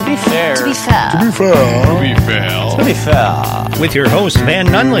fair. To be fair. To be fair. To be fair. To be fair. With your hosts, Van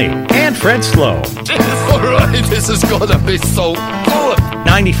Nunley and Fred Slow. Alright, this is gonna be so good.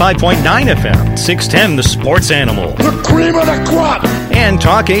 95.9 FM, 610 The Sports Animal. The cream of the crop. And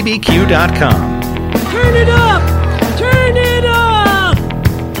TalkABQ.com. Turn it up! Turn it up!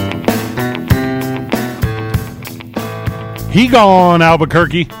 He gone,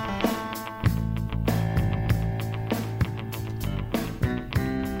 Albuquerque.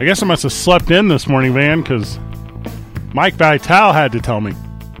 I guess I must have slept in this morning, Van, because Mike Vitale had to tell me.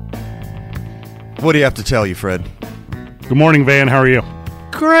 What do you have to tell you, Fred? Good morning, Van. How are you?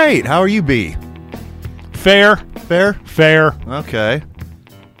 Great. How are you, B? Fair. Fair? Fair. Okay.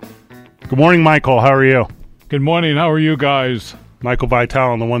 Good morning, Michael. How are you? Good morning. How are you guys? Michael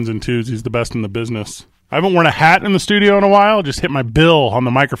Vitale on the ones and twos. He's the best in the business. I haven't worn a hat in the studio in a while. Just hit my bill on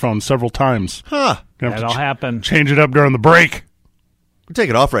the microphone several times. Huh. That'll happen. Change it up during the break. Take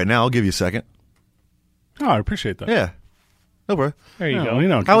it off right now. I'll give you a second. Oh, I appreciate that. Yeah. No worries. There you go. You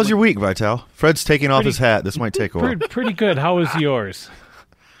know, How was your week, Vital? Fred's taking off his hat. This might take a while. Pretty good. How was yours?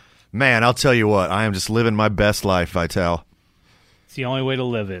 Man, I'll tell you what. I am just living my best life, Vital. It's the only way to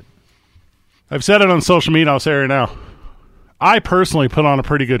live it. I've said it on social media. I'll say it right now. I personally put on a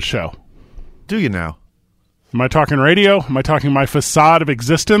pretty good show. Do you now? Am I talking radio? Am I talking my facade of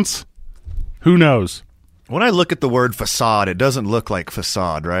existence? Who knows? When I look at the word facade, it doesn't look like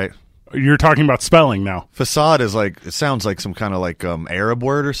facade, right? You're talking about spelling now. Facade is like, it sounds like some kind of like Arab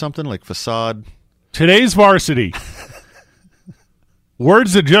word or something, like facade. Today's varsity.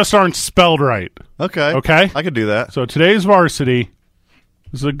 Words that just aren't spelled right. Okay. Okay? I could do that. So today's varsity.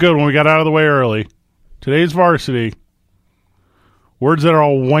 This is a good one. We got out of the way early. Today's varsity. Words that are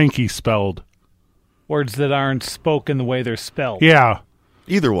all wanky spelled. Words that aren't spoken the way they're spelled. Yeah.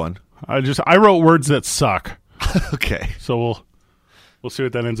 Either one. I wrote words that suck. Okay. So we'll see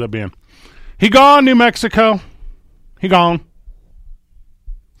what that ends up being. He gone, New Mexico. He gone.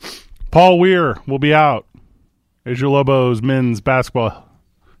 Paul Weir will be out as your Lobos men's basketball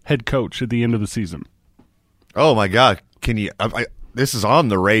head coach at the end of the season. Oh my God! Can you? This is on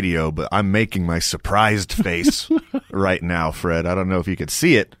the radio, but I'm making my surprised face right now, Fred. I don't know if you could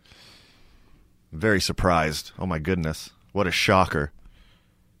see it. I'm very surprised. Oh my goodness! What a shocker!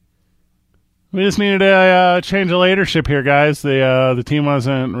 We just needed a change of leadership here, guys. The team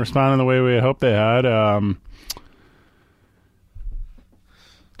wasn't responding the way we hoped they had.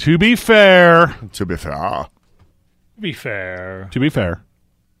 To be fair. To be fair.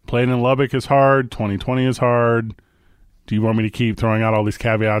 Playing in Lubbock is hard. 2020 is hard. Do you want me to keep throwing out all these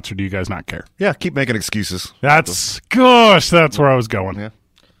caveats, or do you guys not care? Yeah, keep making excuses. That's where I was going. Yeah.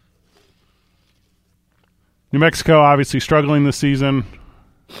 New Mexico obviously struggling this season.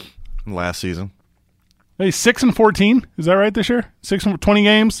 Last season. Hey, 6-14. Is that right this year? 20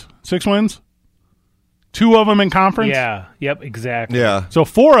 games, 6 wins. 2 of them in conference. Yeah. Yep. Exactly. Yeah. So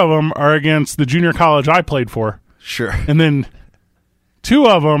 4 of them are against the junior college I played for. Sure. And then 2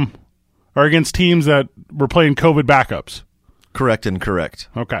 of them are against teams that were playing COVID backups. Correct and correct.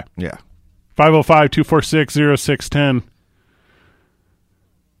 Okay. Yeah. 505-246-0610.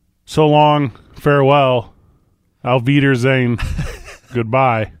 So long. Farewell. Auf Wiedersehen.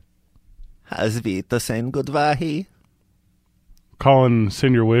 Goodbye. Has Vita saying goodbye? Colin,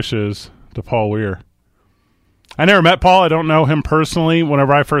 send your wishes to Paul Weir. I never met Paul. I don't know him personally.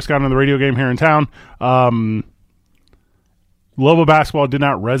 Whenever I first got into the radio game here in town, Lobo basketball did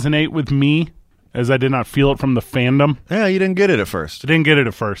not resonate with me, as I did not feel it from the fandom. Yeah, you didn't get it at first. I didn't get it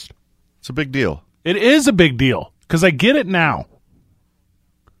at first. It's a big deal. It is a big deal, because I get it now.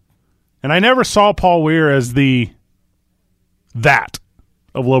 And I never saw Paul Weir as that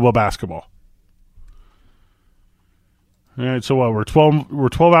of Lobo basketball. All right, so what? We're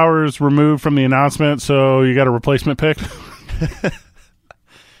 12 hours removed from the announcement, so you got a replacement pick?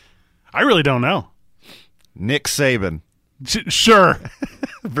 I really don't know. Nick Saban. Sure.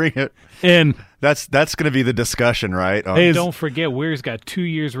 Bring it. And that's going to be the discussion, right? Hey, don't forget, Weir's got 2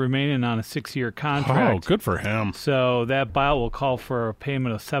 years remaining on a 6-year contract. Oh, good for him. So that buyout will call for a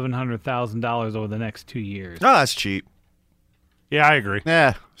payment of $700,000 over the next 2 years. Oh, that's cheap. Yeah, I agree.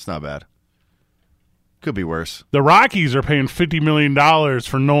 Yeah, it's not bad. Could be worse. The Rockies are paying $50 million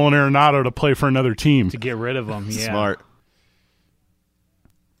for Nolan Arenado to play for another team. To get rid of him, yeah. Smart.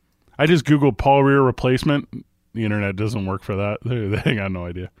 I just Googled Paul Weir replacement. The internet doesn't work for that. They got no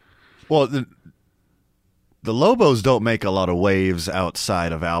idea. Well, the Lobos don't make a lot of waves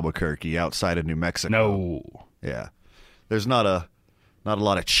outside of Albuquerque, outside of New Mexico. No. Yeah. There's not a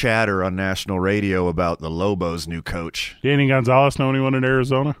lot of chatter on national radio about the Lobos' new coach. Danny Gonzalez know anyone in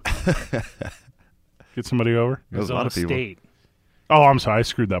Arizona? Get somebody over? There's a lot of people. State. Oh, I'm sorry. I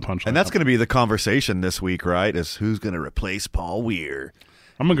screwed that punchline. And that's up. going to be the conversation this week, right? Is who's going to replace Paul Weir?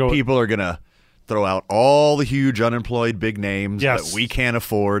 I'm going to go with People are going to throw out all the huge unemployed big names Yes. that we can't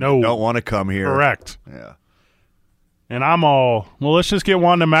afford, No. don't want to come here. correct. Yeah. And I'm all, well, let's just get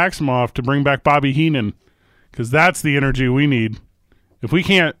Wanda Maximoff to bring back Bobby Heenan because that's the energy we need. If we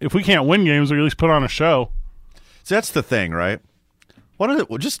can't win games, we at least put on a show. So that's the thing, right? Why don't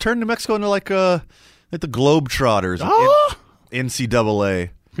we'll just turn New Mexico into like the Globetrotters Ah! in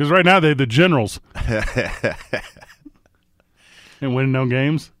NCAA? Because right now they're the Generals. And winning no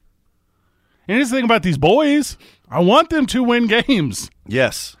games. And here's the thing about these boys. I want them to win games.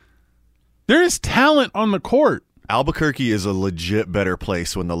 Yes. There is talent on the court. Albuquerque is a legit better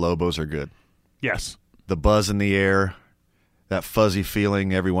place when the Lobos are good. Yes. The buzz in the air, that fuzzy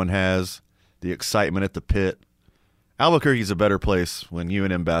feeling everyone has, the excitement at the pit. Albuquerque's a better place when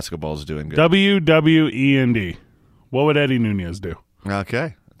UNM basketball is doing good. WWEND. What would Eddie Nunez do?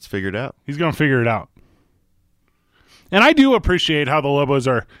 Okay, let's figure it out. He's going to figure it out. And I do appreciate how the Lobos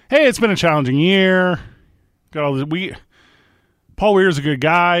are, hey, it's been a challenging year. Got all this, Paul Weir's a good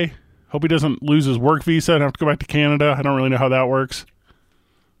guy. Hope he doesn't lose his work visa and have to go back to Canada. I don't really know how that works.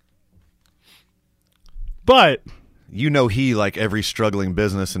 But You know he, like every struggling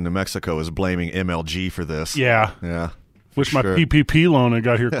business in New Mexico, is blaming MLG for this. yeah, Yeah. wish my sure. PPP loan had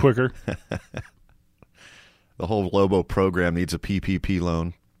got here quicker. The whole Lobo program needs a PPP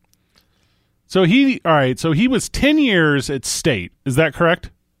loan. So he was 10 years at State. Is that correct?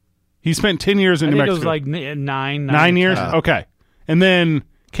 He spent 10 years in I New think Mexico. it was like nine 9 years? Ah. Okay. And then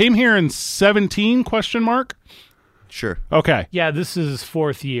came here in 17, question mark? Sure. Okay. Yeah, this is his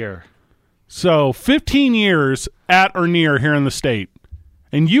 4th year. So 15 years at or near here in the state.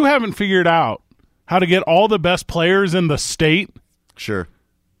 And you haven't figured out how to get all the best players in the state? Sure.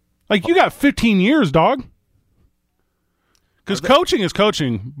 Like, you got 15 years, dog. Because coaching is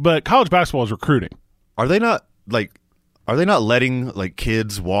coaching, but college basketball is recruiting. Are they not letting like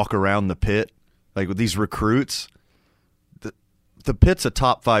kids walk around the pit like with these recruits? The pit's a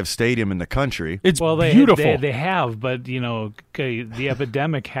top 5 stadium in the country. It's They have, but the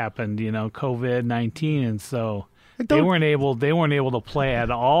epidemic happened, COVID-19, and so they weren't able to play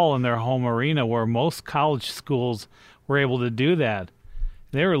at all in their home arena, where most college schools were able to do that.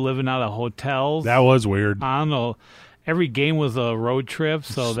 They were living out of hotels. That was weird. I don't know. Every game was a road trip,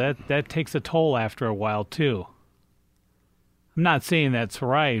 so that takes a toll after a while too. I'm not saying that's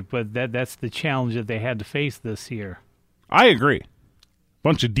right, but that's the challenge that they had to face this year. I agree.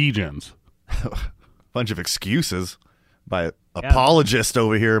 Bunch of degens. Bunch of excuses by apologist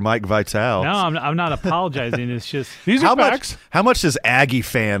over here, Mike Vitale. No, I'm not apologizing. It's just These are facts. How much does Aggie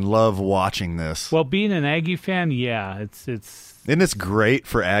fan love watching this? well, being an Aggie fan, yeah, it's Isn't this great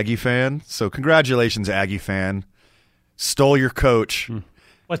for Aggie fan? So congratulations, Aggie fan. Stole your coach.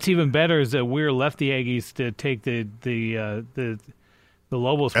 What's even better is that Weir left the Aggies to take the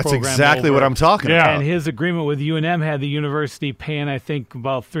Lobos That's program exactly over. what I'm talking Yeah. about. And his agreement with UNM had the university paying, I think,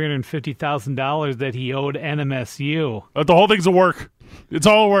 about $350,000 that he owed NMSU. But the whole thing's a work. It's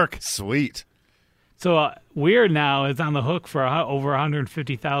all a work. Sweet. So Weir now is on the hook for over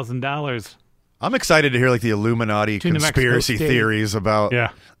 $150,000. I'm excited to hear like the Illuminati To New Mexico conspiracy State. theories about Yeah.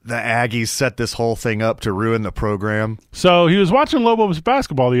 the Aggies set this whole thing up to ruin the program. So he was watching Lobos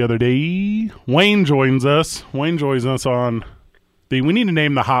basketball the other day. Wayne joins us. Wayne joins us on we need to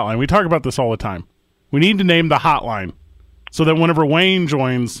name the hotline. We talk about this all the time. We need to name the hotline so that whenever Wayne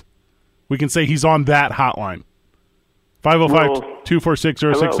joins, we can say he's on that hotline.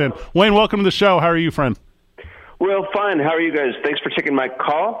 505-246-0610. Wayne, welcome to the show. How are you, friend? Well, fine. How are you guys? Thanks for taking my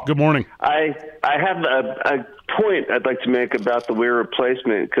call. Good morning. I have a point I'd like to make about the Weir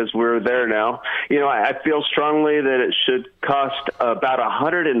replacement because we're there now. I feel strongly that it should cost about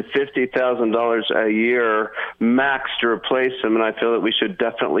 $150,000 a year max to replace him, and I feel that we should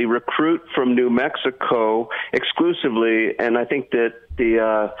definitely recruit from New Mexico exclusively. And I think that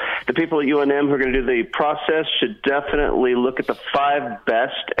the people at UNM who are going to do the process should definitely look at the 5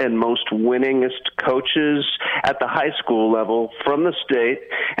 best and most winningest coaches at the high school level from the state,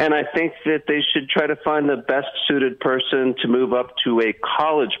 and I think that they should try to find the best suited person to move up to a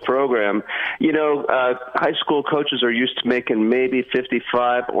college program. High school coaches are used to making maybe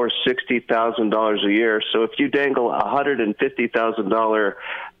 $55,000 or $60,000 a year. So if you dangle $150,000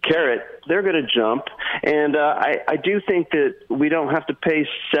 carrot, they're going to jump. And I do think that we don't have to pay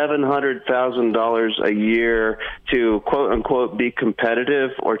 $700,000 a year to, quote unquote, be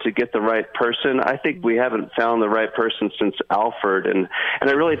competitive or to get the right person. I think we haven't found the right person since Alford. And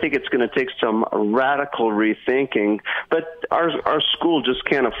I really think it's going to take some radical rethinking. But our school just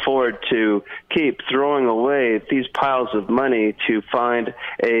can't afford to keep throwing away these piles of money to find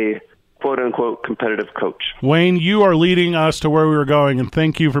a quote-unquote competitive coach. Wayne, you are leading us to where we were going, and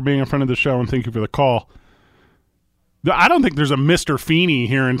thank you for being in front of the show, and thank you for the call. I don't think there's a Mr. Feeney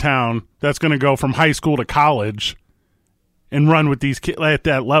here in town that's going to go from high school to college and run with these kids at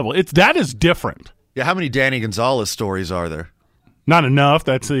that level. That is different. Yeah, how many Danny Gonzalez stories are there? Not enough.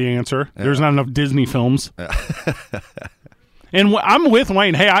 That's the answer. Yeah. There's not enough Disney films. Yeah. And I'm with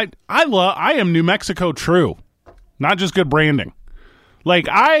Wayne. Hey, I am New Mexico true, not just good branding. Like,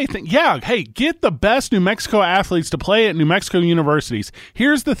 I think, hey, get the best New Mexico athletes to play at New Mexico universities.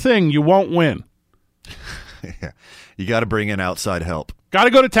 Here's the thing, you won't win. Yeah. You got to bring in outside help. Got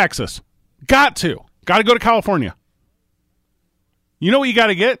to go to Texas. Got to go to California. You know what you got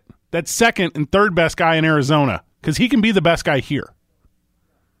to get? That second and third best guy in Arizona, because he can be the best guy here.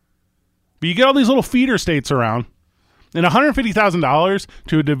 But you get all these little feeder states around, and $150,000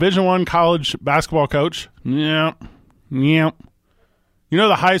 to a Division I college basketball coach, yeah. You know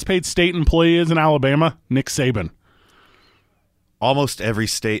the highest paid state employee is in Alabama? Nick Saban. Almost every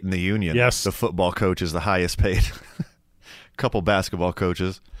state in the union. Yes. The football coach is the highest paid. Couple basketball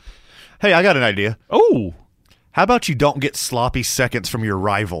coaches. Hey, I got an idea. Oh. How about you don't get sloppy seconds from your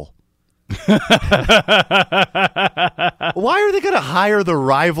rival? Why are they going to hire the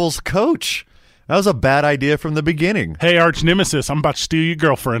rival's coach? That was a bad idea from the beginning. Hey, arch nemesis, I'm about to steal your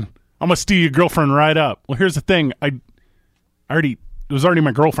girlfriend. I'm going to steal your girlfriend right up. Well, here's the thing. It was already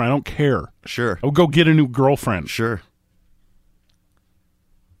my girlfriend. I don't care. Sure. I'll go get a new girlfriend. Sure.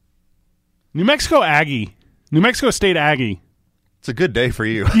 New Mexico State Aggie. It's a good day for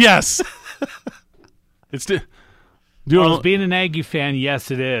you. Yes. Being an Aggie fan, yes,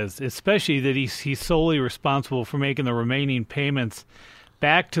 it is. Especially that he's solely responsible for making the remaining payments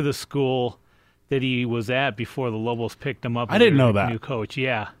back to the school that he was at before the Lobos picked him up. I didn't know that. New coach,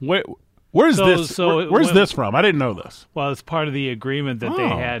 yeah. Where's this from? I didn't know this. Well, it's part of the agreement that they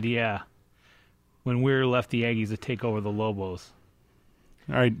had, yeah, when Weir left the Aggies to take over the Lobos.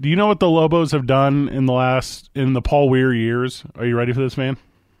 All right. Do you know what the Lobos have done in the Paul Weir years? Are you ready for this, man?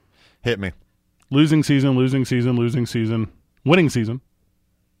 Hit me. Losing season, winning season.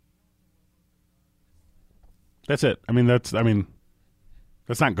 That's it. That's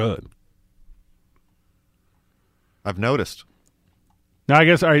not good. I've noticed. Now, I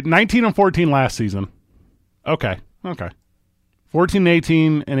guess, all right, 19-14 last season. Okay.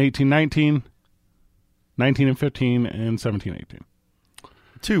 14-18 and 18-19, 19-15 and 17-18.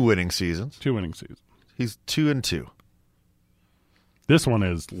 2 winning seasons. He's 2-2. This one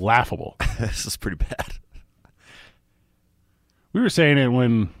is laughable. This is pretty bad. We were saying it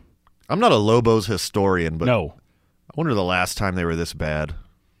when... I'm not a Lobos historian, but no. I wonder the last time they were this bad.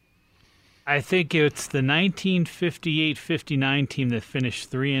 I think it's the 1958-59 team that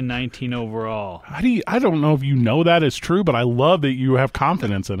finished 3-19 overall. I don't know if you know that is true, but I love that you have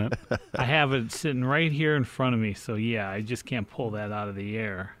confidence in it. I have it sitting right here in front of me, so yeah, I just can't pull that out of the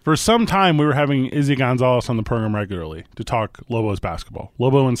air. For some time, we were having Izzy Gonzalez on the program regularly to talk Lobos basketball.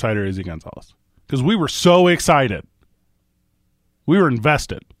 Lobo insider Izzy Gonzalez. Because we were so excited. We were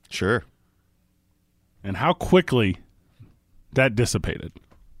invested. Sure. And how quickly that dissipated.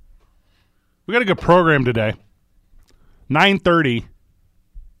 We got a good program today. 9:30.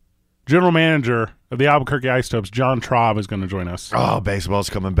 General manager of the Albuquerque Isotopes, John Traub, is going to join us. Oh, baseball's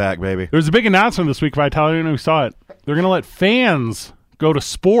coming back, baby. There was a big announcement this week, if I tell you who saw it. They're going to let fans go to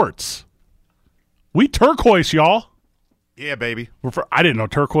sports. We turquoise, y'all. Yeah, baby. I didn't know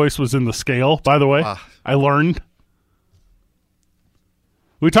turquoise was in the scale, by the way. I learned.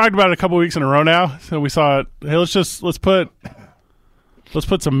 We talked about it a couple weeks in a row now, so we saw it. Hey, let's put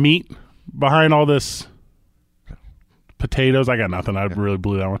some meat behind all this potatoes. I got nothing. I really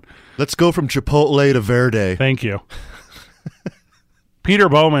blew that one. Let's go from Chipotle to Verde. Thank you. Peter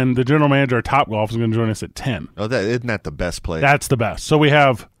Bowman, the general manager of Topgolf, is going to join us at 10. Oh, isn't that the best place? That's the best. So we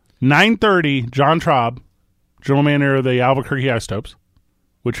have 9:30, John Traub, general manager of the Albuquerque Isotopes,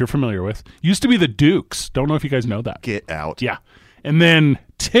 which you're familiar with. Used to be the Dukes. Don't know if you guys know that. Get out. Yeah. And then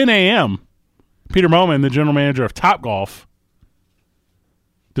 10 a.m., Peter Bowman, the general manager of Topgolf,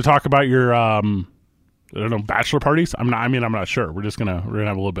 to talk about your, bachelor parties. I'm not sure. We're gonna have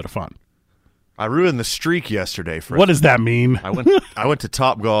a little bit of fun. I ruined the streak yesterday. What does that mean? I went to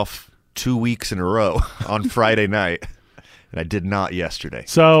Topgolf 2 weeks in a row on Friday night. And I did not yesterday.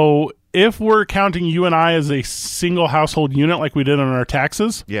 So if we're counting you and I as a single household unit like we did on our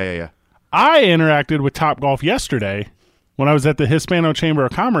taxes, Yeah. I interacted with Topgolf yesterday when I was at the Hispano Chamber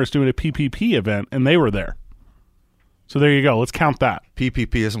of Commerce doing a PPP event, and they were there. So there you go. Let's count that.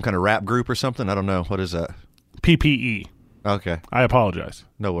 PPP is some kind of rap group or something? I don't know. What is that? PPE. Okay. I apologize.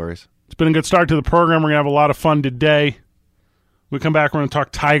 No worries. It's been a good start to the program. We're going to have a lot of fun today. We come back, we're going to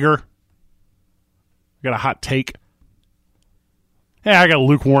talk Tiger. I got a hot take. Yeah, I got a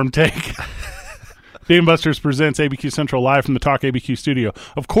lukewarm take. Dave & Buster's presents ABQ Central live from the Talk ABQ studio.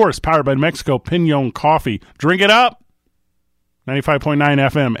 Of course, powered by Mexico Pinon Coffee. Drink it up. 95.9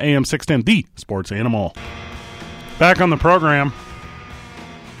 FM, AM 610, the sports animal. Back on the program.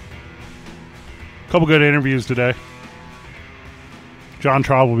 Couple good interviews today. John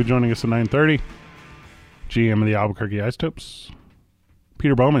Traub will be joining us at 9:30. GM of the Albuquerque Isotopes.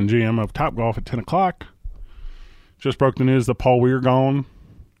 Peter Bowman, GM of Topgolf at 10 o'clock. Just broke the news that Paul Weir gone.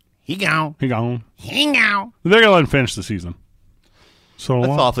 He gone. They're going to let him finish the season. So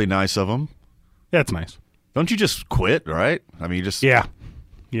That's awfully nice of him. Yeah, it's nice. Don't you just quit, right? I mean, you just... Yeah.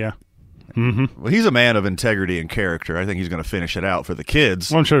 Well, he's a man of integrity and character. I think he's going to finish it out for the kids.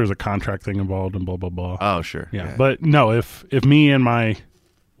 Well, I'm sure there's a contract thing involved and blah, blah, blah. Oh, sure. Yeah. But no, if me and my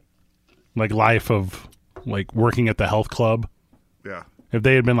life of working at the health club, Yeah. if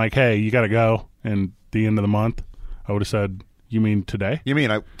they had been like, hey, you got to go, and the end of the month, I would have said, you mean today? You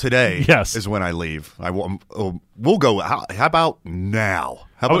mean today Yes. is when I leave. We'll go. How about now?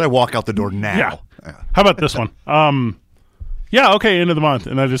 How about I walk out the door now? Yeah. How about this one? Yeah, okay, end of the month.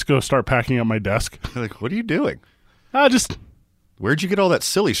 And I just go start packing up my desk. Like, what are you doing? Just Where'd you get all that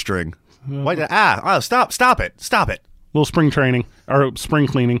silly string? Why? Stop it. little spring training, or spring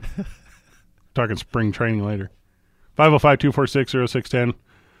cleaning. Talking spring training later. 505-246-0610.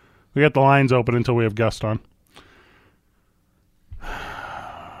 We got the lines open until we have Gus on.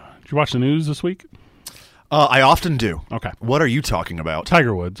 Did you watch the news this week? I often do. Okay. What are you talking about?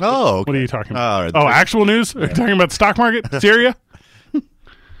 Tiger Woods. Oh, okay. What are you talking about? Oh, actual news? Are you talking about the stock market? Syria?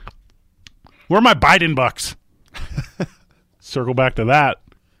 Where are my Biden bucks? Circle back to that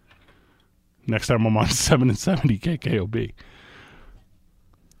next time I'm on 7 and 70 KKOB.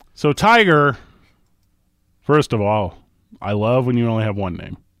 So Tiger, first of all, I love when you only have one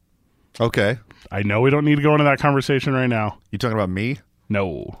name. Okay. I know we don't need to go into that conversation right now. You talking about me?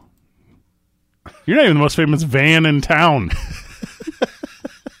 No. You're not even the most famous van in town.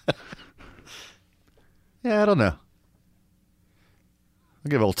 Yeah, I don't know. I'll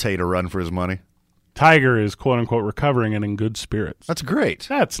give old Tate a run for his money. Tiger is quote-unquote recovering and in good spirits. That's great.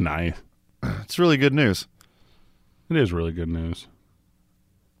 That's nice. It's really good news. It is really good news.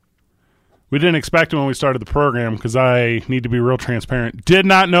 We didn't expect it when we started the program because I need to be real transparent. Did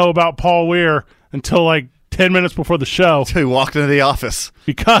not know about Paul Weir until 10 minutes before the show. He walked into the office.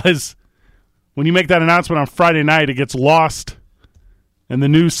 Because when you make that announcement on Friday night, it gets lost in the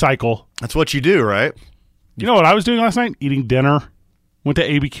news cycle. That's what you do, right? You know what I was doing last night? Eating dinner. Went to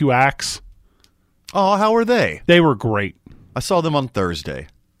ABQ Axe. Oh, how were they? They were great. I saw them on Thursday.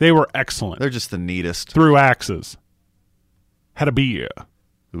 They were excellent. They're just the neatest. Through Axes. Had a beer.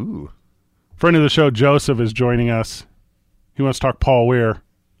 Ooh. Friend of the show, Joseph, is joining us. He wants to talk Paul Weir.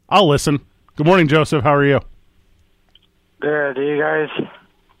 I'll listen. Good morning, Joseph. How are you? Good. You guys?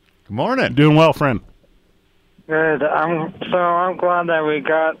 Good morning. Doing well, friend. Good. I'm glad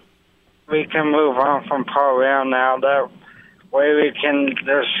that we can move on from Paul Weir now. That way we can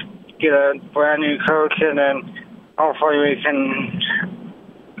just get a brand new coach, and then hopefully we can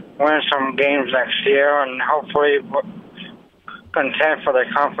win some games next year, and hopefully contend for the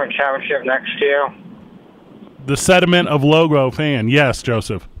conference championship next year. The sediment of logo fan. Yes,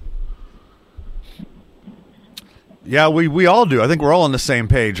 Joseph. Yeah, we all do. I think we're all on the same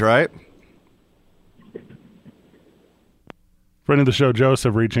page, right? Friend of the show,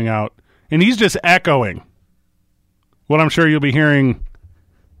 Joseph, reaching out. And he's just echoing what I'm sure you'll be hearing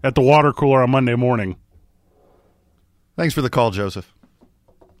at the water cooler on Monday morning. Thanks for the call, Joseph.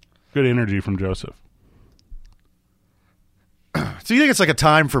 Good energy from Joseph. So you think it's like a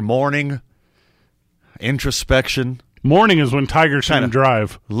time for mourning, introspection? Morning is when Tiger shouldn't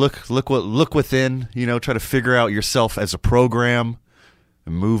drive. Look within, try to figure out yourself as a program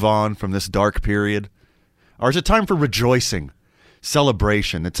and move on from this dark period. Or is it time for rejoicing,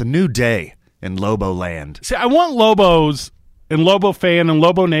 celebration? It's a new day in Lobo land. See, I want Lobos and Lobo fan and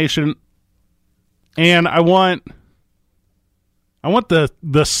Lobo Nation, and I want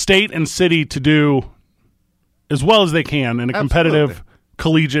the state and city to do as well as they can in a competitive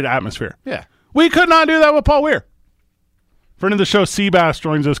collegiate atmosphere. Yeah. We could not do that with Paul Weir. Friend of the show, Seabass,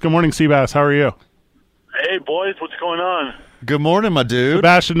 joins us. Good morning, Seabass. How are you? Hey, Hey, boys, what's going on? Good morning, my dude.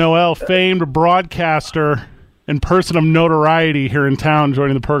 Sebastian Noel, famed broadcaster and person of notoriety here in town,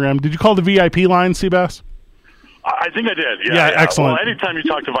 joining the program. Did you call the VIP line, Seabass? I think I did. Yeah, excellent. Well, anytime you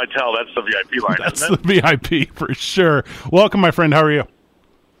talk to Vitale, that's the VIP line, That's isn't it? the VIP for sure. Welcome, my friend. How are you?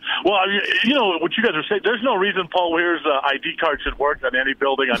 Well, you know what you guys are saying. There's no reason Paul Weir's ID card should work on any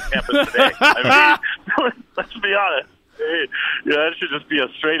building on campus today. I mean, let's be honest. Hey, yeah, that should just be a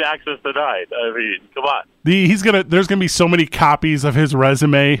straight access denied. I mean, come on. There's gonna be so many copies of his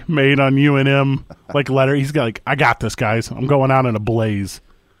resume made on UNM, like letter. He's got I got this, guys. I'm going out in a blaze.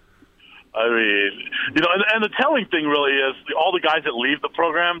 I mean, you know, and the telling thing really is all the guys that leave the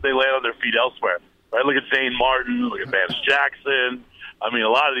program, they land on their feet elsewhere. Right? Look at Zane Martin, look at Vance Jackson. I mean, a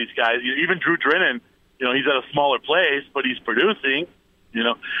lot of these guys, even Drew Drennan, you know, he's at a smaller place, but he's producing, you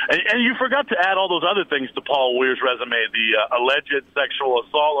know. And you forgot to add all those other things to Paul Weir's resume, the alleged sexual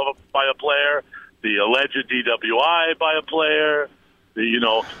assault by a player, the alleged DWI by a player,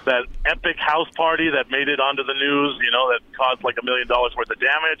 that epic house party that made it onto the news, you know, that caused like $1 million worth of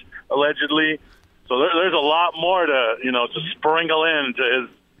damage, allegedly. So there's a lot more to sprinkle into his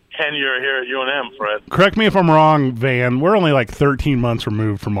tenure here at UNM, Fred. Correct me if I'm wrong, Van. We're only like 13 months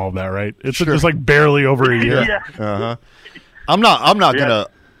removed from all that, right? It's just like barely over a year. Yeah. Uh-huh. I'm not gonna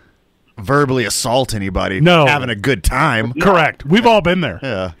verbally assault anybody. No. Having a good time. Correct. We've all been there.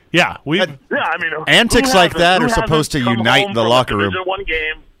 Yeah. Yeah. Yeah, I mean, Antics like that are supposed to come unite home the from locker a room. Division I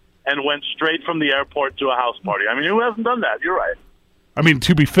game and went straight from the airport to a house party. I mean, who hasn't done that? You're right. I mean,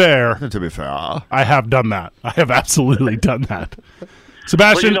 to be fair, I have done that. I have absolutely done that.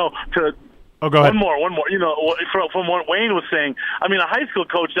 Sebastian. Well, go ahead. One more. You know, from what Wayne was saying, I mean, a high school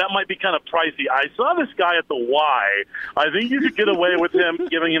coach, that might be kind of pricey. I saw this guy at the Y. I think you could get away with him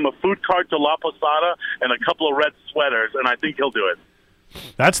giving him a food cart to La Posada and a couple of red sweaters, and I think he'll do it.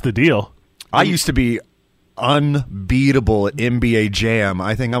 That's the deal. I used to be unbeatable at NBA Jam.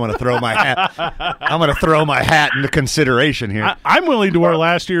 I think I'm going to throw my hat. I'm going to throw my hat into consideration here. I'm willing to wear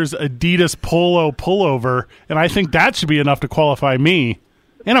last year's Adidas Polo pullover, and I think that should be enough to qualify me.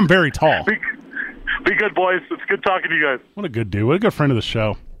 And I'm very tall. Be good, boys. It's good talking to you guys. What a good dude. What a good friend of the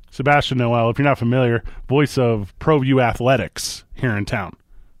show. Sebastian Noel, if you're not familiar, voice of ProView Athletics here in town.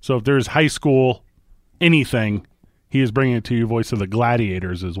 So if there's high school anything, he is bringing it to you, voice of the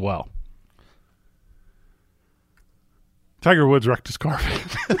Gladiators as well. Tiger Woods wrecked his car.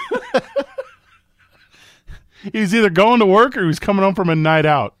 He's either going to work or he's coming home from a night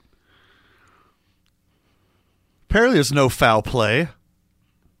out. Apparently there's no foul play.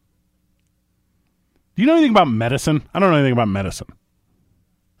 Do you know anything about medicine? I don't know anything about medicine.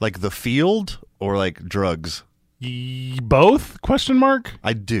 Like the field or like drugs? Both? Question mark?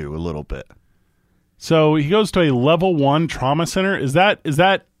 I do a little bit. So he goes to a level 1 trauma center. Is that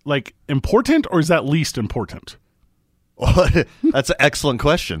like important or is that least important? That's an excellent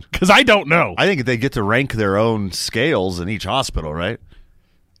question. Because I don't know. I think they get to rank their own scales in each hospital, right?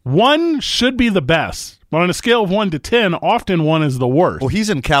 1 should be the best, but on a scale of 1 to 10, often 1 is the worst. Well, he's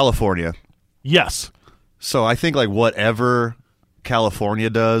in California. Yes. So I think like whatever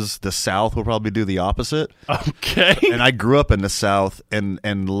California does, the South will probably do the opposite. Okay. And I grew up in the South, and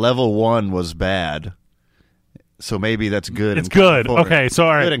level 1 was bad. So maybe that's good. It's good. California. Okay, so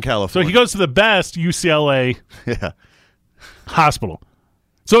all right. Good in California. So he goes to the best UCLA hospital.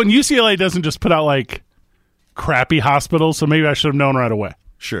 So in UCLA doesn't just put out like crappy hospitals, so maybe I should have known right away.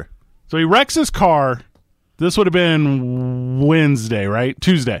 Sure. So he wrecks his car. This would have been Wednesday, right?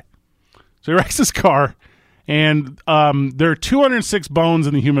 Tuesday. So he wrecks his car, and there are 206 bones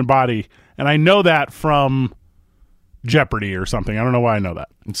in the human body, and I know that from Jeopardy or something. I don't know why I know that.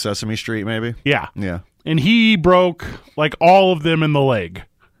 In Sesame Street, maybe? Yeah. Yeah. And he broke, like, all of them in the leg.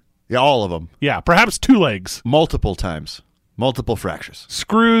 Yeah, all of them. Yeah, perhaps 2 legs. Multiple times. Multiple fractures.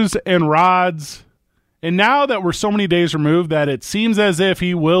 Screws and rods. And now that we're so many days removed that it seems as if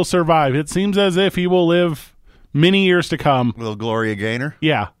he will survive. It seems as if he will live many years to come. Little Gloria Gaynor.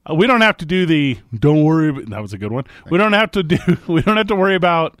 Yeah. We don't have to do the don't worry. That was a good one. We don't have to worry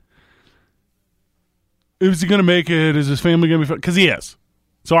about is he going to make it? Is his family going to be fine? Because he is.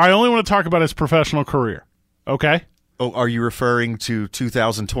 So I only want to talk about his professional career. Okay? Oh, are you referring to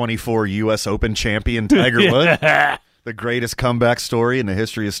 2024 U.S. Open champion Tiger Woods? The greatest comeback story in the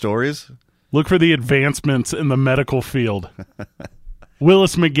history of stories? Look for the advancements in the medical field.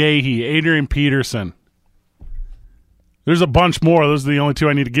 Willis McGahee, Adrian Peterson. There's a bunch more. Those are the only 2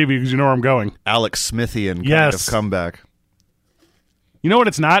 I need to give you because you know where I'm going. Alex Smithian yes. kind of comeback. You know what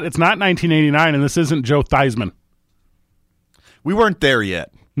it's not? It's not 1989, and this isn't Joe Theismann. We weren't there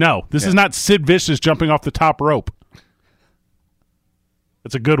yet. No, this is not Sid Vicious jumping off the top rope.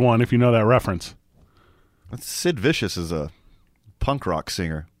 It's a good one if you know that reference. Sid Vicious is a punk rock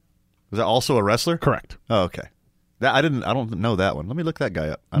singer. Is that also a wrestler? Correct. Oh, okay. I don't know that one. Let me look that guy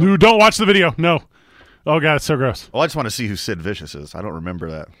up. Don't watch the video. No. Oh, God, it's so gross. Oh, I just want to see who Sid Vicious is. I don't remember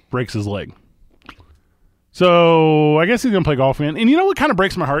that. Breaks his leg. So I guess he's going to play golf again. And you know what kind of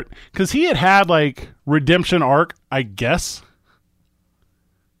breaks my heart? Because he had like redemption arc, I guess.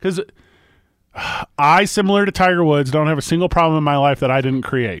 Because I, similar to Tiger Woods, don't have a single problem in my life that I didn't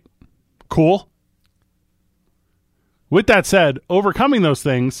create. Cool. With that said, overcoming those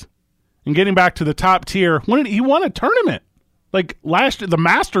things and getting back to the top tier, he won a tournament. Like last year, the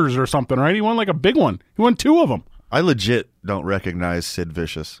Masters or something, right? He won like a big one. He won 2 of them. I legit don't recognize Sid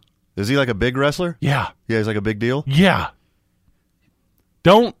Vicious. Is he like a big wrestler? Yeah. Yeah, he's like a big deal? Yeah.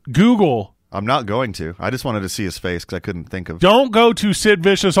 Don't Google. I'm not going to. I just wanted to see his face because I couldn't think of. Don't go to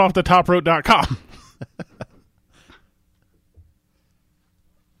SidViciousOffTheTopRope.com.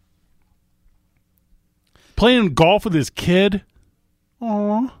 Playing golf with his kid.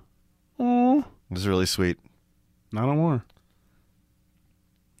 Aw. This is really sweet. Not no more.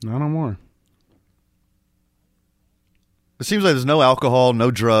 Not no more. It seems like there's no alcohol,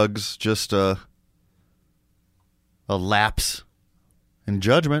 no drugs, just a lapse in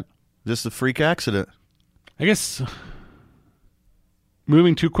judgment. Just a freak accident. I guess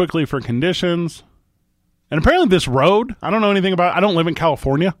moving too quickly for conditions. And apparently this road, I don't know anything about it. I don't live in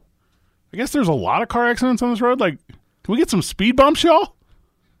California. I guess there's a lot of car accidents on this road. Like, can we get some speed bumps, y'all?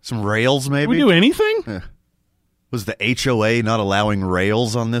 Some rails, maybe? Can we do anything? Yeah. Was the HOA not allowing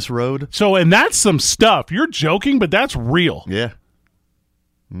rails on this road? So, and that's some stuff. You're joking, but that's real. Yeah.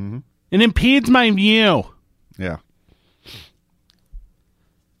 Mm-hmm. It impedes my view. Yeah.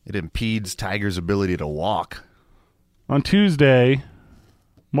 It impedes Tiger's ability to walk. On Tuesday,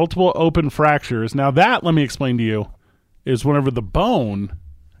 multiple open fractures. Now that, let me explain to you, is whenever the bone...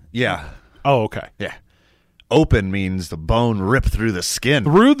 Yeah. Oh, okay. Yeah. Open means the bone ripped through the skin.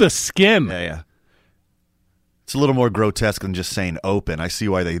 Through the skin. Yeah. It's a little more grotesque than just saying open. I see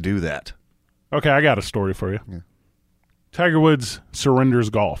why they do that. Okay, I got a story for you. Yeah. Tiger Woods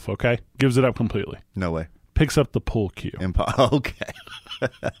surrenders golf, okay? Gives it up completely. No way. Picks up the pool cue. Okay.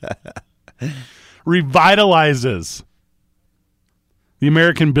 Revitalizes the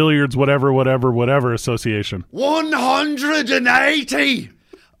American Billiards whatever Association. 180!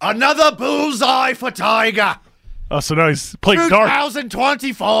 Another bullseye for Tiger. Oh, so now he's playing dart.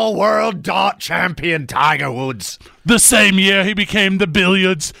 2024 World Dart Champion Tiger Woods. The same year he became the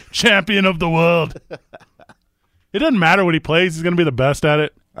billiards champion of the world. It doesn't matter what he plays. He's going to be the best at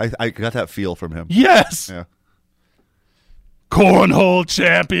it. I got that feel from him. Yes. Yeah. Cornhole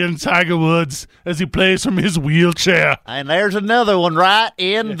champion Tiger Woods as he plays from his wheelchair. And there's another one right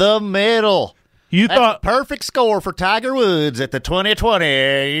in the middle. That's a perfect score for Tiger Woods at the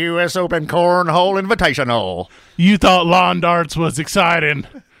 2020 U.S. Open Cornhole Invitational. You thought lawn darts was exciting,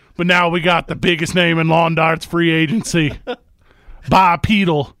 but now we got the biggest name in lawn darts free agency.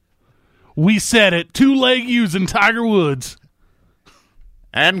 Bipedal. We said it. 2-leg using Tiger Woods.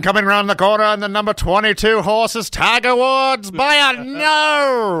 And coming around the corner on the number 22 horse is Tiger Woods by a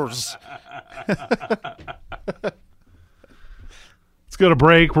nose. Let's go to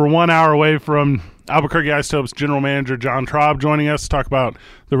break. We're 1 hour away from Albuquerque Isotopes General Manager John Traub joining us to talk about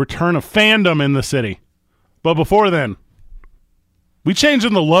the return of fandom in the city. But before then, we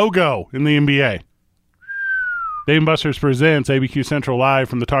changing the logo in the NBA. Dave & Buster's presents ABQ Central live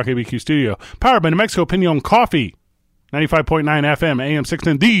from the Talk ABQ studio. Powered by New Mexico Pinon Coffee. 95.9 FM, AM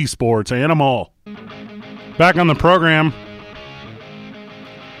 610, the Sports Animal. Back on the program.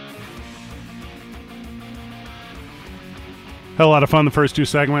 Had a lot of fun the first 2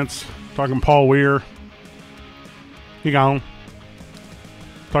 segments. Talking Paul Weir. He gone.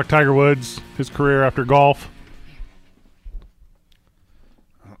 Talk Tiger Woods, his career after golf.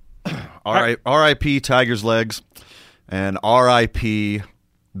 R.I.P. Tiger's legs. And R.I.P.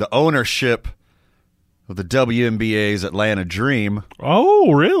 the ownership of the WNBA's Atlanta Dream.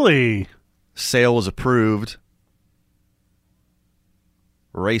 Oh, really? Sale was approved.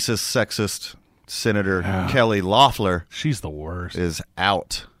 Racist, sexist Senator Kelly Loeffler. She's the worst. Is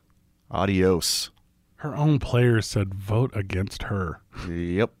out. Adios. Her own players said vote against her.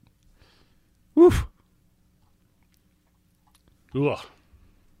 Yep. Woof. Ugh.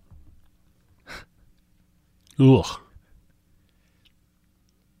 Ugh.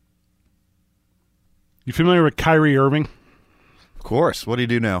 You familiar with Kyrie Irving? Of course. What do you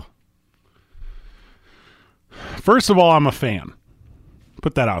do now? First of all, I'm a fan.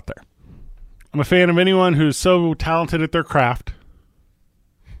 Put that out there. I'm a fan of anyone who's so talented at their craft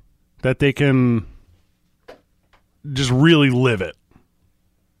that they can just really live it.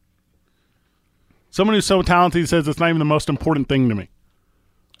 Someone who's so talented, he says it's not even the most important thing to me.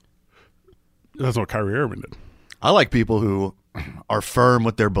 That's what Kyrie Irving did. I like people who are firm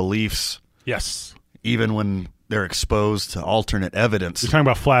with their beliefs. Yes. Even when they're exposed to alternate evidence. You're talking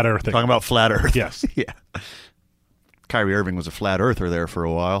about flat earth. Talking about flat earth. Yes. Yeah. Kyrie Irving was a flat earther there for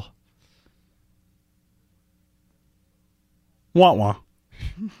a while. Wah wah.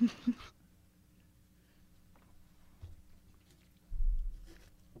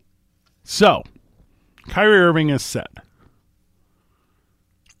 So, Kyrie Irving has said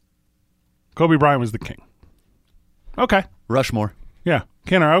Kobe Bryant was the king. Okay. Rushmore. Yeah.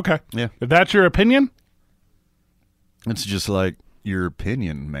 Kenner, okay. Yeah. If that's your opinion, it's just like your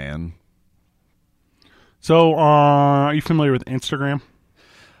opinion, man. So, are you familiar with Instagram?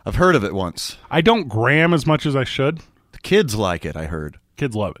 I've heard of it once. I don't gram as much as I should. The kids like it, I heard.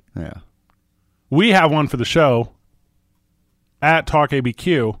 Kids love it. Yeah. We have one for the show at Talk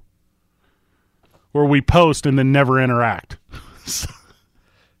ABQ where we post and then never interact.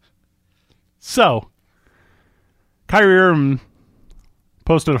 So, Kyrie Irving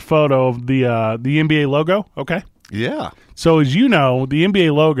posted a photo of the NBA logo. Okay. Yeah. So, as you know, the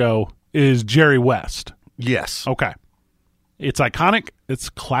NBA logo is Jerry West. Yes. Okay. It's iconic. It's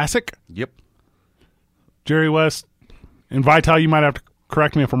classic. Yep. Jerry West, and Vital, you might have to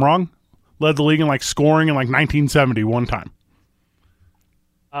correct me if I'm wrong, led the league in scoring in 1970 one time.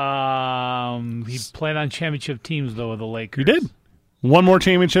 He played on championship teams though with the Lakers. He did. Won more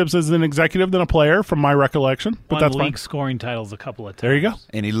championships as an executive than a player, from my recollection. But Won that's league fine. scoring titles a couple of times. There you go.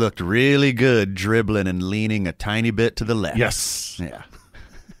 And he looked really good dribbling and leaning a tiny bit to the left. Yes. Yeah.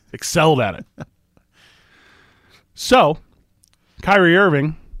 Excelled at it. So, Kyrie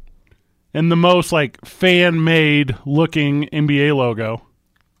Irving, in the most fan-made looking NBA logo,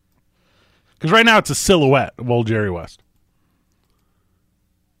 because right now it's a silhouette of old Jerry West.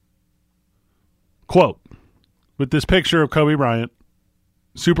 Quote, with this picture of Kobe Bryant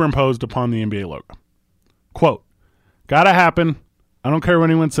superimposed upon the NBA logo. Quote, gotta happen. I don't care what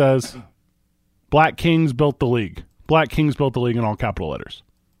anyone says. Black Kings built the league. Black Kings built the league in all capital letters.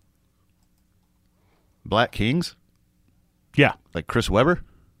 Black Kings? Yeah. Like Chris Webber?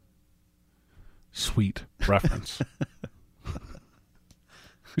 Sweet reference.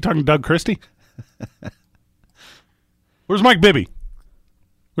 You talking Doug Christie? Where's Mike Bibby?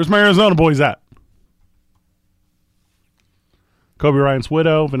 Where's my Arizona boys at? Kobe Bryant's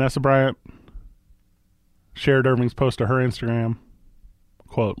widow, Vanessa Bryant, shared Irving's post to her Instagram.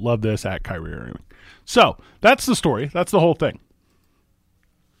 Quote, love this at Kyrie Irving. So, that's the story. That's the whole thing.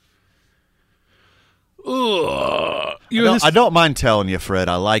 I don't mind telling you, Fred,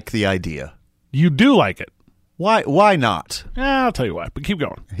 I like the idea. You do like it. Why not? I'll tell you why, but keep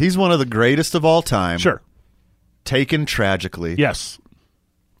going. He's one of the greatest of all time. Sure. Taken tragically. Yes.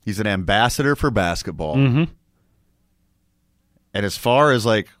 He's an ambassador for basketball. Mm-hmm. And as far as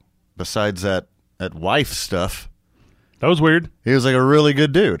besides that wife stuff, that was weird. He was a really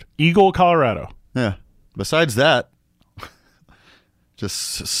good dude. Eagle, Colorado. Yeah. Besides that,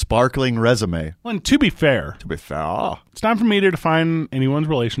 just sparkling resume. Well, and to be fair, it's not for me to define anyone's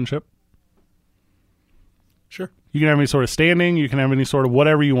relationship. Sure. You can have any sort of standing. You can have any sort of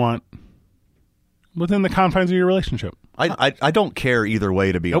whatever you want within the confines of your relationship. I don't care either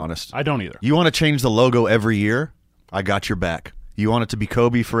way, to be honest. I don't either. You want to change the logo every year? I got your back. You want it to be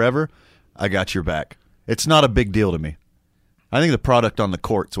Kobe forever? I got your back. It's not a big deal to me. I think the product on the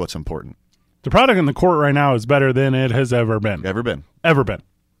court is what's important. The product in the court right now is better than it has ever been. Ever been. Ever been.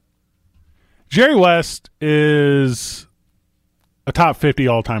 Jerry West is a top 50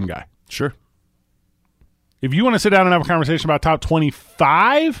 all-time guy. Sure. If you want to sit down and have a conversation about top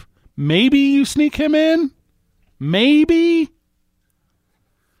 25, maybe you sneak him in. Maybe.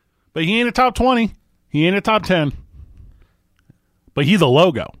 But he ain't a top 20. He ain't a top 10. But he's a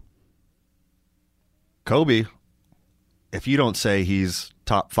logo. Kobe, if you don't say he's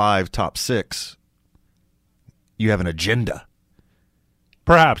top 5, top 6, you have an agenda.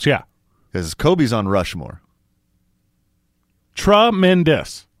 Perhaps, yeah. Because Kobe's on Rushmore.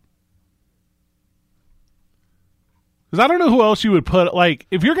 Tremendous. Because I don't know who else you would put.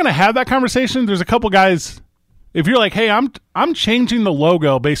 If you're going to have that conversation, there's a couple guys. If you're hey, I'm changing the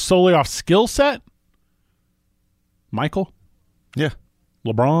logo based solely off skill set. Michael? Yeah.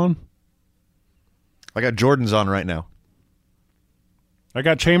 LeBron? I got Jordan's on right now. I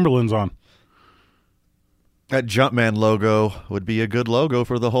got Chamberlain's on. That Jumpman logo would be a good logo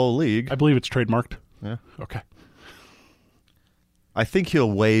for the whole league. I believe it's trademarked. Yeah. Okay. I think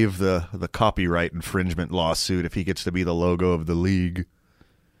he'll waive the copyright infringement lawsuit if he gets to be the logo of the league.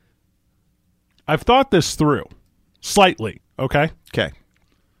 I've thought this through. Slightly. Okay? Okay.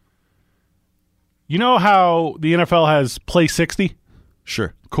 You know how the NFL has Play 60?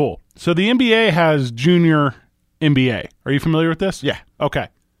 Sure. Cool. So the NBA has Junior NBA. Are you familiar with this? Yeah. Okay.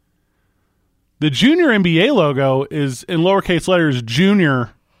 The Junior NBA logo is in lowercase letters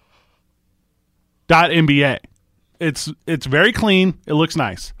junior.nba. It's very clean. It looks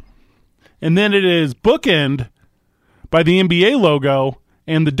nice. And then it is bookend by the NBA logo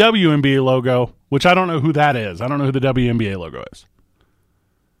and the WNBA logo, which I don't know who that is. I don't know who the WNBA logo is.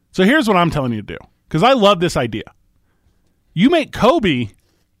 So here's what I'm telling you to do, because I love this idea. You make Kobe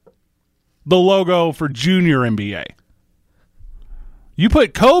the logo for Junior NBA. You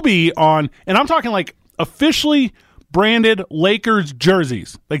put Kobe on, and I'm talking like officially branded Lakers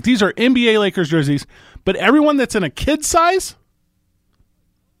jerseys. Like these are NBA Lakers jerseys, but everyone that's in a kid size,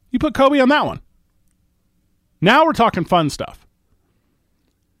 you put Kobe on that one. Now we're talking fun stuff.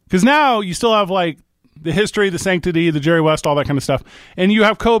 Because now you still have like the history, the sanctity, the Jerry West, all that kind of stuff. And you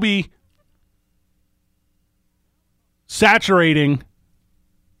have Kobe saturating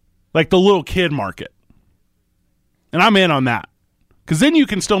like the little kid market. And I'm in on that. Because then you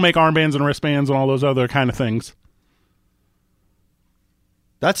can still make armbands and wristbands and all those other kind of things.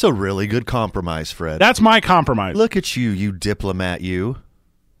 That's a really good compromise, Fred. That's my compromise. Look at you, you diplomat, you.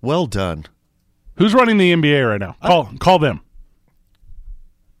 Well done. Who's running the NBA right now? Call them.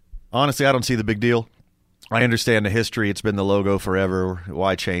 Honestly, I don't see the big deal. I understand the history. It's been the logo forever.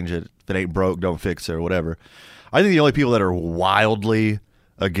 Why change it? If it ain't broke, don't fix it or whatever. I think the only people that are wildly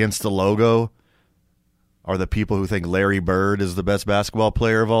against the logo are the people who think Larry Bird is the best basketball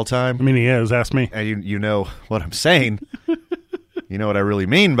player of all time. I mean, he is. Ask me. And you know what I'm saying. You know what I really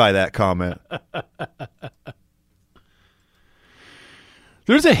mean by that comment.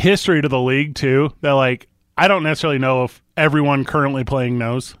 There's a history to the league, too, that, like, I don't necessarily know if everyone currently playing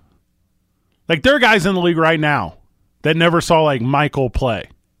knows. Like, there are guys in the league right now that never saw, like, Michael play.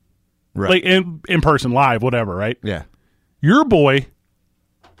 Right. Like, in person, live, whatever, right? Yeah. Your boy,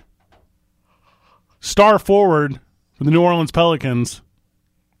 star forward for the New Orleans Pelicans,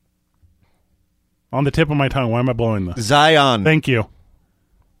 on the tip of my tongue. Why am I blowing this? Zion. Thank you.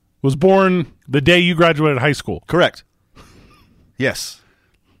 Was born the day you graduated high school. Correct. Yes.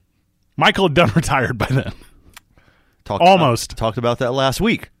 Michael had done retired by then. Talked about that last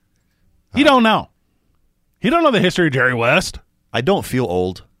week. He don't know. He don't know the history of Jerry West. I don't feel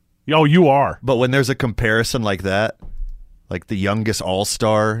old. Oh, you are. But when there's a comparison like that, like the youngest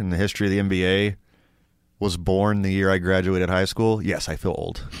all-star in the history of the NBA was born the year I graduated high school, yes, I feel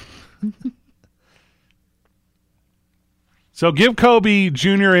old. So give Kobe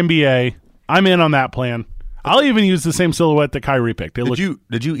Junior NBA. I'm in on that plan. I'll even use the same silhouette that Kyrie picked. Did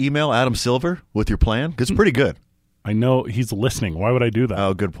you email Adam Silver with your plan? Because it's pretty good. I know he's listening. Why would I do that?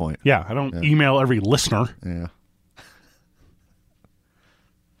 Oh, good point. Yeah, I don't email every listener. Yeah.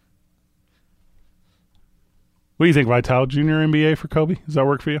 What do you think, Vital? Junior NBA for Kobe? Does that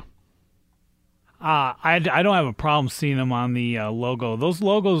work for you? I don't have a problem seeing them on the logo. Those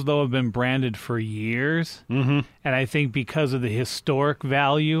logos, though, have been branded for years. Mm-hmm. And I think because of the historic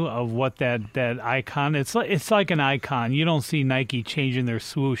value of what that icon, it's like an icon. You don't see Nike changing their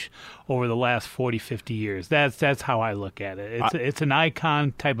swoosh over the last 40, 50 years. That's how I look at it. It's an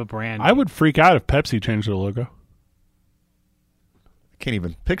icon type of brand. I would freak out if Pepsi changed their logo. I can't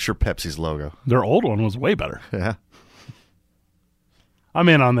even picture Pepsi's logo. Their old one was way better. Yeah. I'm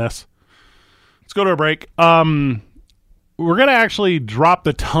in on this. Let's go to a break. We're going to actually drop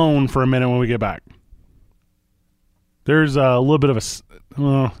the tone for a minute when we get back. There's a little bit of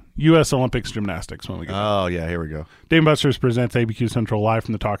a U.S. Olympics gymnastics when we get back. Oh, yeah, here we go. Dave & Buster's presents ABQ Central live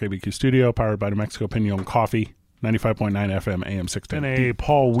from the Talk ABQ studio, powered by New Mexico Pinon Coffee, 95.9 FM, AM 610. And a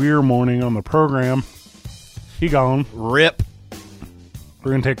Paul Weir morning on the program. He gone. Rip.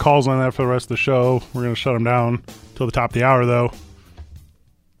 We're going to take calls on that for the rest of the show. We're going to shut him down till the top of the hour, though.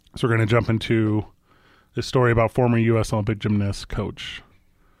 So we're going to jump into this story about former U.S. Olympic gymnast coach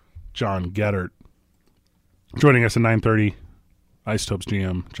John Geddert. Joining us at 9:30, Isotopes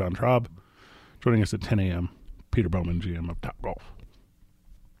GM John Traub. Joining us at 10 a.m., Peter Bowman, GM of Topgolf.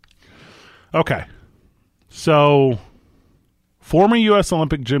 Okay. So, former U.S.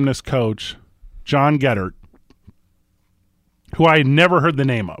 Olympic gymnast coach John Geddert, who I had never heard the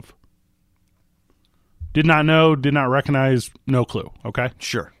name of. Did not know, did not recognize, no clue. Okay?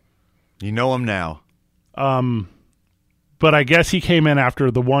 Sure. You know him now. But I guess he came in after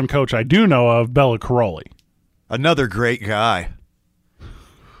the one coach I do know of, Bella Caroli. Another great guy.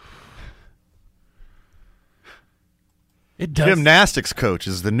 It does. Gymnastics coach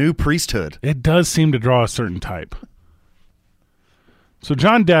is the new priesthood. It does seem to draw a certain type. So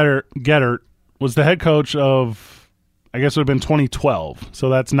John Geddert was the head coach of, I guess it would have been 2012. So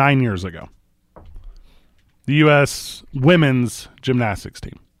that's 9 years ago. the U.S. women's gymnastics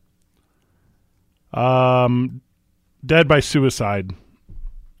team. Dead by suicide.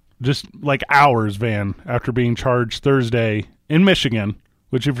 Just like hours, Van, after being charged Thursday in Michigan,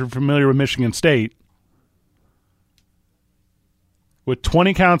 which if you're familiar with Michigan State, with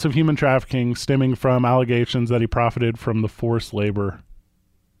 20 counts of human trafficking stemming from allegations that he profited from the forced labor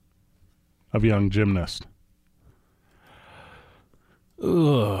of young gymnasts.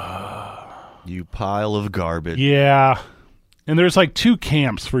 Ugh. You pile of garbage. Yeah. And there's like two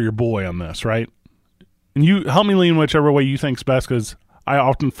camps for your boy on this, right? And you help me lean whichever way you think's best, because I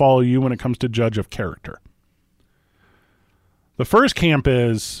often follow you when it comes to judge of character. The first camp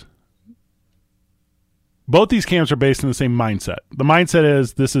is, both these camps are based in the same mindset. The mindset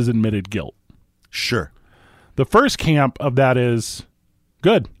is this is admitted guilt. Sure. The first camp of that is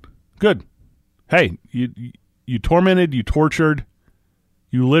good. Hey, you tormented, you tortured,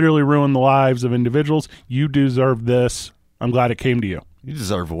 you literally ruined the lives of individuals. You deserve this. I'm glad it came to you. You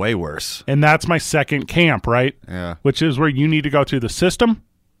deserve way worse. And that's my second camp, right? Yeah. Which is where you need to go through the system.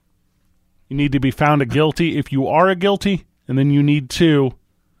 You need to be found guilty if you are guilty, and then you need to,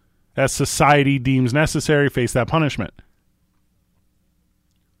 as society deems necessary, face that punishment.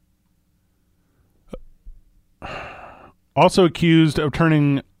 Also accused of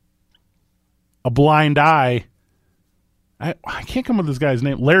turning a blind eye. I can't come up with this guy's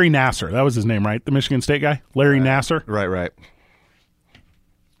name. Larry Nassar. That was his name, right? The Michigan State guy? Larry Nassar. Right.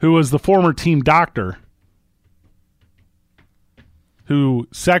 Who was the former team doctor who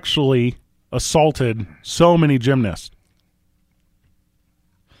sexually assaulted so many gymnasts.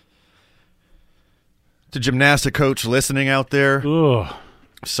 To gymnastic coach listening out there, Ugh.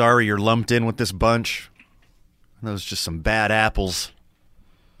 Sorry you're lumped in with this bunch. Those just some bad apples.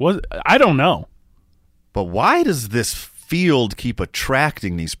 I don't know. But why does this field keep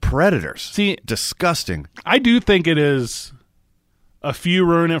attracting these predators? See, disgusting. I do think it is a few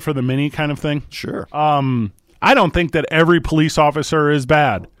ruin it for the many kind of thing. Sure. I don't think that every police officer is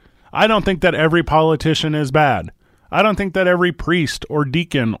bad. I don't think that every politician is bad. I don't think that every priest or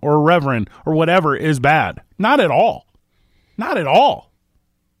deacon or reverend or whatever is bad. Not at all. Not at all.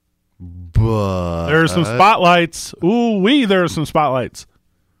 But there are some spotlights. There are some spotlights.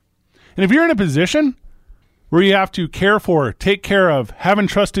 And if you're in a position where you have to care for, take care of, have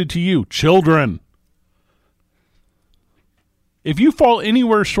entrusted to you children, if you fall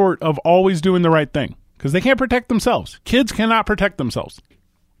anywhere short of always doing the right thing, because they can't protect themselves. Kids cannot protect themselves.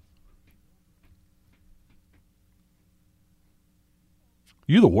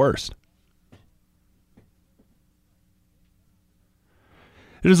 You're the worst.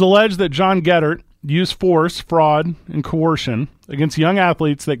 It is alleged that John Geddert used force, fraud, and coercion against young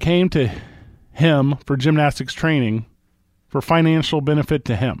athletes that came to him for gymnastics training for financial benefit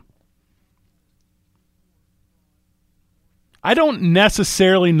to him. I don't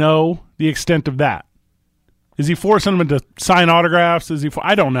necessarily know the extent of that. Is he forcing them to sign autographs?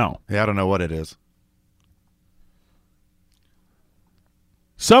 I don't know. Yeah, I don't know what it is.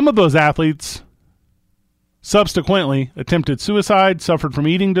 Some of those athletes subsequently attempted suicide, suffered from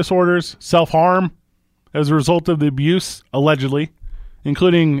eating disorders, self-harm as a result of the abuse, allegedly,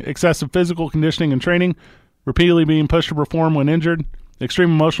 including excessive physical conditioning and training, repeatedly being pushed to perform when injured, extreme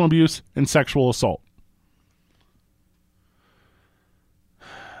emotional abuse, and sexual assault.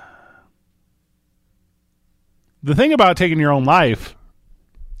 The thing about taking your own life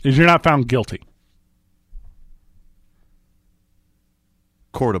is you're not found guilty.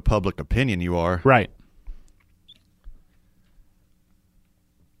 Court of public opinion, you are. Right.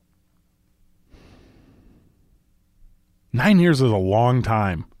 Nine years is a long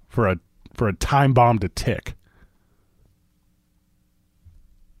time for a time bomb to tick.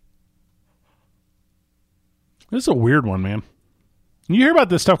 This is a weird one, man. You hear about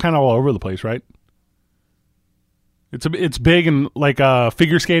this stuff kind of all over the place, right? It's big in like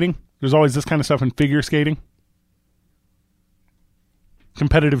figure skating. There's always this kind of stuff in figure skating.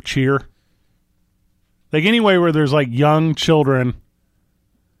 Competitive cheer. Like anyway where there's like young children,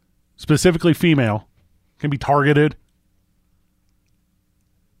 specifically female, can be targeted.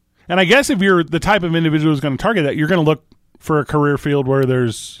 And I guess if you're the type of individual who's going to target that, you're going to look for a career field where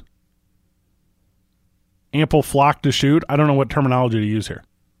there's ample flock to shoot. I don't know what terminology to use here.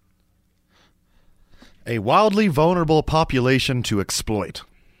 A wildly vulnerable population to exploit.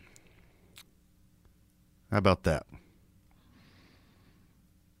 How about that?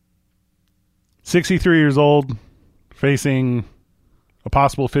 63 years old, facing a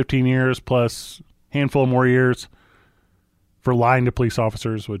possible 15 years plus handful of more years for lying to police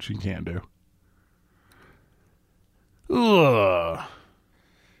officers, which you can't do.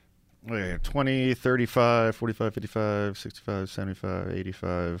 Wait. 20, 35, 45, 55, 65, 75,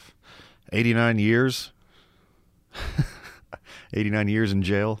 85, 89 years. 89 years in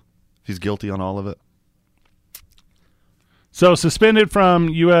jail. He's guilty on all of it. So suspended from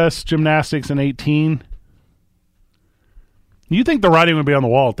U.S. gymnastics in 18. You think the writing would be on the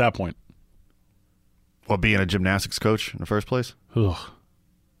wall at that point? Well, being a gymnastics coach in the first place? Ugh.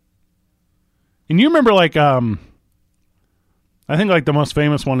 And you remember, like, I think, like, the most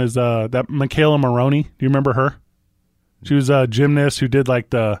famous one is that Michaela Maroney. Do you remember her? She was a gymnast who did, like,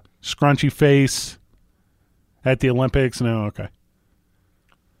 the scrunchy face at the Olympics. No, okay.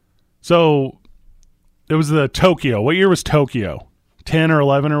 So it was the Tokyo. What year was Tokyo? 10 or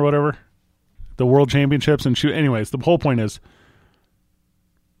 11 or whatever? The World Championships. And anyways, the whole point is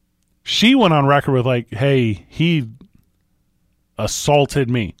she went on record with, like, hey, he assaulted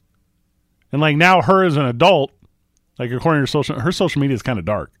me. And, like, now her as an adult, like, according to her social media is kind of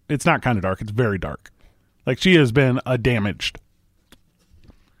dark. It's not kind of dark. It's very dark. Like, she has been damaged.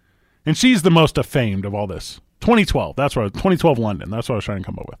 And she's the most defamed of all this. 2012. 2012 London. That's what I was trying to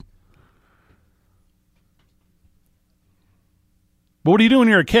come up with. But what do you do when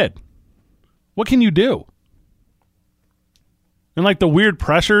you're a kid? What can you do? And, like, the weird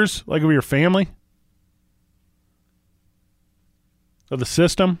pressures, like, of your family? Of the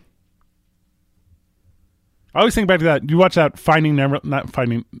system? I always think back to that. You watch that Finding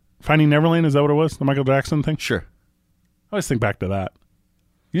Neverland, is that what it was? The Michael Jackson thing? Sure. I always think back to that.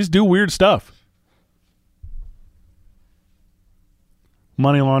 You just do weird stuff.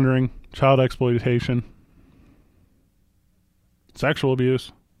 Money laundering, child exploitation, sexual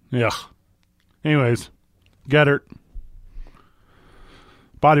abuse. Yeah. Anyways, Gettert.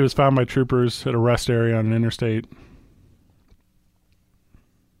 Body was found by troopers at a rest area on an interstate.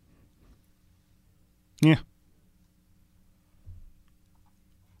 Yeah.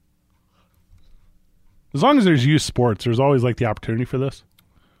 As long as there's youth sports, there's always, like, the opportunity for this.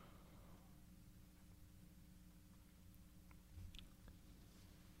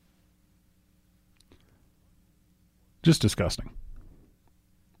 Just disgusting.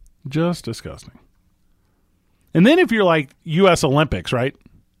 Just disgusting. And then if you're, like, U.S. Olympics, right?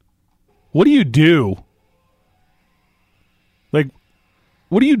 What do you do? Like,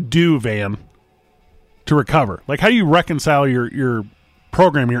 what do you do, Van, to recover? Like, how do you reconcile your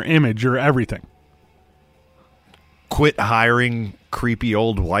program, your image, your everything? Quit hiring creepy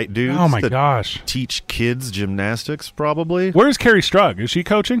old white dudes. Oh, my gosh. Teach kids gymnastics, probably. Where's Carrie Strug? Is she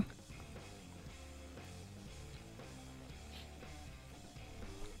coaching?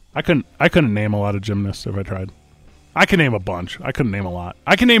 I couldn't name a lot of gymnasts if I tried. I can name a bunch. I couldn't name a lot.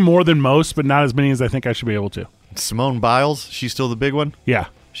 I can name more than most, but not as many as I think I should be able to. Simone Biles, she's still the big one? Yeah.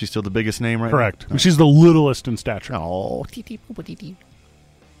 She's still the biggest name right Correct. now? She's the littlest in stature. Oh. We're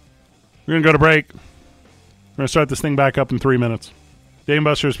going to go to break. We're going to start this thing back up in 3 minutes. Dave &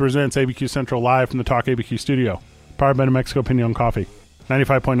 Buster's presents ABQ Central live from the Talk ABQ studio. Powered by New Mexico Pinon Coffee.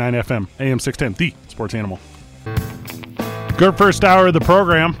 95.9 FM, AM 610, the sports animal. Good first hour of the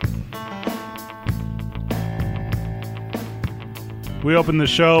program. We opened the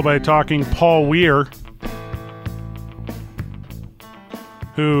show by talking Paul Weir,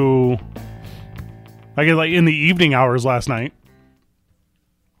 who, I guess, like, in the evening hours last night,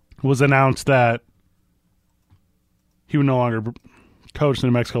 was announced that he would no longer coach the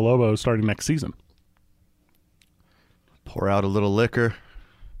New Mexico Lobos starting next season. Pour out a little liquor.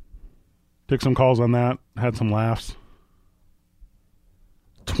 Took some calls on that. Had some laughs.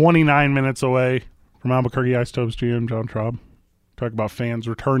 29 minutes away from Albuquerque Isotopes GM John Traub. Talk about fans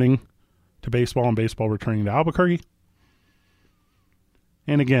returning to baseball and baseball returning to Albuquerque.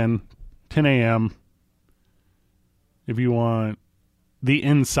 And again, 10 a.m. if you want the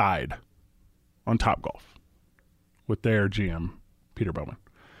inside on Topgolf with their GM, Peter Bowman.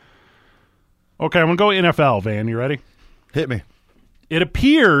 Okay, I'm going to go NFL, Van. You ready? Hit me. It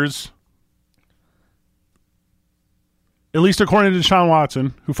appears, at least according to Deshaun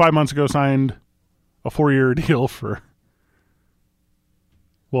Watson, who 5 months ago signed a 4-year deal for,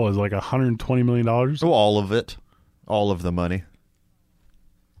 what was it, like $120 million? Oh, all of it. All of the money.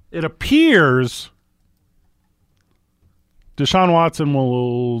 It appears Deshaun Watson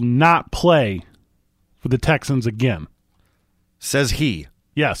will not play for the Texans again. Says he.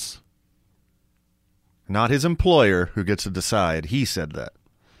 Yes. Not his employer who gets to decide. He said that.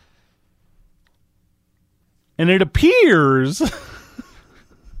 And it appears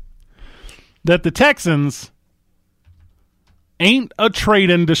that the Texans ain't a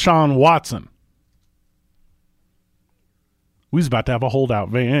trading Deshaun Watson. We was about to have a holdout,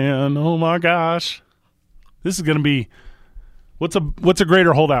 Van. Oh, my gosh. This is going to be What's a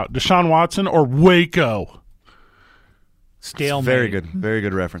greater holdout, Deshaun Watson or Waco? Stalemate. Very good. Very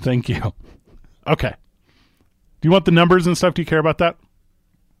good reference. Thank you. Okay. Do you want the numbers and stuff? Do you care about that?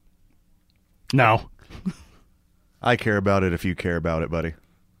 No. I care about it if you care about it, buddy.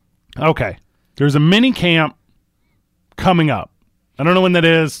 Okay. There's a mini camp coming up. I don't know when that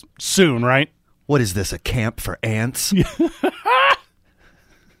is. Soon, right? What is this, a camp for ants?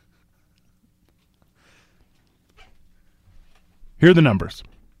 Here are the numbers.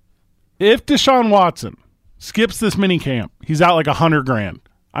 If Deshaun Watson skips this mini camp, he's out like $100,000.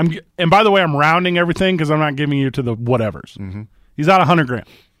 And by the way, I'm rounding everything because I'm not giving you to the whatevers. Mm-hmm. He's out $100,000.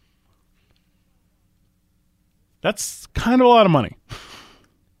 That's kind of a lot of money.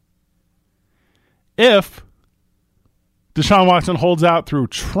 If Deshaun Watson holds out through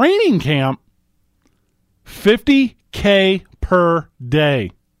training camp, $50K per day.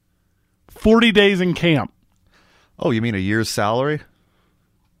 40 days in camp. Oh, you mean a year's salary?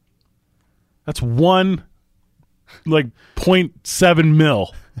 That's 0.7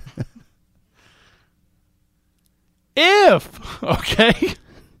 mil. If, okay,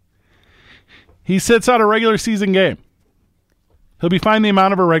 he sits out a regular season game, he'll be fined the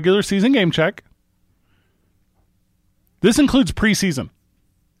amount of a regular season game check. This includes preseason.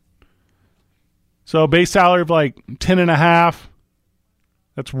 So base salary of like 10.5.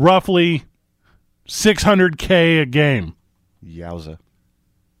 That's roughly $600K a game. Yowza.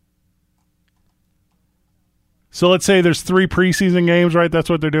 So let's say there's 3 preseason games, right? That's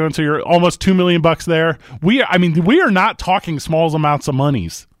what they're doing. So you're almost $2 million there. We are not talking small amounts of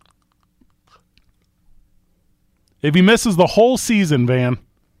monies. If he misses the whole season, Van,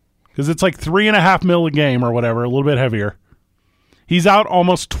 because it's like $3.5 million a game or whatever, a little bit heavier, he's out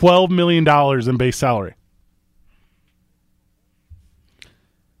almost $12 million in base salary.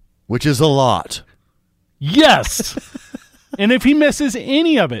 Which is a lot. Yes. And if he misses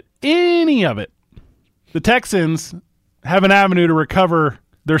any of it, the Texans have an avenue to recover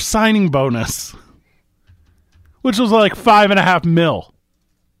their signing bonus, which was like $5.5 million.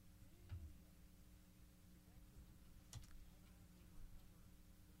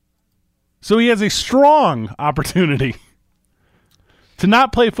 So he has a strong opportunity to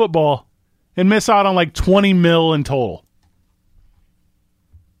not play football and miss out on like $20 million in total.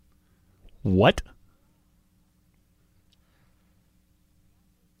 What?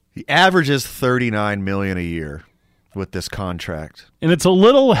 He averages $39 million a year with this contract. And it's a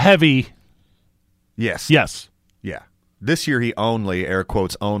little heavy. Yes. Yes. Yeah. This year he only, air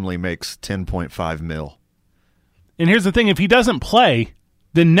quotes, only makes $10.5 million. And here's the thing, if he doesn't play,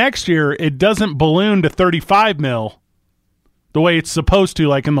 then next year it doesn't balloon to $35 million the way it's supposed to,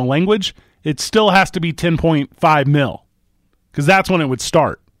 like in the language. It still has to be $10.5 million because that's when it would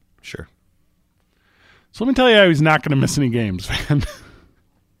start. Sure. So let me tell you how he's not going to miss any games, man.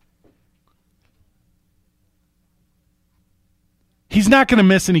 He's not going to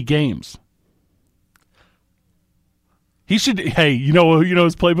miss any games. He should. Hey, you know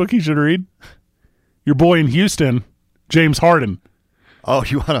his playbook he should read? Your boy in Houston, James Harden. Oh,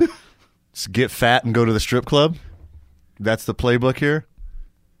 you want to get fat and go to the strip club? That's the playbook here?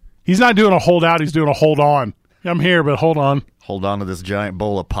 He's not doing a hold out. He's doing a hold on. I'm here, but hold on. Hold on to this giant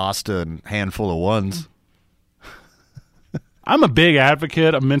bowl of pasta and handful of ones. I'm a big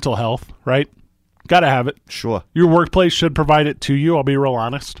advocate of mental health, right? Got to have it. Sure. Your workplace should provide it to you. I'll be real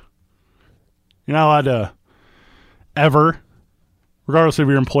honest. You're not allowed to ever, regardless of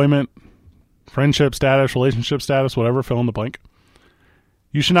your employment, friendship status, relationship status, whatever, fill in the blank.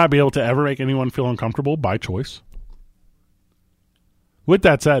 You should not be able to ever make anyone feel uncomfortable by choice. With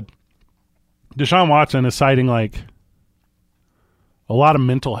that said, Deshaun Watson is citing like a lot of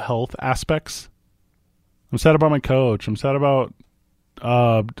mental health aspects. I'm sad about my coach. I'm sad about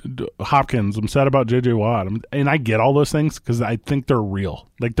Hopkins. I'm sad about J.J. Watt. And I get all those things because I think they're real.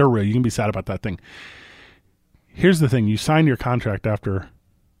 Like, they're real. You can be sad about that thing. Here's the thing. You signed your contract after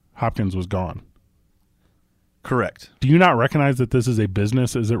Hopkins was gone. Correct. Do you not recognize that this is a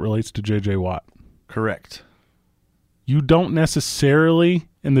business as it relates to J.J. Watt? Correct. You don't necessarily,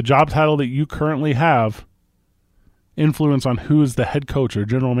 in the job title that you currently have, influence on who is the head coach or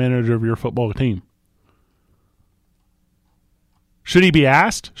general manager of your football team. Should he be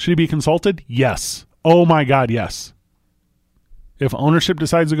asked? Should he be consulted? Yes. Oh my God, yes. If ownership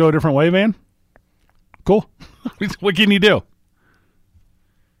decides to go a different way, Van, cool. What can you do?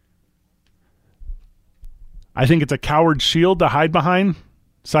 I think it's a coward's shield to hide behind,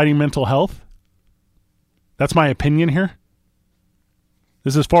 citing mental health. That's my opinion here.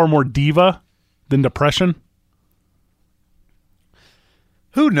 This is far more diva than depression.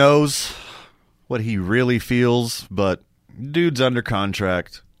 Who knows what he really feels, but Dude's under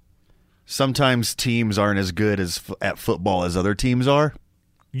contract. Sometimes teams aren't as good at football as other teams are.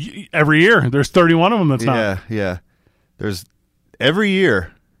 Every year, there's 31 of them that's not. Yeah. There's every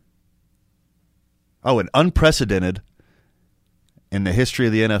year. Oh, and unprecedented in the history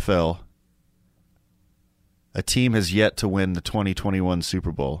of the NFL, a team has yet to win the 2021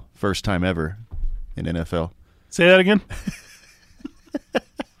 Super Bowl. First time ever in NFL. Say that again.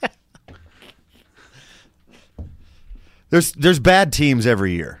 There's bad teams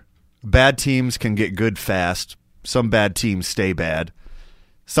every year. Bad teams can get good fast. Some bad teams stay bad.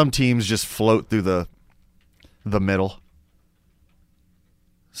 Some teams just float through the middle.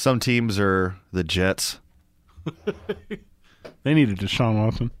 Some teams are the Jets. They needed Deshaun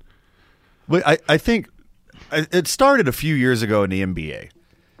Watson. But I think it started a few years ago in the NBA.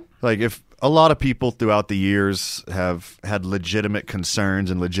 Like, if a lot of people throughout the years have had legitimate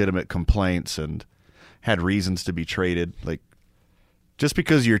concerns and legitimate complaints and had reasons to be traded, like, just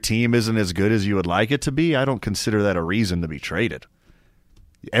because your team isn't as good as you would like it to be, I don't consider that a reason to be traded.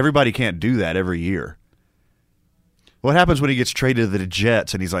 Everybody can't do that every year. What happens when he gets traded to the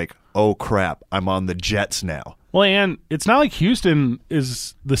Jets and he's like, oh, crap, I'm on the Jets now? Well, and it's not like Houston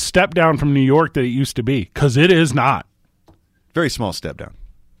is the step down from New York that it used to be, because it is not. Very small step down.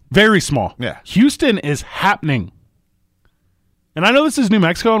 Very small. Yeah. Houston is happening. And I know this is New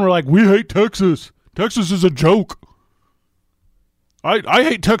Mexico, and we're like, we hate Texas. Texas is a joke. I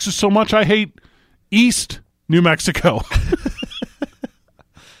hate Texas so much, I hate East New Mexico.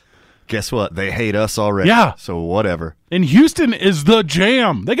 Guess what? They hate us already. Yeah. So whatever. And Houston is the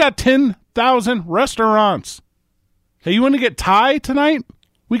jam. They got 10,000 restaurants. Hey, you want to get Thai tonight?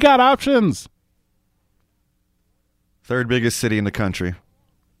 We got options. Third biggest city in the country.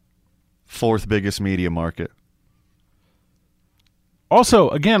 Fourth biggest media market. Also,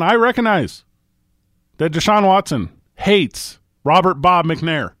 again, I recognize that Deshaun Watson hates Robert Bob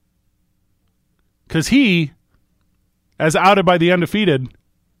McNair. Because he, as outed by the Undefeated,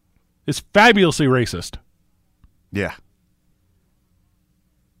 is fabulously racist. Yeah.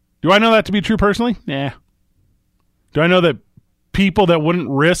 Do I know that to be true personally? Nah. Do I know that people that wouldn't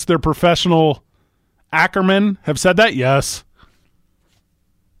risk their professional Ackerman have said that? Yes.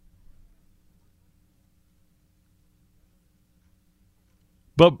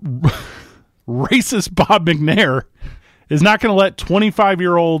 But racist Bob McNair is not going to let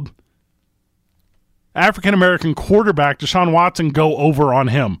 25-year-old African-American quarterback Deshaun Watson go over on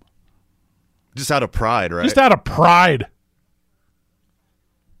him. Just out of pride, right? Just out of pride.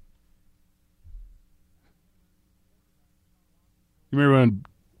 You remember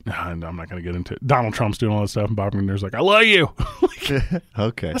when, I'm not going to get into it, Donald Trump's doing all this stuff, and Bob McNair's like, I love you.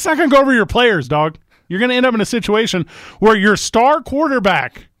 Okay. That's not going to go over your players, dog. You're going to end up in a situation where your star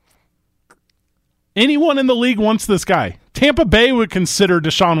quarterback, anyone in the league wants this guy. Tampa Bay would consider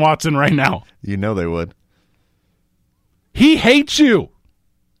Deshaun Watson right now. You know they would. He hates you.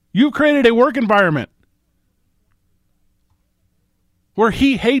 You created a work environment where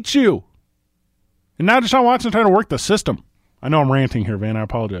he hates you. And now Deshaun Watson's trying to work the system. I know I'm ranting here, Van. I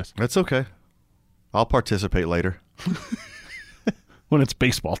apologize. That's okay. I'll participate later. When it's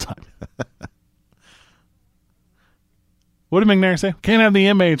baseball time. What did McNair say? Can't have the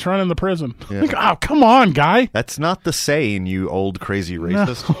inmates running the prison. Yeah. Like, oh, come on, guy. That's not the saying, you old crazy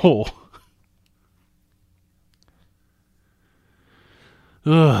racist. No.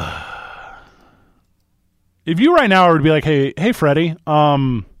 Ugh. If you right now were to be like, hey, Freddie,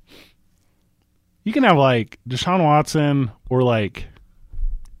 you can have like Deshaun Watson or like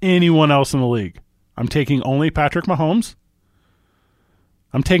anyone else in the league. I'm taking only Patrick Mahomes.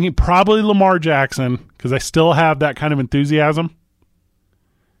 I'm taking probably Lamar Jackson because I still have that kind of enthusiasm.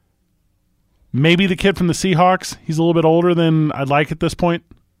 Maybe the kid from the Seahawks. He's a little bit older than I'd like at this point.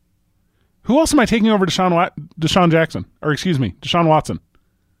 Who else am I taking over Deshaun Jackson? Or excuse me, Deshaun Watson?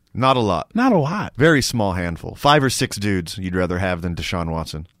 Not a lot. Not a lot. Very small handful. 5 or 6 dudes you'd rather have than Deshaun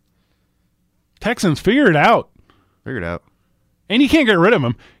Watson. Texans, figure it out. Figure it out. And you can't get rid of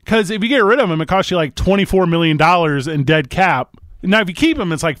him because if you get rid of him, it costs you like $24 million in dead cap. Now, if you keep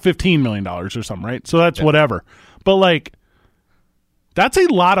him, it's like $15 million or something, right? So that's whatever. But like, that's a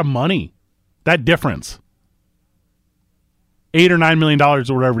lot of money. That difference. $8 or $9 million or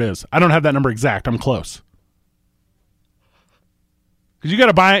whatever it is. I don't have that number exact. I'm close. Because you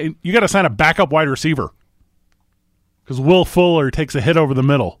got to sign a backup wide receiver. Because Will Fuller takes a hit over the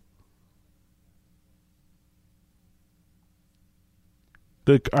middle.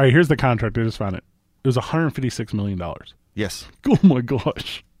 All right, here's the contract. I just found it. It was $156 million. Yes. Oh my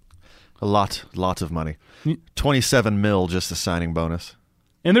gosh. A lot of money. 27 mil just a signing bonus.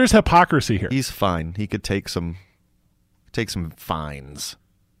 And there's hypocrisy here. He's fine. He could take some Take some fines.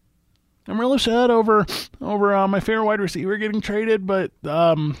 I'm real upset over my favorite wide receiver getting traded, but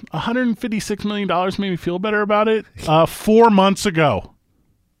 $156 million made me feel better about it 4 months ago.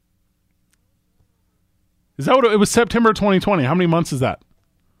 Is that what it was? September 2020. How many months is that?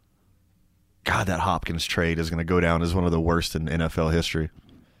 God, that Hopkins trade is going to go down as one of the worst in NFL history.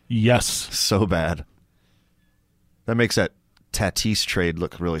 Yes. So bad. That makes that Tatis trade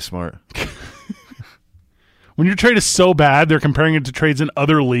look really smart. When your trade is so bad, they're comparing it to trades in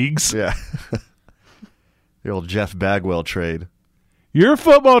other leagues. Yeah. The old Jeff Bagwell trade. Your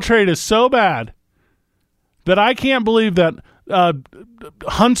football trade is so bad that I can't believe that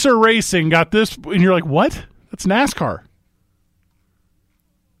Hunter Racing got this. And you're like, what? That's NASCAR.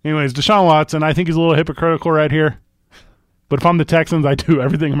 Anyways, Deshaun Watson, I think he's a little hypocritical right here. But if I'm the Texans, I do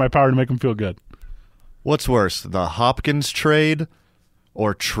everything in my power to make him feel good. What's worse, the Hopkins trade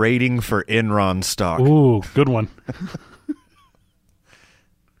or trading for Enron stock? Ooh, good one.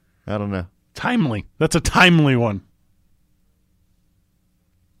 I don't know. Timely. That's a timely one.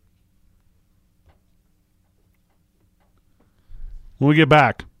 When we get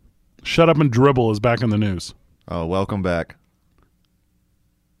back, Shut Up and Dribble is back in the news. Oh, welcome back.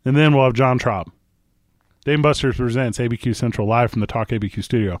 And then we'll have John Traub. Dave & Buster's presents ABQ Central live from the Talk ABQ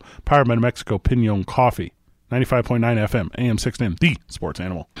studio. Powered by New Mexico Pinon Coffee. 95.9 FM, AM 610, the sports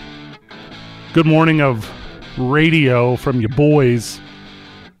animal. Good morning of radio from you boys.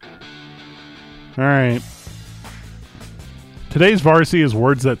 All right. Today's varsity is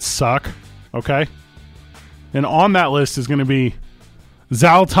words that suck, okay? And on that list is going to be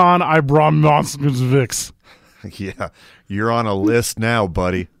Zlatan Ibrahimovic. Yeah, you're on a list now,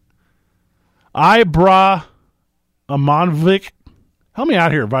 buddy. Ibrahimovic. Help me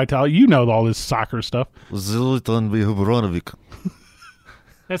out here, Vital. You know all this soccer stuff. Zlatan Ibrahimovic.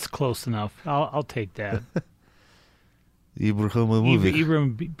 That's close enough. I'll take that. Ibrahimovic.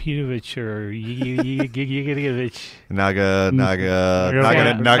 Ibrahimovic or Gigovic. Not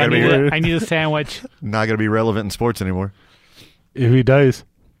gonna be. I need a sandwich. Not gonna be relevant in sports anymore. If he does,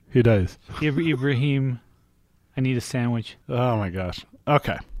 he does. Ibrahim, I need a sandwich. Oh my gosh.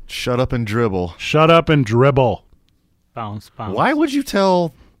 Okay. Shut up and dribble. Shut up and dribble. Bounce. Why would you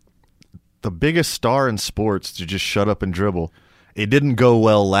tell the biggest star in sports to just shut up and dribble? It didn't go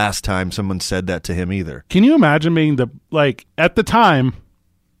well last time someone said that to him either. Can you imagine being at the time,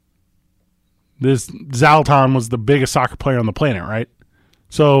 this Zlatan was the biggest soccer player on the planet, right?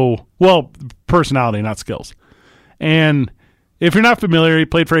 So, well, personality, not skills. And if you're not familiar, he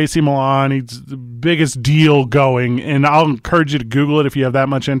played for AC Milan. He's the biggest deal going. And I'll encourage you to Google it if you have that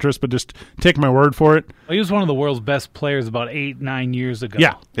much interest, but just take my word for it. He was one of the world's best players about 8-9 years ago.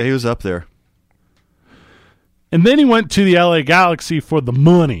 Yeah, he was up there. And then he went to the LA Galaxy for the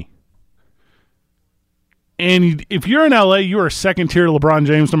money. And if you're in LA, you are second tier to LeBron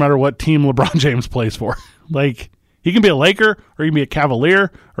James no matter what team LeBron James plays for. He can be a Laker, or he can be a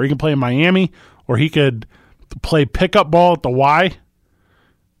Cavalier, or he can play in Miami, or he could play pickup ball at the Y.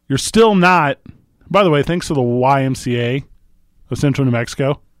 You're still not. By the way, thanks to the YMCA of Central New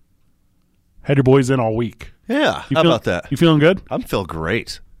Mexico, had your boys in all week. Yeah, how about that? You feeling good? I'm feeling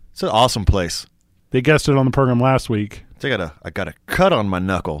great. It's an awesome place. They guested on the program last week. I got a cut on my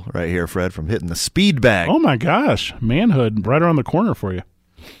knuckle right here, Fred, from hitting the speed bag. Oh my gosh, manhood right around the corner for you.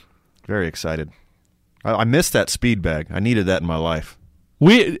 Very excited. I missed that speed bag. I needed that in my life.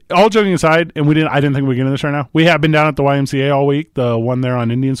 We, all joking aside, and I didn't think we'd get into this right now. We have been down at the YMCA all week, the one there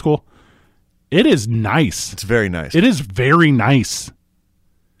on Indian School. It is nice. It's very nice. It is very nice.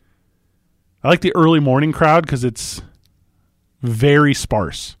 I like the early morning crowd because it's very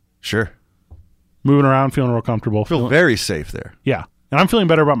sparse. Sure. Moving around, feeling real comfortable. Feel very safe there. Yeah. And I'm feeling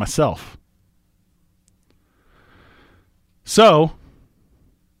better about myself. So,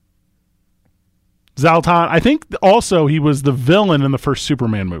 Zlatan, I think also he was the villain in the first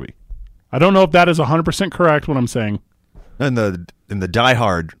Superman movie. I don't know if that is 100% correct what I'm saying. In the Die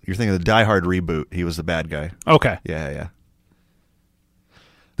Hard, you're thinking of the Die Hard reboot, he was the bad guy. Okay. Yeah.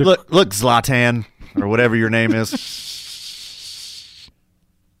 Look, Zlatan, or whatever your name is.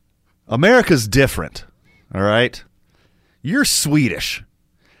 America's different, all right? You're Swedish.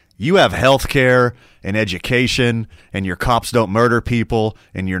 You have health care and education, and your cops don't murder people,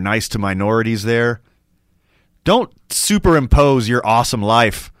 and you're nice to minorities there. Don't superimpose your awesome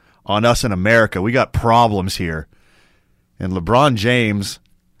life on us in America. We got problems here. And LeBron James,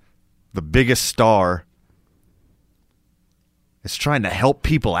 the biggest star, is trying to help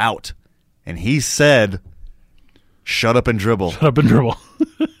people out. And he said, shut up and dribble. Shut up and dribble.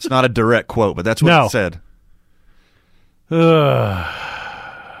 It's not a direct quote, but that's what he said.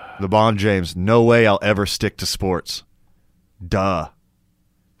 LeBron James, no way I'll ever stick to sports. Duh.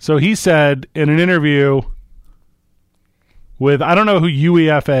 So he said in an interview with, I don't know who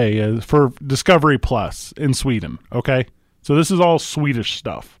UEFA is, for Discovery Plus in Sweden, okay? So this is all Swedish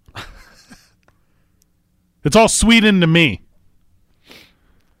stuff. It's all Sweden to me.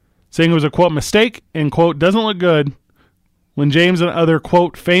 Saying it was a, quote, mistake and, quote, doesn't look good when James and other,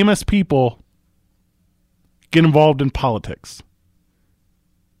 quote, famous people get involved in politics.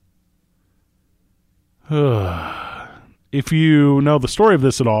 If you know the story of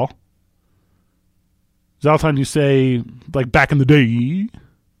this at all, Zoltan, you say, like, back in the day,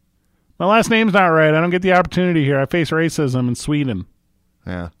 my last name's not right. I don't get the opportunity here. I face racism in Sweden.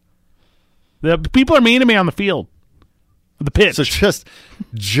 Yeah. The people are mean to me on the field. The pitch. So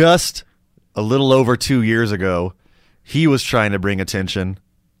just a little over 2 years ago, he was trying to bring attention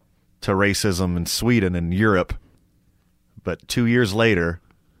to racism in Sweden and Europe. But 2 years later,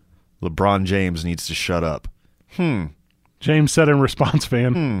 LeBron James needs to shut up. James said in response,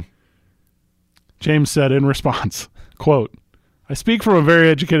 James said in response, quote, I speak from a very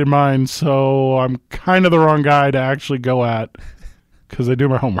educated mind, so I'm kind of the wrong guy to actually go at because I do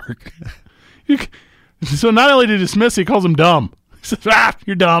my homework. So not only to dismiss, he calls him dumb. He says,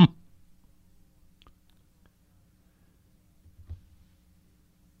 you're dumb.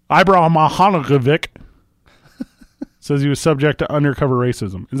 Ibrahim Mahanovic says he was subject to undercover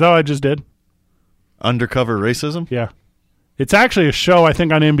racism. Is that what I just did? Undercover racism? Yeah. It's actually a show, I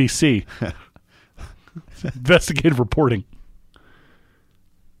think, on NBC. Investigative reporting.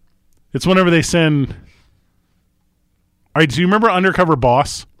 It's whenever they send... All right, do you remember Undercover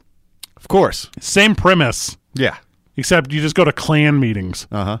Boss? Of course. Same premise. Yeah. Except you just go to Klan meetings.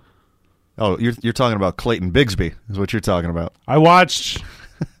 Uh-huh. Oh, you're talking about Clayton Bigsby is what you're talking about. I watched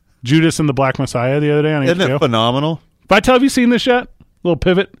Judas and the Black Messiah the other day on HBO. Isn't it phenomenal? Vital, have you seen this yet? Little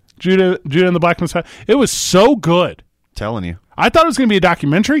pivot. Judah and the Black Messiah. It was so good. Telling you. I thought it was going to be a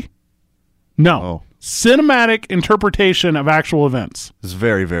documentary. No. Oh. Cinematic interpretation of actual events. It's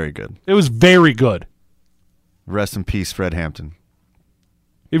very, very good. It was very good. Rest in peace, Fred Hampton.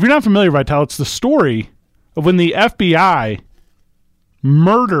 If you're not familiar, Vital, it's the story of when the FBI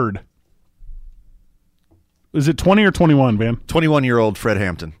murdered, is it 20 or 21, Van? 21-year-old Fred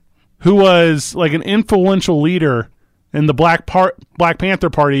Hampton. Who was like an influential leader in the Black Panther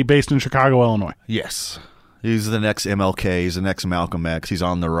Party based in Chicago, Illinois. Yes. He's the next MLK. He's the next Malcolm X. He's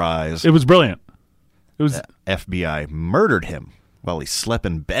on the rise. It was brilliant. It was FBI murdered him while he slept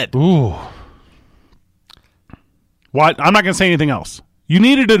in bed. Ooh. What? I'm not going to say anything else. You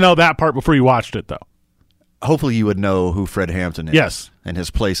needed to know that part before you watched it, though. Hopefully you would know who Fred Hampton is. Yes. And his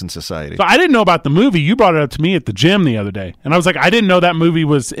place in society. So I didn't know about the movie. You brought it up to me at the gym the other day. And I was like, I didn't know that movie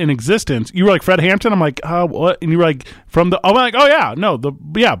was in existence. You were like, Fred Hampton? I'm like, what? And you were like, I'm like, oh, yeah. No,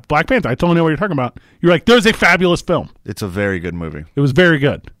 Black Panther. I totally know what you're talking about. You're like, there's a fabulous film. It's a very good movie. It was very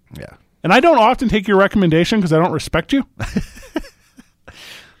good. Yeah. And I don't often take your recommendation because I don't respect you.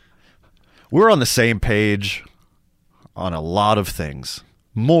 We're on the same page on a lot of things.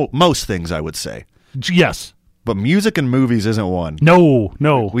 Most things, I would say. Yes. But music and movies isn't one. No.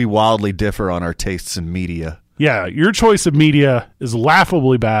 We wildly differ on our tastes in media. Yeah, your choice of media is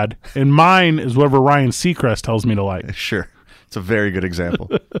laughably bad, and mine is whatever Ryan Seacrest tells me to like. Sure. It's a very good example.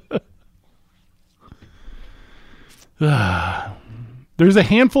 There's a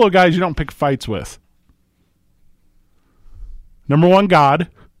handful of guys you don't pick fights with. Number 1, God.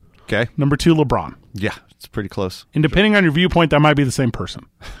 Okay. Number 2, LeBron. Yeah, it's pretty close. And depending on your viewpoint, that might be the same person.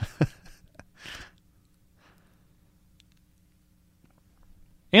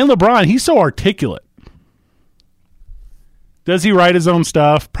 And LeBron, he's so articulate. Does he write his own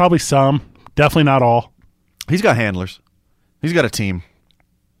stuff? Probably some. Definitely not all. He's got handlers. He's got a team.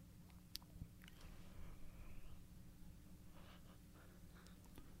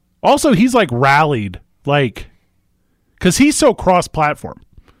 Also, he's like rallied, like, because he's so cross-platform.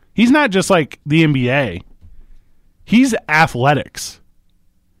 He's not just like the NBA. He's athletics.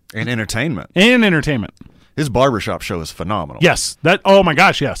 And entertainment. And entertainment. His barbershop show is phenomenal. Yes. Oh my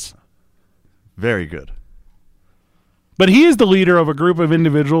gosh, yes. Very good. But he is the leader of a group of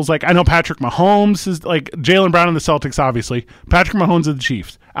individuals. Like, I know Patrick Mahomes is like Jaylen Brown of the Celtics, obviously. Patrick Mahomes of the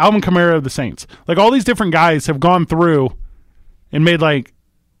Chiefs. Alvin Kamara of the Saints. Like, all these different guys have gone through and made like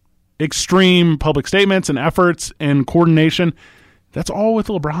extreme public statements and efforts and coordination. That's all with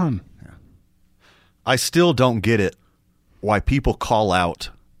LeBron. Yeah. I still don't get it why people call out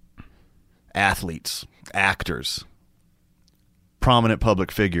athletes, actors, prominent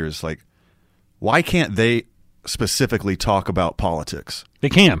public figures. Like, why can't they specifically talk about politics? They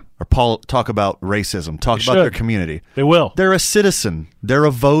can. Or talk about racism, talk about their community. They will. They're a citizen. They're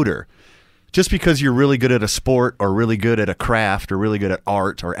a voter. Just because you're really good at a sport or really good at a craft or really good at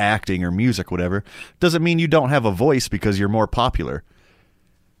art or acting or music, whatever, doesn't mean you don't have a voice because you're more popular.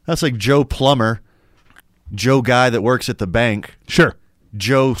 That's like Joe Plumber, Joe guy that works at the bank. Sure.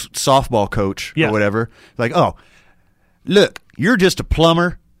 Joe softball coach Yeah. or whatever. Like, oh, look, you're just a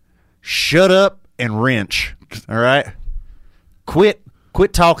plumber. Shut up and wrench. All right? Quit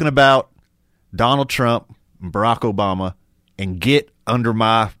talking about Donald Trump and Barack Obama and get under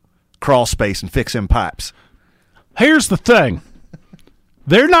my crawl space and fix them pipes. Here's the thing.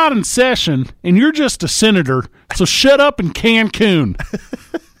 They're not in session, and you're just a senator, so shut up in Cancun.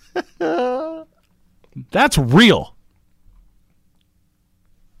 That's real.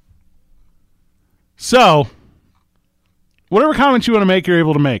 So, whatever comments you want to make, you're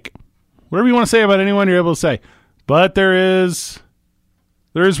able to make. Whatever you want to say about anyone, you're able to say. But there is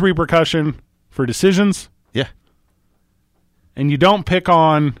repercussion for decisions. Yeah. And you don't pick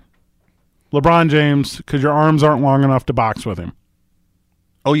on LeBron James because your arms aren't long enough to box with him.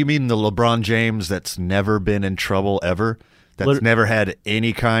 Oh, you mean the LeBron James that's never been in trouble ever? That's never had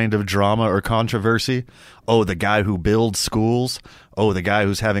any kind of drama or controversy? Oh, the guy who builds schools? Oh, the guy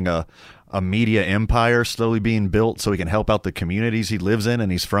who's having a media empire slowly being built so he can help out the communities he lives in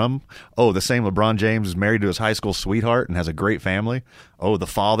and he's from? Oh, the same LeBron James is married to his high school sweetheart and has a great family? Oh, the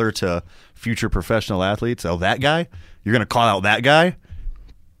father to future professional athletes? Oh, that guy? You're going to call out that guy?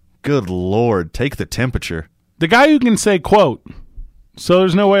 Good Lord, take the temperature. The guy who can say, quote, so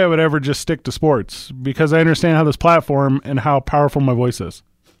there's no way I would ever just stick to sports because I understand how this platform and how powerful my voice is.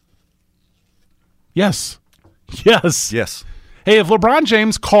 Yes. Yes. Yes. Hey, if LeBron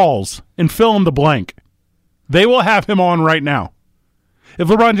James calls and fill in the blank, they will have him on right now. If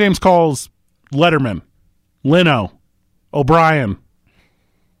LeBron James calls Letterman, Leno, O'Brien,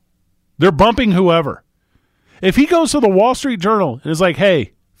 they're bumping whoever. If he goes to the Wall Street Journal and is like,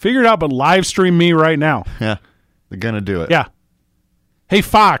 hey, figure it out, but live stream me right now. Yeah, they're going to do it. Yeah. Hey,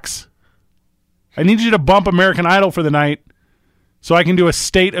 Fox, I need you to bump American Idol for the night so I can do a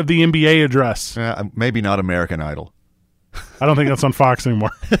State of the NBA address. Maybe not American Idol. I don't think that's on Fox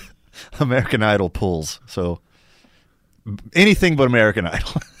anymore. American Idol pulls. So anything but American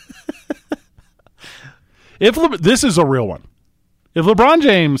Idol. This is a real one. If LeBron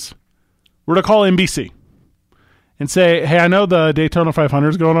James were to call NBC and say, hey, I know the Daytona 500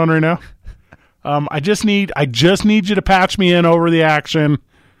 is going on right now. I just need you to patch me in over the action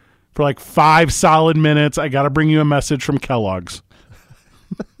for like 5 solid minutes. I got to bring you a message from Kellogg's.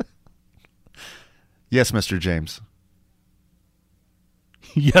 Yes, Mr. James.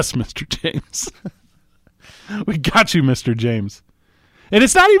 Yes, Mr. James. We got you, Mr. James. And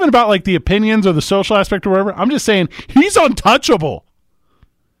it's not even about like the opinions or the social aspect or whatever. I'm just saying he's untouchable.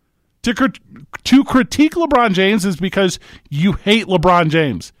 To critique LeBron James is because you hate LeBron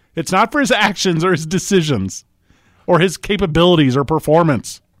James. It's not for his actions or his decisions or his capabilities or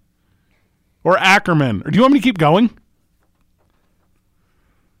performance or Ackerman. Or do you want me to keep going?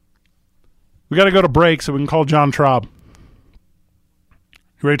 We got to go to break so we can call John Traub.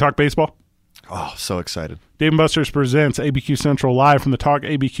 You ready to talk baseball? Oh, so excited. Dave & Buster's presents ABQ Central live from the Talk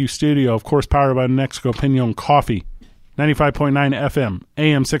ABQ studio, of course, powered by New Mexico Pinon Coffee. 95.9 FM,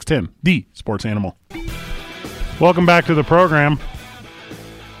 AM 610, the sports animal. Welcome back to the program.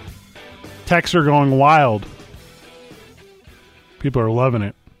 Texts are going wild. People are loving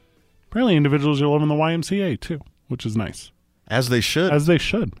it. Apparently individuals are loving the YMCA, too, which is nice. As they should. As they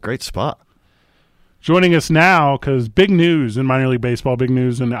should. Great spot. Joining us now, because big news in minor league baseball, big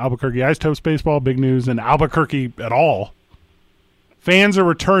news in Albuquerque Isotopes baseball, big news in Albuquerque at all. Fans are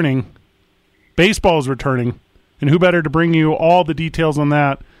returning. Baseball is returning. And who better to bring you all the details on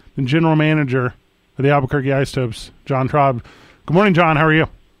that than General Manager of the Albuquerque Isotopes, John Traub. Good morning, John. How are you?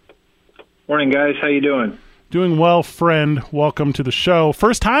 Morning, guys. How you doing? Doing well, friend. Welcome to the show.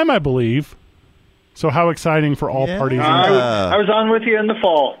 First time, I believe. So how exciting for all parties. I was on with you in the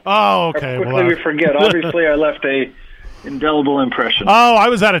fall. Oh, okay. How quickly we forget. Obviously, I left a indelible impression. Oh, I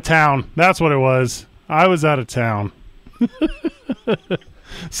was out of town. That's what it was. I was out of town.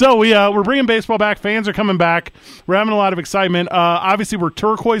 So we're bringing baseball back. Fans are coming back. We're having a lot of excitement. Obviously, we're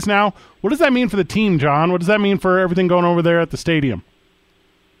turquoise now. What does that mean for the team, John? What does that mean for everything going over there at the stadium?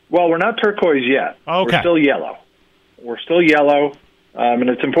 Well, we're not turquoise yet. Okay. We're still yellow. And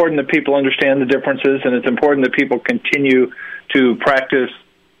it's important that people understand the differences, and it's important that people continue to practice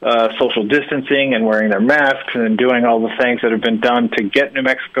social distancing and wearing their masks and doing all the things that have been done to get New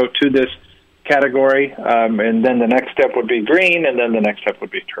Mexico to this category. And then the next step would be green, and then the next step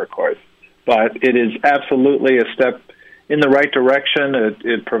would be turquoise. But it is absolutely a step in the right direction.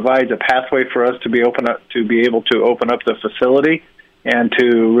 It provides a pathway for us to be able to open up the facility and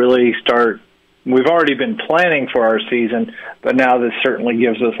to really start. We've already been planning for our season, but now this certainly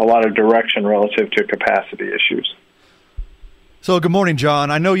gives us a lot of direction relative to capacity issues. So good morning, John.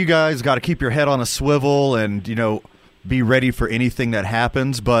 I know you guys got to keep your head on a swivel and, be ready for anything that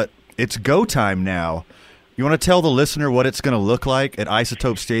happens, but it's go time now. You want to tell the listener what it's going to look like at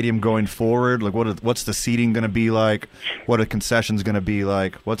Isotope Stadium going forward? Like, what's the seating going to be like? What are concessions going to be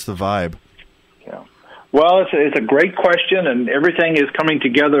like? What's the vibe? Yeah. Well, it's a great question, and everything is coming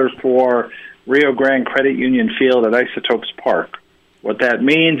together for Rio Grande Credit Union Field at Isotopes Park. What that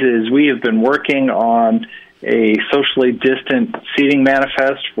means is we have been working on a socially distant seating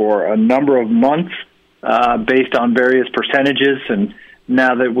manifest for a number of months based on various percentages, and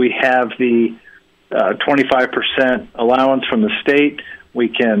now that we have the 25% allowance from the state, we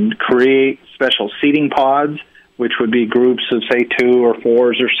can create special seating pods, which would be groups of, say, 2 or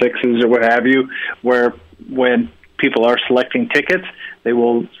 4s or 6s or what have you, where when people are selecting tickets, they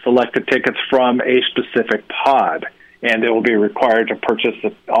will select the tickets from a specific pod, and they will be required to purchase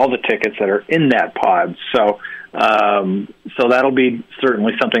all the tickets that are in that pod. So that'll be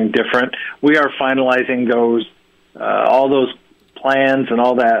certainly something different. We are finalizing those, all those plans and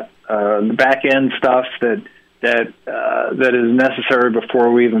all that back end stuff that is necessary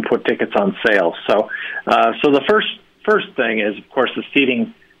before we even put tickets on sale. So the first thing is, of course, the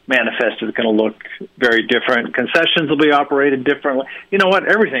seating manifest is going to look very different. Concessions will be operated differently. You know what?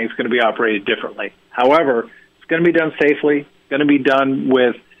 Everything's going to be operated differently. However, it's going to be done safely. It's going to be done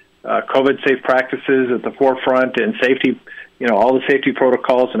with COVID safe practices at the forefront and safety. All the safety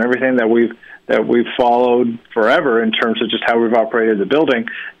protocols and everything that we've followed forever in terms of just how we've operated the building.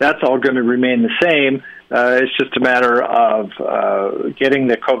 That's all going to remain the same. It's just a matter of getting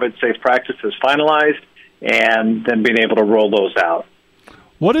the COVID safe practices finalized and then being able to roll those out.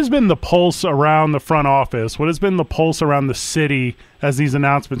 What has been the pulse around the front office? What has been the pulse around the city as these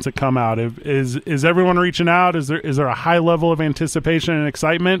announcements have come out? Is everyone reaching out? Is there a high level of anticipation and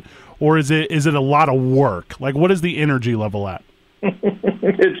excitement, or is it a lot of work? Like, what is the energy level at?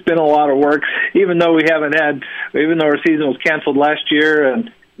 It's been a lot of work, even though our season was canceled last year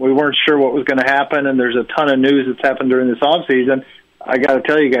and we weren't sure what was going to happen, and there's a ton of news that's happened during this off season. I got to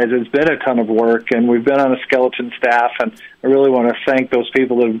tell you guys, it's been a ton of work, and we've been on a skeleton staff, and I really want to thank those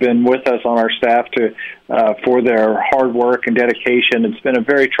people that have been with us on our staff for their hard work and dedication. It's been a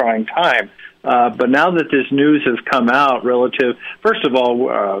very trying time. But now that this news has come out first of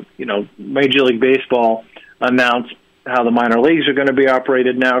all, Major League Baseball announced how the minor leagues are going to be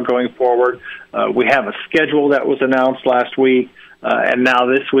operated now going forward. We have a schedule that was announced last week, and now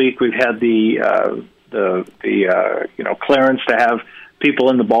this week we've had the clearance to have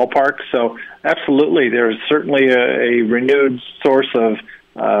people in the ballpark. So absolutely, there's certainly a renewed source of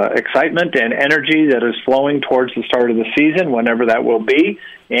excitement and energy that is flowing towards the start of the season, whenever that will be.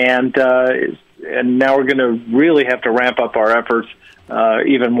 And now we're going to really have to ramp up our efforts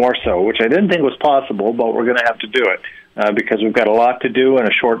even more so, which I didn't think was possible, but we're going to have to do it because we've got a lot to do in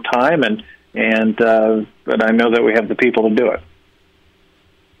a short time, but I know that we have the people to do it.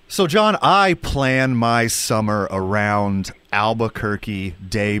 So, John, I plan my summer around Albuquerque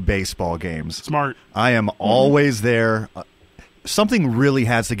day baseball games. Smart. I am always there. Something really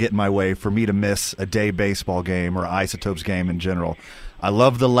has to get in my way for me to miss a day baseball game or Isotopes game in general. I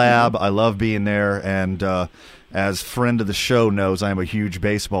love the lab. I love being there. And as friend of the show knows, I am a huge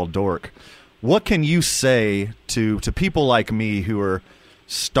baseball dork. What can you say to people like me who are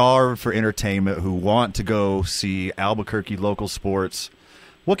starved for entertainment, who want to go see Albuquerque local sports?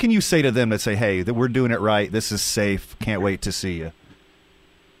 What can you say to them that say, hey, that we're doing it right, this is safe, can't wait to see you?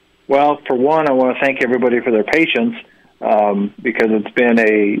 Well, for one, I want to thank everybody for their patience because it's been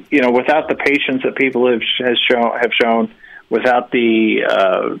without the patience that people have shown, without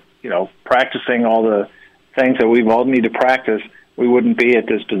the, practicing all the things that we've all need to practice, we wouldn't be at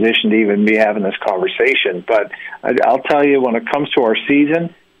this position to even be having this conversation. But I'll tell you, when it comes to our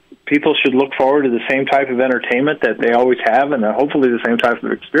season, people should look forward to the same type of entertainment that they always have, and hopefully the same type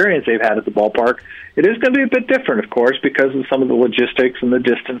of experience they've had at the ballpark. It is going to be a bit different, of course, because of some of the logistics and the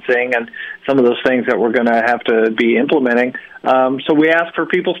distancing and some of those things that we're going to have to be implementing. So we ask for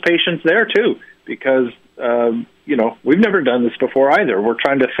people's patience there, too, because, we've never done this before either. We're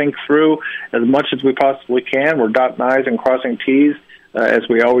trying to think through as much as we possibly can. We're dotting I's and crossing T's, as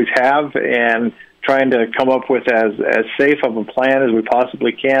we always have, and trying to come up with as safe of a plan as we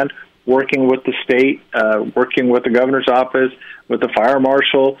possibly can, working with the state, working with the governor's office, with the fire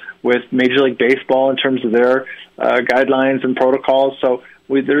marshal, with Major League Baseball in terms of their guidelines and protocols. So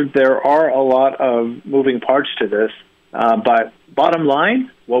there are a lot of moving parts to this. But bottom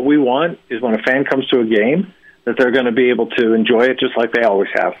line, what we want is when a fan comes to a game, that they're going to be able to enjoy it just like they always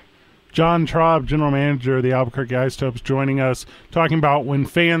have. John Traub, General Manager of the Albuquerque Isotopes, joining us, talking about when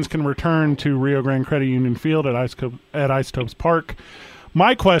fans can return to Rio Grande Credit Union Field at Isotopes Park.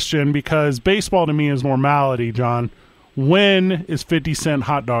 My question, because baseball to me is normality, John, when is 50-cent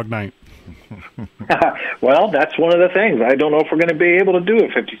hot dog night? Well, that's one of the things. I don't know if we're going to be able to do a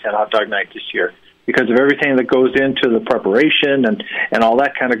 50-cent hot dog night this year because of everything that goes into the preparation and all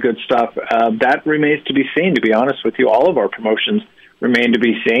that kind of good stuff. That remains to be seen, to be honest with you. All of our promotions remain to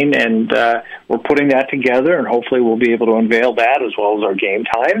be seen, and we're putting that together, and hopefully we'll be able to unveil that as well as our game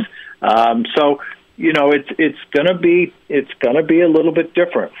times. So, you know, it's going to be a little bit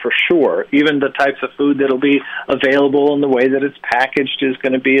different for sure. Even the types of food that'll be available and the way that it's packaged is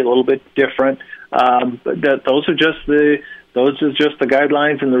going to be a little bit different. But those are just the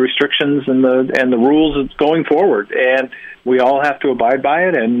guidelines and the restrictions and the rules going forward, and we all have to abide by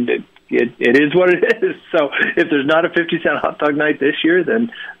it. And it is what it is. So if there's not a 50-cent hot dog night this year,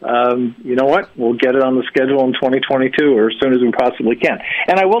 then you know what? We'll get it on the schedule in 2022 or as soon as we possibly can.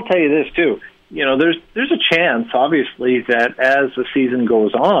 And I will tell you this too. You know, there's a chance, obviously, that as the season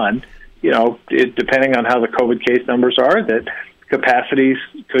goes on, you know, depending on how the COVID case numbers are, that capacities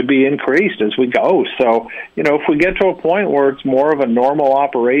could be increased as we go. So, you know, if we get to a point where it's more of a normal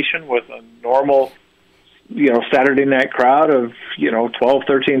operation with a normal, you know, Saturday night crowd of, you know, 12,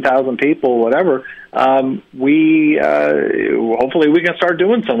 13,000 people, whatever, we hopefully we can start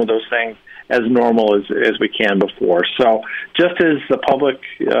doing some of those things as normal as we can before. So just as the public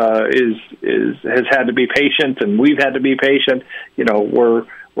has had to be patient and we've had to be patient, you know, we're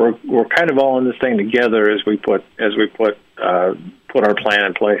kind of all in this thing together as we put our plan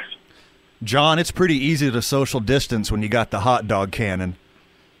in place. John, it's pretty easy to social distance when you got the hot dog cannon.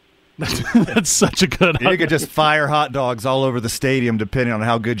 That's such a good idea. You could just fire hot dogs all over the stadium depending on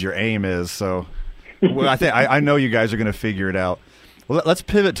how good your aim is. So I know you guys are going to figure it out. Well, let's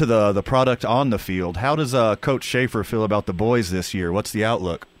pivot to the product on the field. How does Coach Schaefer feel about the boys this year? What's the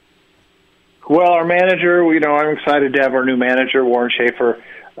outlook? Well, our manager, you know, I'm excited to have our new manager, Warren Schaefer,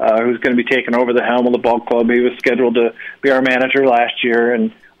 who's going to be taking over the helm of the ball club. He was scheduled to be our manager last year,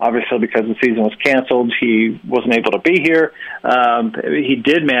 and obviously because the season was canceled, he wasn't able to be here. He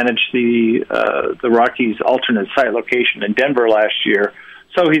did manage the Rockies' alternate site location in Denver last year,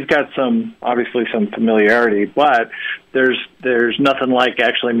 so he's got some familiarity. But there's nothing like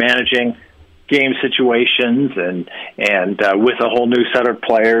actually managing game situations and with a whole new set of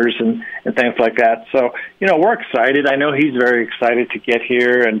players and things like that. So, you know, we're excited. I know he's very excited to get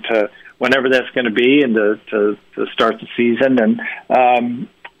here and to whenever that's going to be and to start the season. And,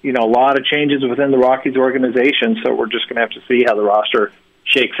 you know, a lot of changes within the Rockies organization, so we're just going to have to see how the roster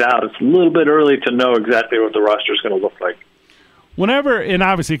shakes out. It's a little bit early to know exactly what the roster is going to look like. Whenever, and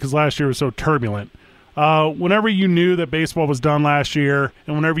obviously because last year was so turbulent, whenever you knew that baseball was done last year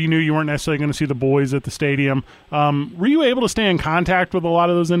and whenever you knew you weren't necessarily going to see the boys at the stadium, were you able to stay in contact with a lot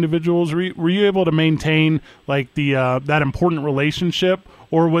of those individuals? Were you able to maintain like that important relationship,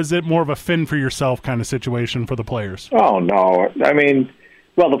 or was it more of a fend for yourself kind of situation for the players? Oh, no. I mean,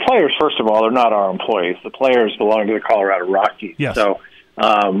 well, the players, first of all, are not our employees. The players belong to the Colorado Rockies. Yes. So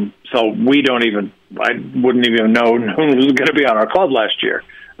we don't even, I wouldn't even know who was going to be on our club last year.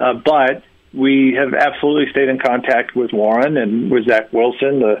 But we have absolutely stayed in contact with Warren and with Zach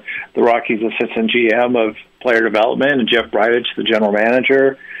Wilson, the Rockies' assistant GM of player development, and Jeff Bridich, the general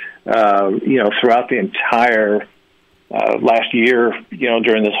manager, you know, throughout the entire last year, you know,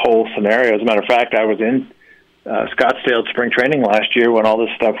 during this whole scenario. As a matter of fact, I was in Scottsdale spring training last year when all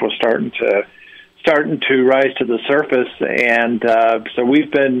this stuff was starting to rise to the surface, and so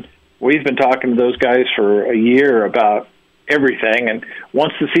we've been talking to those guys for a year about everything. And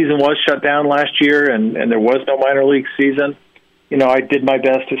once the season was shut down last year and there was no minor league season, you know, I did my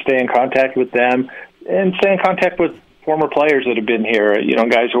best to stay in contact with them and stay in contact with former players that have been here, you know,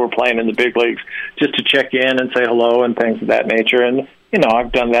 guys who were playing in the big leagues, just to check in and say hello and things of that nature. And, you know,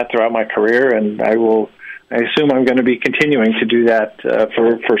 I've done that throughout my career, and I assume I'm going to be continuing to do that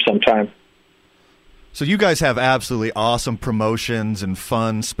for some time. So you guys have absolutely awesome promotions and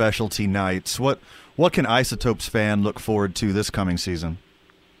fun specialty nights. What can Isotopes fan look forward to this coming season?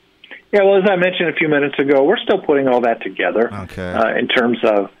 Yeah, well, as I mentioned a few minutes ago, we're still putting all that together. Okay. In terms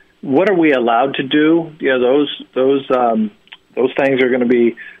of what are we allowed to do. You know, those things are going to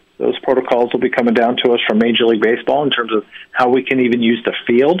be, those protocols will be coming down to us from Major League Baseball in terms of how we can even use the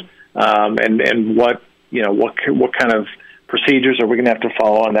field, and what kind of procedures are we going to have to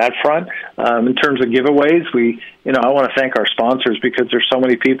follow on that front. In terms of giveaways, I want to thank our sponsors, because there's so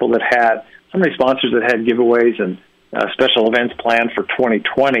many sponsors that had giveaways and special events planned for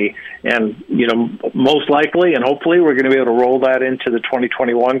 2020. And, most likely and hopefully we're going to be able to roll that into the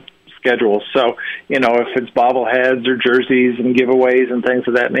 2021 schedule. So, if it's bobbleheads or jerseys and giveaways and things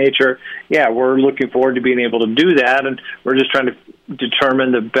of that nature, we're looking forward to being able to do that. And we're just trying to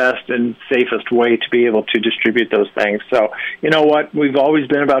determine the best and safest way to be able to distribute those things. So, we've always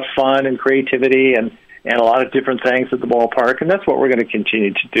been about fun and creativity and a lot of different things at the ballpark. And that's what we're going to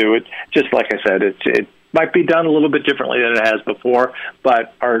continue to do. It just like I said, it might be done a little bit differently than it has before,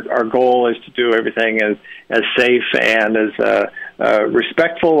 but our goal is to do everything as safe and as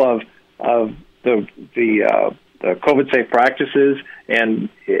respectful of the COVID safe practices. And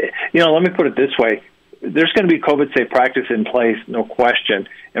let me put it this way: there's going to be COVID safe practice in place, no question,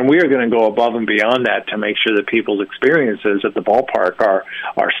 and we are going to go above and beyond that to make sure that people's experiences at the ballpark are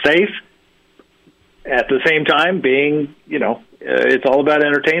safe. At the same time, being it's all about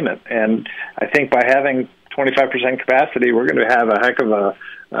entertainment, and I think by having 25% capacity, we're going to have a heck of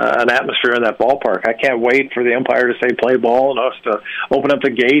an atmosphere in that ballpark. I can't wait for the umpire to say play ball and us to open up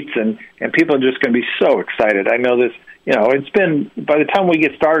the gates, and people are just going to be so excited. I know this, it's been, by the time we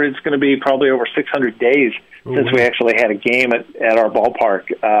get started, it's going to be probably over 600 days since we actually had a game at our ballpark.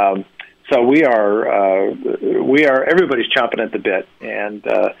 So we are everybody's chomping at the bit, and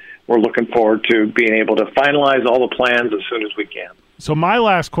we're looking forward to being able to finalize all the plans as soon as we can. So my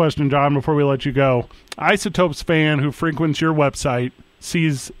last question, John, before we let you go: Isotopes fan who frequents your website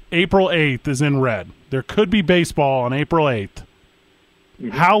sees April 8th is in red. There could be baseball on April 8th. Mm-hmm.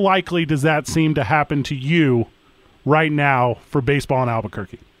 How likely does that seem to happen to you right now for baseball in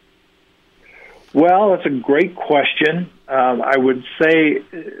Albuquerque? Well, that's a great question. I would say,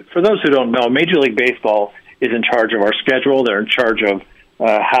 for those who don't know, Major League Baseball is in charge of our schedule. They're in charge of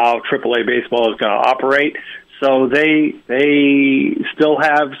how AAA baseball is going to operate. So they still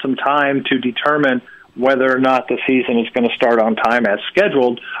have some time to determine whether or not the season is going to start on time as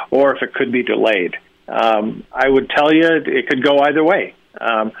scheduled, or if it could be delayed. I would tell you it could go either way.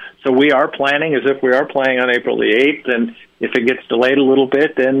 So we are planning as if we are playing on April the 8th, and if it gets delayed a little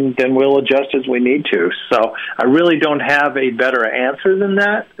bit, then we'll adjust as we need to. So I really don't have a better answer than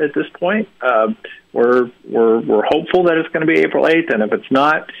that at this point. We're hopeful that it's going to be April 8th, and if it's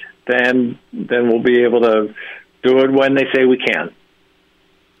not, then we'll be able to do it when they say we can.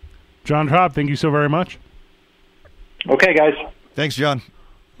 John Traub, thank you so very much. Okay, guys. Thanks, John.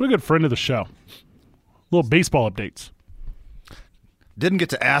 What a good friend of the show. Little baseball updates. Didn't get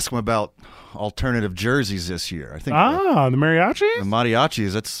to ask him about alternative jerseys this year. I think the mariachis? The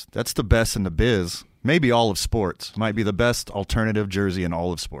mariachis, that's the best in the biz. Maybe all of sports. Might be the best alternative jersey in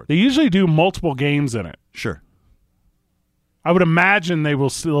all of sports. They usually do multiple games in it. Sure. I would imagine they will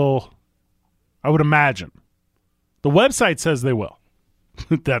still... I would imagine. The website says they will.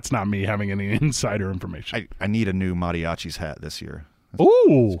 That's not me having any insider information. I need a new mariachis hat this year.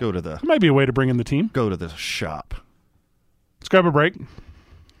 Let's go to the... That might be a way to bring in the team. Go to the shop. Let's grab a break.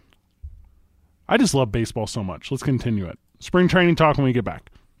 I just love baseball so much. Let's continue it. Spring training talk when we get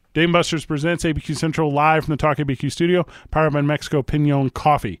back. Dave & Buster's presents ABQ Central live from the Talk ABQ studio, powered by Mexico Pinon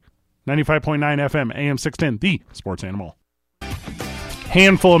Coffee. 95.9 FM, AM 610, the sports animal.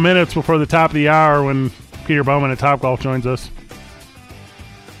 Handful of minutes before the top of the hour when Peter Bowman at Topgolf joins us.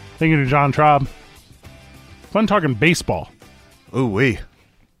 Thank you to John Traub. Fun talking baseball. Ooh-wee.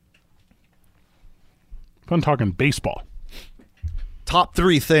 Fun talking baseball. Top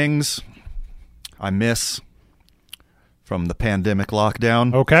 3 things I miss from the pandemic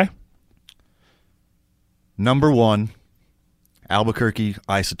lockdown. Okay. Number 1, Albuquerque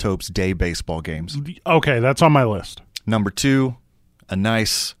Isotopes day baseball games. Okay, that's on my list. Number 2, a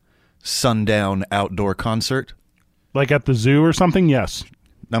nice sundown outdoor concert. Like at the zoo or something? Yes.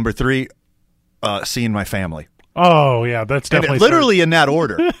 Number 3, seeing my family. Oh, yeah, that's definitely... literally in that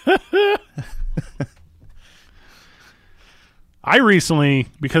order. I recently,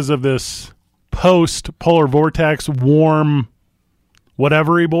 because of this post-polar vortex, warm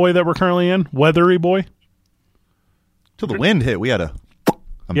whatever-y boy that we're currently in, weathery boy. Till the wind hit, we had a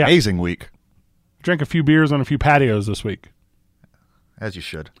amazing week. Drank a few beers on a few patios this week. As you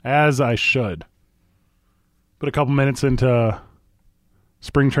should. As I should. But a couple minutes into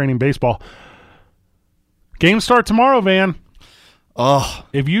spring training baseball. Games start tomorrow, Van. Oh.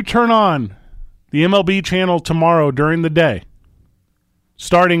 If you turn on the MLB channel tomorrow during the day,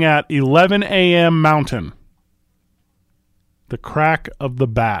 starting at 11 a.m. Mountain, the crack of the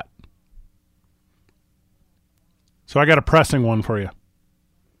bat. So I got a pressing one for you.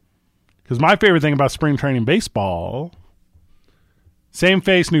 Because my favorite thing about spring training baseball, same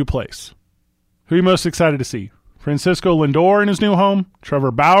face, new place. Who are you most excited to see? Francisco Lindor in his new home?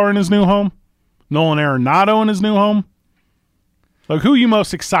 Trevor Bauer in his new home? Nolan Arenado in his new home? Like, who are you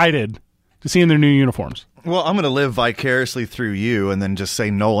most excited to see in their new uniforms? Well, I'm going to live vicariously through you and then just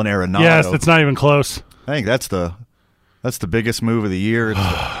say Nolan Arenado. Yes, it's not even close. I think that's the biggest move of the year. It's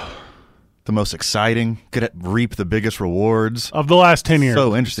the most exciting. Could reap the biggest rewards. Of the last 10 years.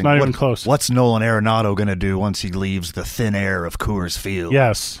 So interesting. It's not even close. What's Nolan Arenado going to do once he leaves the thin air of Coors Field?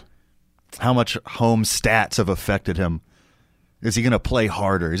 Yes. How much home stats have affected him? Is he going to play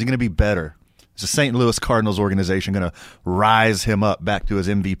harder? Is he going to be better? Is the St. Louis Cardinals organization going to rise him up back to his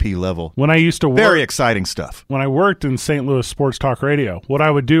MVP level? When I used to work, very exciting stuff. When I worked in St. Louis Sports Talk Radio, what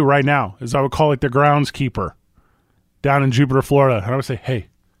I would do right now is I would call the groundskeeper down in Jupiter, Florida, and I would say, hey,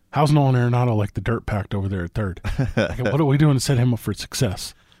 how's Nolan Arenado like the dirt packed over there at third? Like, what are we doing to set him up for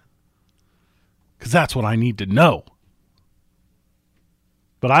success? Because that's what I need to know.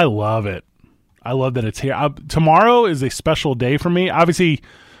 But I love it. I love that it's here. Tomorrow is a special day for me. Obviously,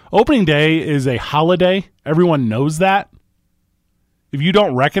 opening day is a holiday. Everyone knows that. If you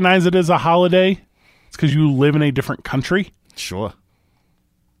don't recognize it as a holiday, it's because you live in a different country. Sure.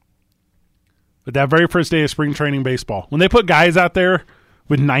 But that very first day of spring training baseball, when they put guys out there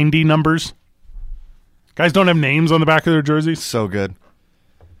with 90 numbers, guys don't have names on the back of their jerseys. So good.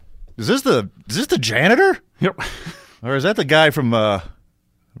 Is this the janitor? Yep. Or is that the guy from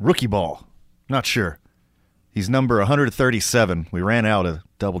Rookie Ball? Not sure. He's number 137. We ran out of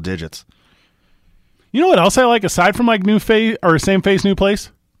double digits. You know what else I like aside from like new face or same face, new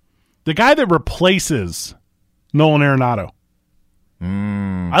place? The guy that replaces Nolan Arenado.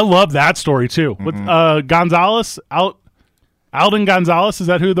 I love that story too. With Gonzalez, Alden Gonzalez, is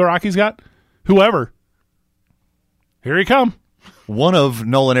that who the Rockies got? Whoever. Here he come. One of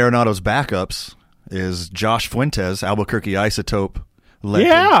Nolan Arenado's backups is Josh Fuentes, Albuquerque Isotope legend.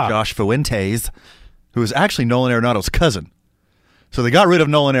 Yeah. Josh Fuentes, who is actually Nolan Arenado's cousin. So they got rid of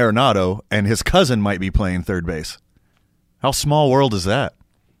Nolan Arenado, and his cousin might be playing third base. How small world is that?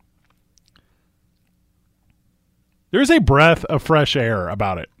 There's a breath of fresh air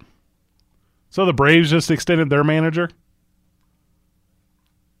about it. So the Braves just extended their manager.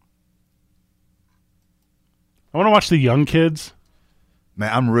 I want to watch the young kids.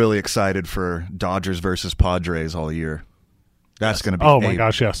 Man, I'm really excited for Dodgers versus Padres all year. That's going to be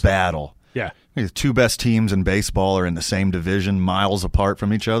yes. battle. Yeah. The two best teams in baseball are in the same division, miles apart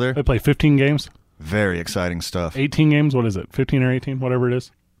from each other. They play 15 games. Very exciting stuff. 18 games? What is it? 15 or 18? Whatever it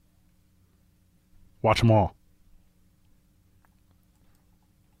is. Watch them all.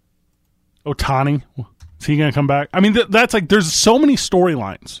 Ohtani. Is he going to come back? I mean, that's like, there's so many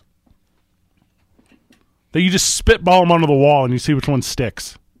storylines that you just spitball them onto the wall and you see which one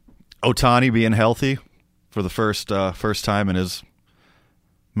sticks. Ohtani being healthy for the first time in his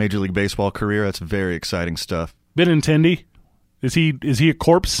Major League Baseball career. That's very exciting stuff. Benintendi, is he a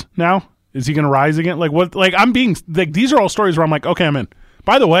corpse now? Is he going to rise again? Like what? Like I'm being like these are all stories where I'm like, okay, I'm in.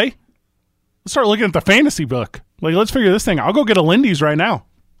 By the way, let's start looking at the fantasy book. Like let's figure this thing out. I'll go get a Lindy's right now.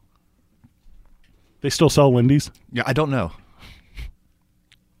 They still sell Lindy's? Yeah, I don't know.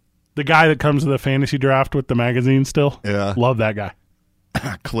 The guy that comes to the fantasy draft with the magazine still? Yeah. Love that guy.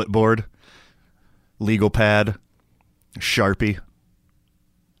 Clipboard, legal pad, Sharpie.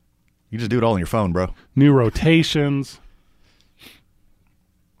 You just do it all on your phone, bro. New rotations.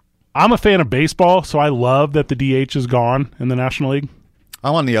 I'm a fan of baseball, so I love that the DH is gone in the National League.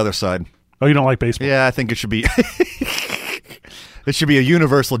 I'm on the other side. Oh, you don't like baseball? Yeah, I think it should be it should be a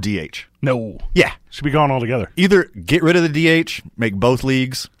universal DH. No. Yeah. It should be gone altogether. Either get rid of the DH, make both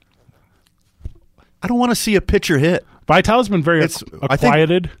leagues. I don't want to see a pitcher hit. Vitale's been very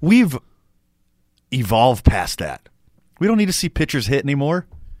quieted. We've evolved past that. We don't need to see pitchers hit anymore.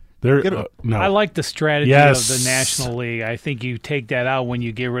 No. I like the strategy of the National League. I think you take that out when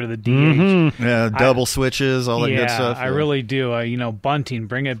you get rid of the DH. Mm-hmm. Yeah, double switches, all that good stuff. I really do. Bunting,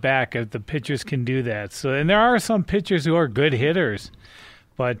 bring it back if the pitchers can do that. So, and there are some pitchers who are good hitters,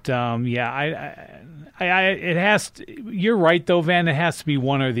 but it has. You're right though, Van. It has to be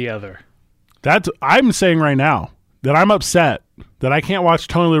one or the other. I'm saying right now that I'm upset that I can't watch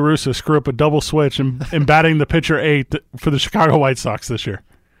Tony La Russa screw up a double switch and batting the pitcher 8 for the Chicago White Sox this year.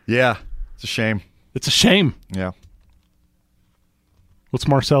 Yeah, it's a shame. It's a shame. Yeah. What's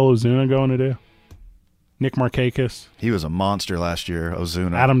Marcell Ozuna going to do? Nick Markakis. He was a monster last year,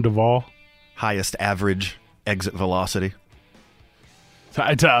 Ozuna. Adam Duvall. Highest average exit velocity.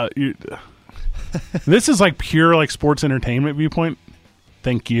 This is like pure like sports entertainment viewpoint.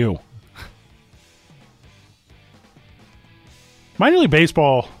 Thank you. Minor league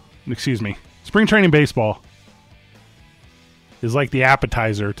baseball, spring training baseball is like the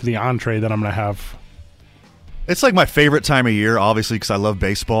appetizer to the entree that I'm going to have It's like my favorite time of year, obviously, because I love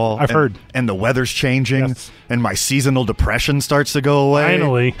baseball. I've heard. And the weather's changing, Yes. and my seasonal depression starts to go away.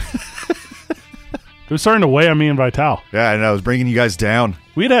 Finally. It was starting to weigh on me and Vital. Yeah, and I was bringing you guys down.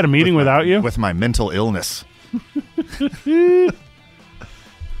 We had a meeting without you. With my mental illness. Let's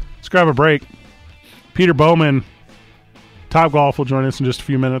grab a break. Peter Bowman, Top Golf, will join us in just a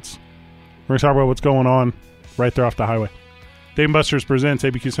few minutes. We're going to talk about what's going on right there off the highway. Dave & Buster's presents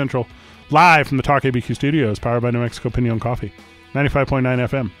ABQ Central live from the Talk ABQ studios, powered by New Mexico Pinon Coffee. 95.9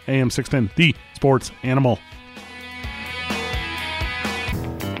 FM, AM 610, the sports animal.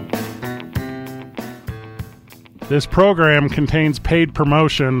 This program contains paid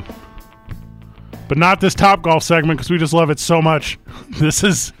promotion, but not this Top Golf segment because we just love it so much. This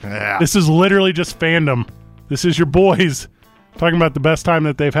is literally just fandom. This is your boys talking about the best time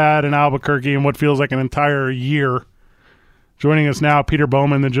that they've had in Albuquerque in what feels like an entire year. Joining us now, Peter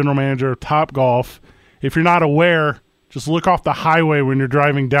Bowman, the general manager of Top Golf. If you're not aware, just look off the highway when you're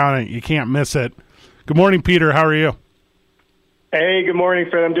driving down it. You can't miss it. Good morning, Peter. How are you? Hey, good morning,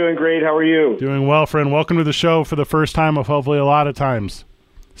 Fred. I'm doing great. How are you? Doing well, friend. Welcome to the show for the first time of hopefully a lot of times.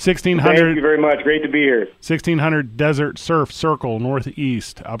 1600. Thank you very much. Great to be here. 1600 Desert Surf Circle,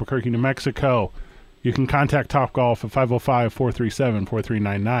 Northeast, Albuquerque, New Mexico. You can contact Top Golf at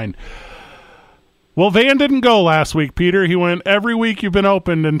 505-437-4399. Well, Van didn't go last week, Peter. He went every week you've been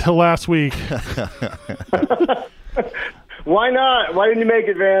opened until last week. Why not? Why didn't you make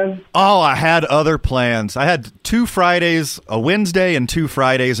it, Van? Oh, I had other plans. I had 2 Fridays, a Wednesday and 2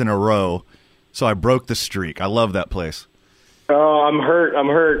 Fridays in a row, so I broke the streak. I love that place. Oh, I'm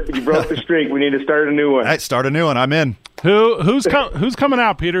hurt. You broke the streak. We need to start a new one. All right, start a new one. I'm in. Who's coming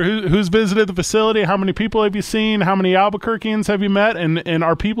out, Peter? Who's visited the facility? How many people have you seen? How many Albuquerqueans have you met? And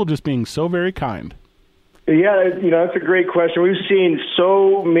are people just being so very kind? Yeah, that's a great question. We've seen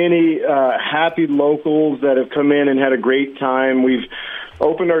so many happy locals that have come in and had a great time. We've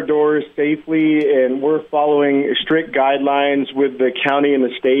opened our doors safely, and we're following strict guidelines with the county and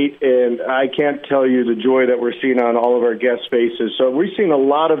the state, and I can't tell you the joy that we're seeing on all of our guest faces. So we've seen a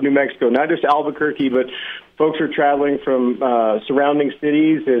lot of New Mexico, not just Albuquerque, but folks are traveling from surrounding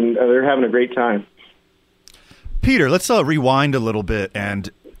cities, and they're having a great time. Peter, let's rewind a little bit, and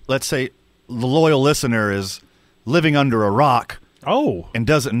let's say the loyal listener is living under a rock and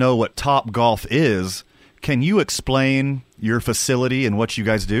doesn't know what Top Golf is. Can you explain your facility and what you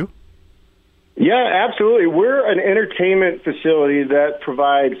guys do? Yeah, absolutely. We're an entertainment facility that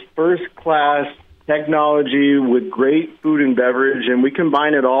provides first-class technology with great food and beverage, and we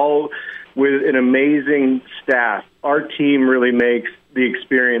combine it all with an amazing staff. Our team really makes the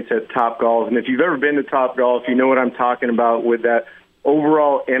experience at Top Golf, and if you've ever been to Top Golf, you know what I'm talking about with that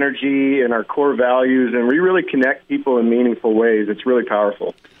overall energy and our core values, and we really connect people in meaningful ways. It's really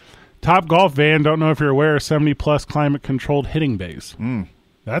powerful. Top Golf, Van, don't know if you're aware, 70-plus climate-controlled hitting bays.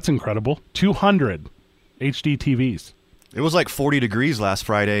 That's incredible. 200 HD TVs. It was like 40 degrees last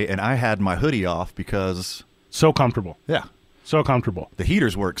Friday, and I had my hoodie off because... So comfortable. Yeah. So comfortable. The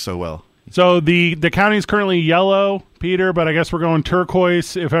heaters work so well. So the county is currently yellow, Peter, but I guess we're going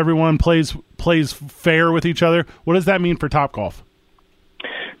turquoise if everyone plays fair with each other. What does that mean for Top Golf?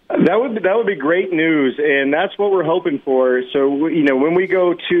 That would be great news, and that's what we're hoping for. So, when we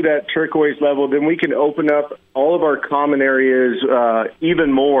go to that turquoise level, then we can open up all of our common areas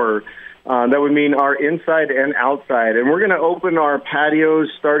even more. That would mean our inside and outside. And we're going to open our patios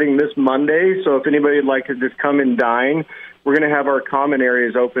starting this Monday, so if anybody would like to just come and dine, we're going to have our common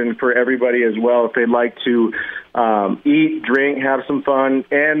areas open for everybody as well if they'd like to eat, drink, have some fun,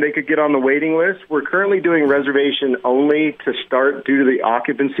 and they could get on the waiting list. We're currently doing reservation only to start due to the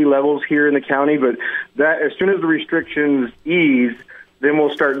occupancy levels here in the county, but that as soon as the restrictions ease, then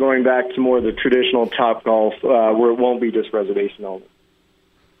we'll start going back to more of the traditional Top Golf where it won't be just reservation only.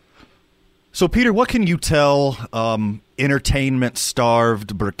 So, Peter, what can you tell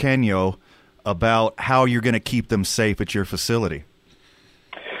entertainment-starved Burqueño about how you're going to keep them safe at your facility?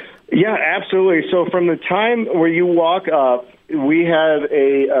 Yeah, absolutely. So from the time where you walk up, we have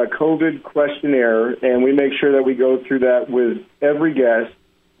a COVID questionnaire, and we make sure that we go through that with every guest,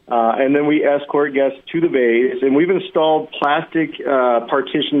 and then we escort guests to the bays, and we've installed plastic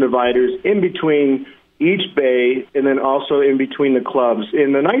partition dividers in between each bay and then also in between the clubs.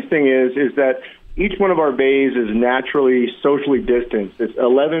 And the nice thing is that each one of our bays is naturally socially distanced. It's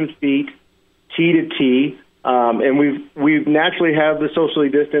 11 feet tee to tee. And we've naturally have the socially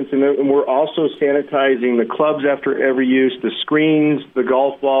distanced, and we're also sanitizing the clubs after every use, the screens, the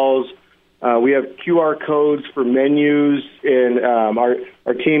golf balls. We have QR codes for menus, and our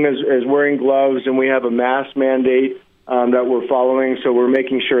team is wearing gloves, and we have a mask mandate that we're following. So we're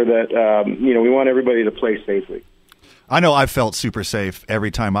making sure that, we want everybody to play safely. I know I've felt super safe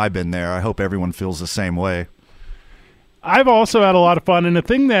every time I've been there. I hope everyone feels the same way. I've also had a lot of fun, and the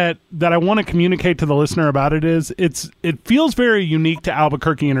thing that I want to communicate to the listener about it is it feels very unique to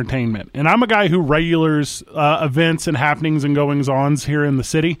Albuquerque entertainment. And I'm a guy who regulars events and happenings and goings-ons here in the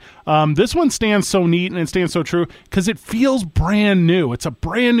city. This one stands so neat and it stands so true because it feels brand new. It's a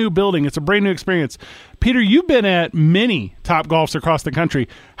brand new building. It's a brand new experience. Peter, you've been at many Top Golfs across the country.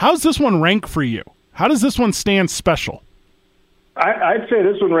 How's this one rank for you? How does this one stand special? I'd say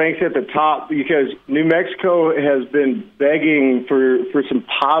this one ranks at the top because New Mexico has been begging for some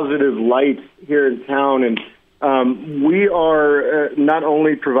positive lights here in town, and we are not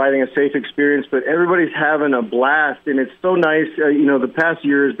only providing a safe experience, but everybody's having a blast, and it's so nice. The past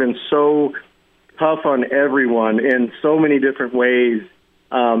year has been so tough on everyone in so many different ways.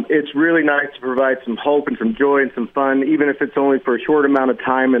 It's really nice to provide some hope and some joy and some fun, even if it's only for a short amount of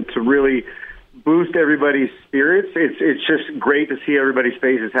time, and to really boost everybody's spirits. It's just great to see everybody's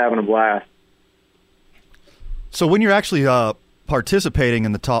faces having a blast. So when you're actually participating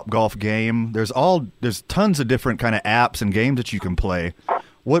in the Top Golf game, there's tons of different kind of apps and games that you can play.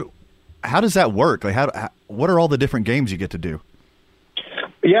 How does that work? Like what are all the different games you get to do?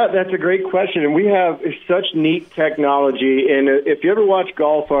 Yeah, that's a great question. And we have such neat technology. And if you ever watch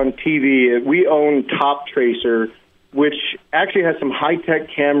golf on TV, we own Top Tracer, which actually has some high-tech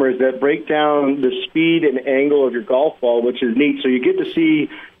cameras that break down the speed and angle of your golf ball, which is neat. So you get to see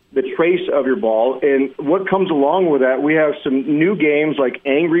the trace of your ball. And what comes along with that, we have some new games like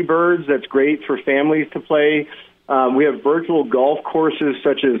Angry Birds that's great for families to play. We have virtual golf courses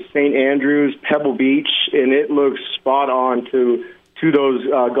such as St. Andrews, Pebble Beach, and it looks spot on to those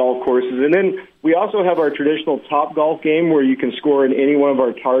golf courses. And then we also have our traditional Top Golf game where you can score in any one of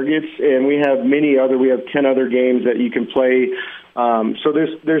our targets, and we have 10 other games that you can play. So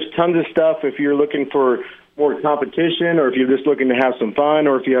there's tons of stuff if you're looking for more competition, or if you're just looking to have some fun,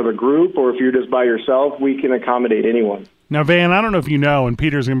 or if you have a group, or if you're just by yourself, we can accommodate anyone. Now, Van, I don't know if you know, and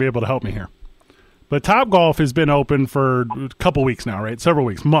Peter's going to be able to help me here, but Top Golf has been open for a couple weeks now, right? Several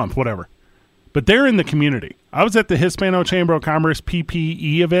weeks, month, whatever. But they're in the community. I was at the Hispano Chamber of Commerce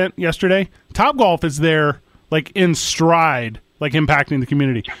PPE event yesterday. Top Golf is there, like, in stride, like, impacting the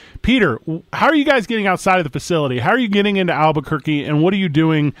community. Peter, how are you guys getting outside of the facility? How are you getting into Albuquerque, and what are you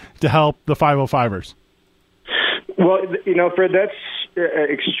doing to help the 505ers? Well, Fred, that's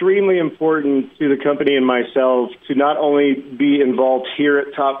extremely important to the company and myself to not only be involved here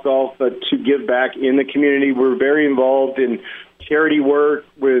at Top Golf, but to give back in the community. We're very involved in charity work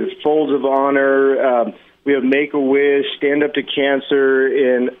with Folds of Honor. We have Make-A-Wish, Stand Up to Cancer,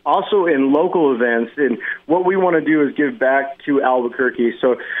 and also in local events. And what we want to do is give back to Albuquerque.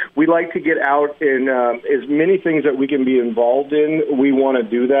 So we like to get out in as many things that we can be involved in. We want to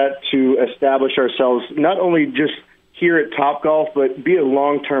do that to establish ourselves not only just here at Top Golf, but be a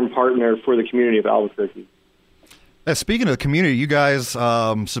long-term partner for the community of Albuquerque. Speaking of the community, you guys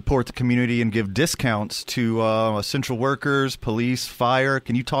support the community and give discounts to essential workers, police, fire.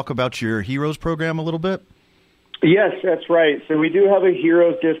 Can you talk about your Heroes program a little bit? Yes, that's right. So we do have a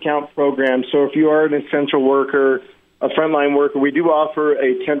Heroes discount program. So if you are an essential worker, a frontline worker, we do offer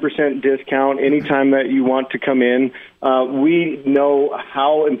a 10% discount anytime that you want to come in. We know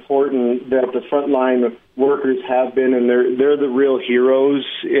how important that the frontline workers have been, and they're the real heroes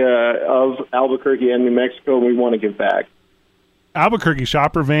of Albuquerque and New Mexico, and we want to give back. Albuquerque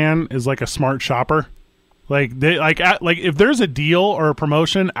Shopper Van is like a smart shopper. Like if there's a deal or a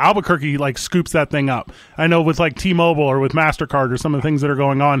promotion, Albuquerque scoops that thing up. I know with T-Mobile or with MasterCard or some of the things that are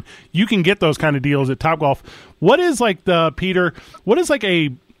going on, you can get those kind of deals at Topgolf. What is Peter? What is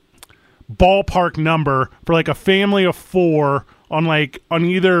a ballpark number for a family of four on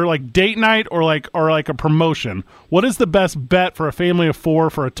either date night or a promotion? What is the best bet for a family of four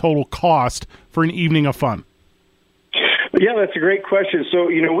for a total cost for an evening of fun? Yeah, that's a great question. So,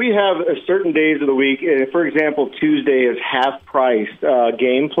 we have certain days of the week. For example, Tuesday is half-price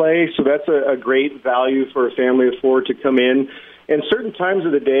gameplay, so that's a great value for a family of four to come in. And certain times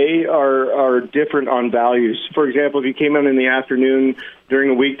of the day are different on values. For example, if you came in the afternoon during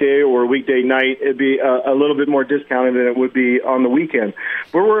a weekday or a weekday night, it'd be a little bit more discounted than it would be on the weekend.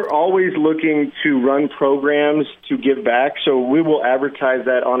 But we're always looking to run programs to give back, so we will advertise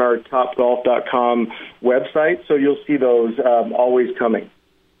that on our topgolf.com website, so you'll see those always coming.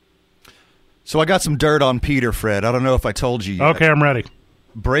 So I got some dirt on Peter, Fred. I don't know if I told you yet. Okay, I'm ready.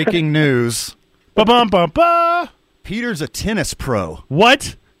 Breaking news. Ba-bum-bum-ba! Peter's a tennis pro.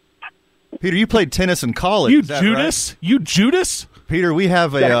 What? Peter, you played tennis in college. You Judas? Right? You Judas? Peter, we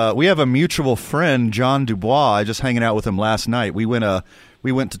have a mutual friend, John Dubois. I just hanging out with him last night. We went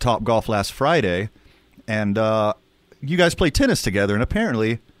to Top Golf last Friday, and you guys play tennis together, and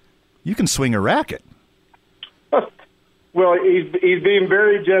apparently you can swing a racket. Well, he's being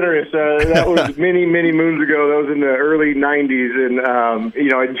very generous. That was many moons ago. That was in the early '90s,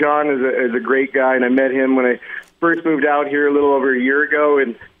 and John is a great guy, and I met him when I first moved out here a little over a year ago,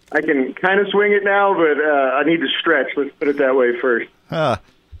 and I can kind of swing it now, but I need to stretch. Let's put it that way first.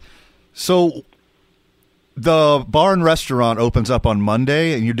 So the bar and restaurant opens up on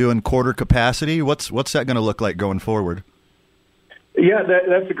Monday, and you're doing quarter capacity. What's that going to look like going forward? Yeah,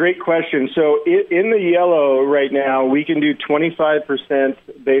 that's a great question. So in the yellow right now, we can do 25%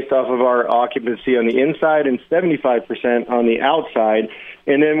 based off of our occupancy on the inside and 75% on the outside.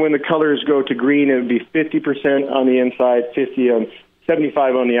 And then when the colors go to green, it would be 50% on the inside,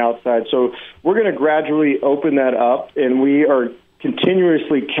 75 on the outside. So we're going to gradually open that up, and we are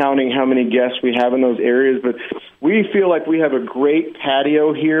continuously counting how many guests we have in those areas. But we feel like we have a great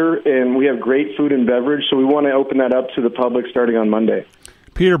patio here, and we have great food and beverage, so we want to open that up to the public starting on Monday.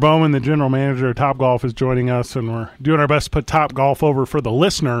 Peter Bowman, the general manager of Topgolf, is joining us, and we're doing our best to put Topgolf over for the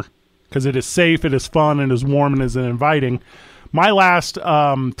listener because it is safe, it is fun, it is warm, and it is inviting. My last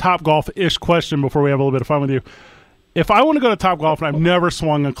Topgolf-ish question before we have a little bit of fun with you. If I want to go to Topgolf and I've never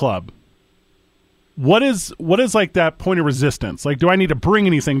swung a club, what is like that point of resistance? Like, do I need to bring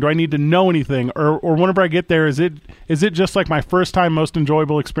anything? Do I need to know anything? Or whenever I get there, is it just like my first time, most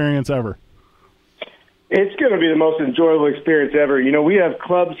enjoyable experience ever? It's going to be the most enjoyable experience ever. You know, we have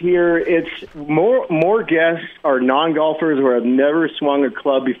clubs here. It's more guests are non-golfers who have never swung a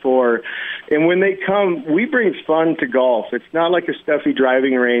club before. And when they come, we bring fun to golf. It's not like a stuffy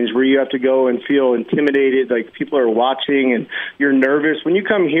driving range where you have to go and feel intimidated, like people are watching and you're nervous. When you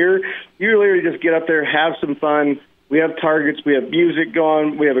come here, you literally just get up there, have some fun. We have targets. We have music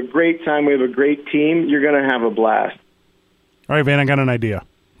going. We have a great time. We have a great team. You're going to have a blast. All right, Van, I got an idea.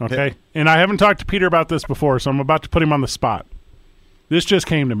 Okay, and I haven't talked to Peter about this before, so I'm about to put him on the spot. This just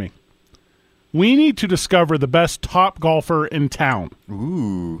came to me. We need to discover the best top golfer in town.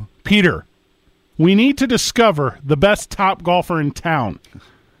 Ooh. Peter, we need to discover the best top golfer in town.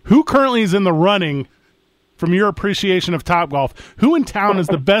 Who currently is in the running from your appreciation of Top Golf? Who in town is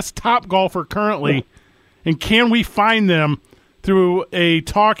the best top golfer currently, and can we find them through an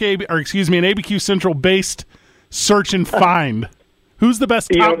ABQ Central-based search and find? Who's the best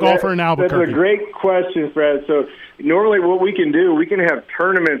top golfer in Albuquerque? That's a great question, Fred. So normally what we can do, we can have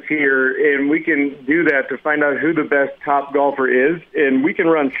tournaments here, and we can do that to find out who the best top golfer is. And we can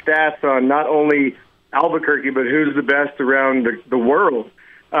run stats on not only Albuquerque, but who's the best around the world.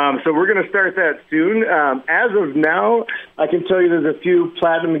 So we're going to start that soon. As of now, I can tell you there's a few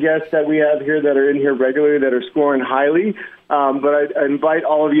platinum guests that we have here that are in here regularly that are scoring highly. But I invite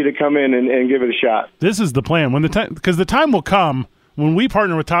all of you to come in and give it a shot. This is the plan. Because the time will come when we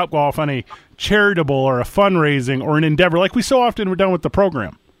partner with Topgolf on a charitable or a fundraising or an endeavor, like we so often we're done with the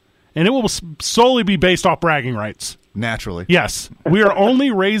program, and it will solely be based off bragging rights. Naturally. Yes. We are only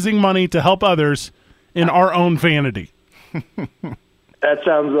raising money to help others in our own vanity. That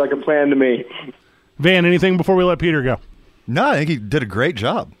sounds like a plan to me. Van, anything before we let Peter go? No, I think he did a great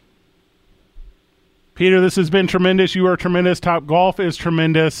job. Peter, this has been tremendous. You are tremendous. Topgolf is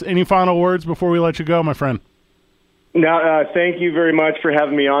tremendous. Any final words before we let you go, my friend? No, thank you very much for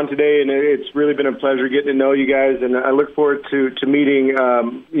having me on today, and it's really been a pleasure getting to know you guys, and I look forward to meeting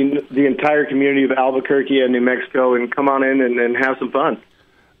the entire community of Albuquerque and New Mexico, and come on in and have some fun.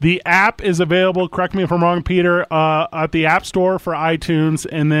 The app is available, correct me if I'm wrong, Peter, at the App Store for iTunes,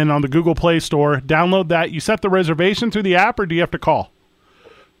 and then on the Google Play Store. Download that. You set the reservation through the app, or do you have to call?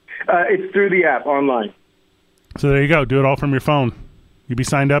 It's through the app, online. So there you go. Do it all from your phone. You'll be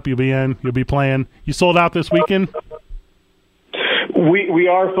signed up. You'll be in. You'll be playing. You sold out this weekend? We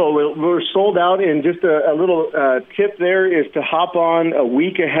are full. We're sold out, and just a little tip there is to hop on a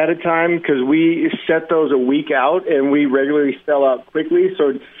week ahead of time because we set those a week out, and we regularly sell out quickly.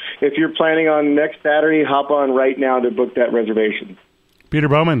 So if you're planning on next Saturday, hop on right now to book that reservation. Peter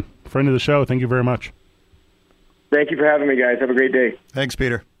Bowman, friend of the show, thank you very much. Thank you for having me, guys. Have a great day. Thanks,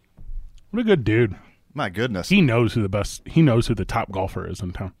 Peter. What a good dude. My goodness. He knows who the top golfer is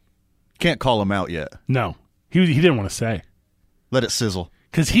in town. Can't call him out yet. No. He didn't want to say. Let it sizzle.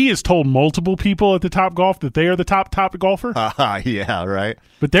 Because he has told multiple people at the Top Golf that they are the top golfer. Yeah, right.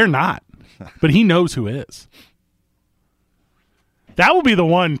 But they're not. But he knows who is. That will be the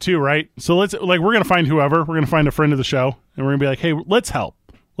one, too, right? So we're going to find whoever. We're going to find a friend of the show, and we're going to be like, hey, let's help.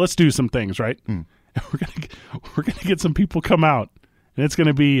 Let's do some things, right? And we're going to get some people come out, and it's going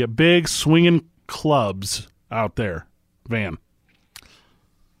to be a big swinging clubs out there, Van.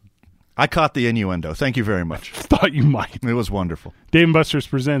 I caught the innuendo. Thank you very much. Thought you might. It was wonderful. Dave & Buster's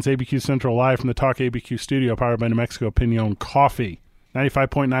presents ABQ Central live from the Talk ABQ studio, powered by New Mexico Pinon Coffee.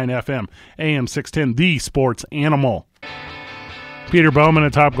 95.9 FM, AM 610, the sports animal. Peter Bowman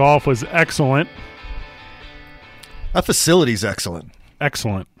at Top Golf was excellent. That facility's excellent.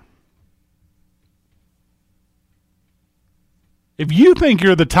 Excellent. If you think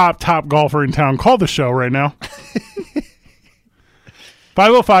you're the top golfer in town, call the show right now.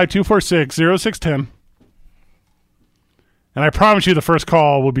 505-246-0610. And I promise you the first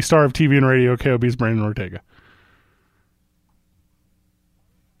call will be star of TV and radio, KOB's Brandon Ortega.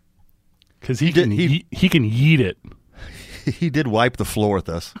 Because he can yeet it. He did wipe the floor with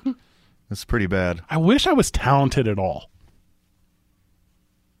us. That's pretty bad. I wish I was talented at all.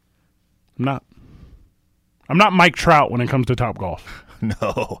 I'm not Mike Trout when it comes to Top Golf.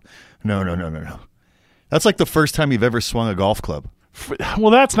 No. That's like the first time you've ever swung a golf club.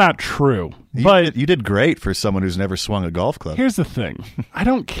 Well, that's not true. You did great for someone who's never swung a golf club. Here's the thing. I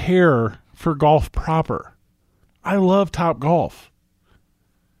don't care for golf proper. I love Top Golf.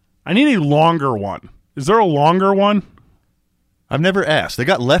 I need a longer one. Is there a longer one? I've never asked. They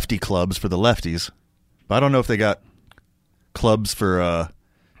got lefty clubs for the lefties, but I don't know if they got clubs for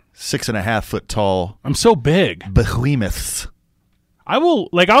 6.5 foot tall. I'm so big. Behemoths. I'll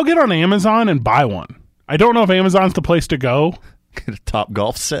get on Amazon and buy one. I don't know if Amazon's the place to go. Get a Top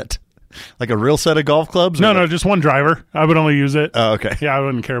Golf set. Like a real set of golf clubs? No, just one driver. I would only use it. Oh, okay. Yeah, I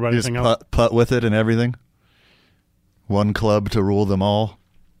wouldn't care about anything else. Putt with it and everything? One club to rule them all?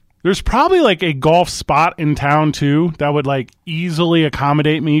 There's probably like a golf spot in town, too, that would like easily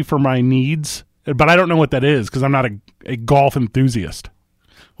accommodate me for my needs. But I don't know what that is because I'm not a golf enthusiast.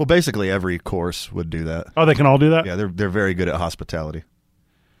 Well, basically every course would do that. Oh, they can all do that? Yeah, they're very good at hospitality.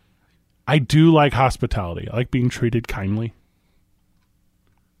 I do like hospitality. I like being treated kindly.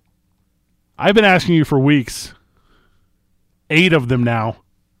 I've been asking you for weeks, 8 of them now,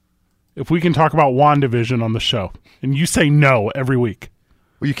 if we can talk about WandaVision on the show. And you say no every week.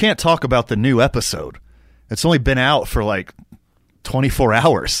 Well, you can't talk about the new episode. It's only been out for like 24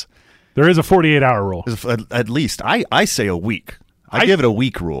 hours. There is a 48-hour rule. At least. I say a week. I give it a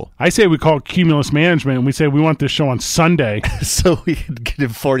week rule. I say we call it Cumulus Management, and we say we want this show on Sunday. So we can get in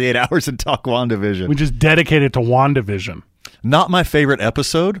 48 hours and talk WandaVision. We just dedicate it to WandaVision. Not my favorite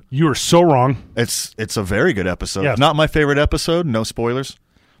episode. You are so wrong. It's a very good episode. Yes. Not my favorite episode. No spoilers.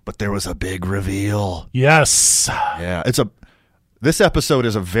 But there was a big reveal. Yes. Yeah. This episode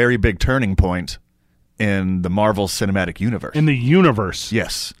is a very big turning point in the Marvel Cinematic Universe. In the universe.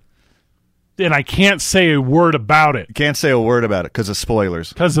 Yes. And I can't say a word about it. Can't say a word about it because of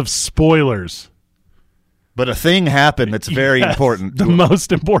spoilers. Because of spoilers. But a thing happened that's very important. The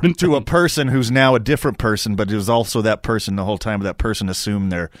most important to a person who's now a different person, but it was also that person the whole time. But that person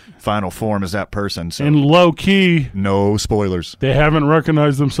assumed their final form is that person. So. And low key, no spoilers. They haven't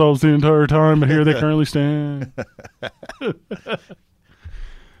recognized themselves the entire time, but here they currently stand.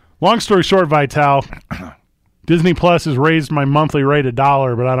 Long story short, Vital, Disney Plus has raised my monthly rate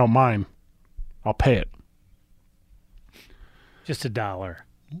 $1, but I don't mind. I'll pay it. Just $1.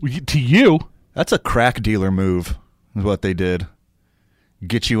 To you. That's a crack dealer move, is what they did.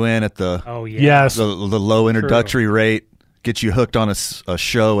 Get you in at the yes. the low introductory rate, get you hooked on a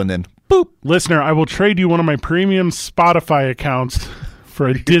show, and then boop. Listener, I will trade you one of my premium Spotify accounts for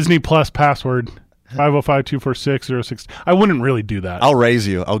a Disney Plus password. 505-246-06. I wouldn't really do that. I'll raise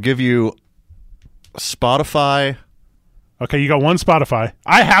you. I'll give you Spotify. Okay, you got one Spotify.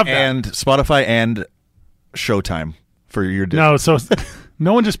 I have that. And Spotify and Showtime for your Disney. No, so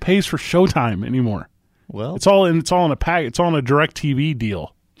no one just pays for Showtime anymore. Well, it's all in a pack. It's all in a DirecTV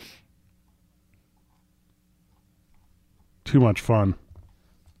deal. Too much fun.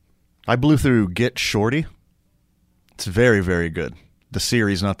 I blew through Get Shorty. It's very, very good. The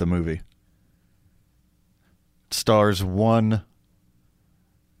series, not the movie. It stars one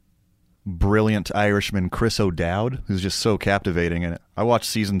brilliant Irishman, Chris O'Dowd, who's just so captivating in it. I watched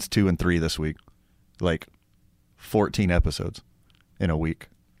seasons 2 and 3 this week. Like 14 episodes in a week.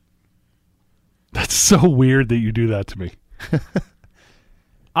 That's so weird that you do that to me.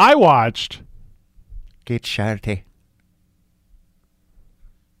 I watched Get Shorty.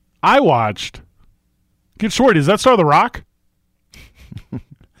 Get Shorty. Does that star The Rock?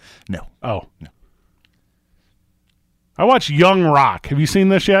 No. Oh. No. I watched Young Rock. Have you seen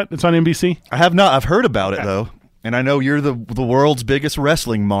this yet? It's on NBC. I have not. I've heard about it, though. And I know you're the world's biggest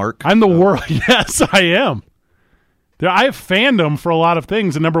wrestling mark. I'm the world. Yes, I am. I have fandom for a lot of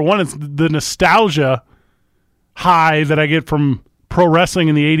things. And number one is the nostalgia high that I get from pro wrestling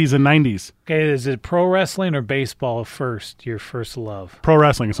in the 80s and 90s. Okay, is it pro wrestling or baseball first? Your first love? Pro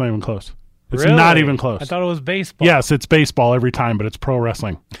wrestling. It's not even close. It's Really? not even close. I thought it was baseball. Yes, it's baseball every time, but it's pro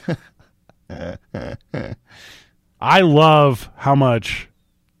wrestling. I love how much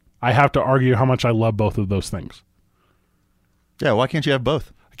I have to argue how much I love both of those things. Yeah, why can't you have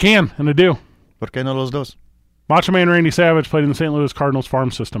both? I can, and I do. Por qué no los dos? Macho Man Randy Savage played in the St. Louis Cardinals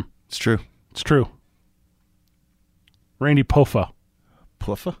farm system. It's true. It's true. Randy Puffa.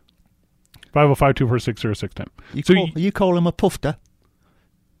 Puffa? 505-246-0610. You call him a pufta?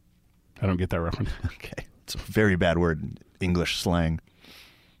 I don't get that reference. Okay. It's a very bad word in English slang.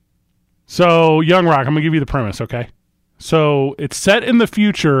 So, Young Rock, I'm going to give you the premise, okay? So, it's set in the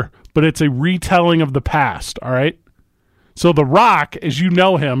future, but it's a retelling of the past, all right? So, The Rock, as you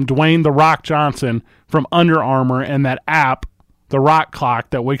know him, Dwayne The Rock Johnson from Under Armour and that app, The Rock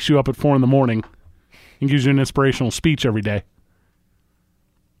Clock, that wakes you up at 4 in the morning and gives you an inspirational speech every day.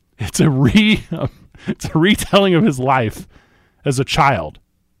 It's a retelling of his life as a child.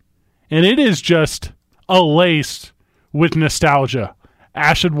 And it is just laced with nostalgia.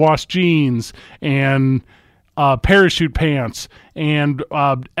 Acid wash jeans and parachute pants and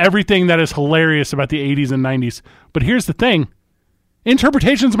everything that is hilarious about the 80s and 90s. But here's the thing.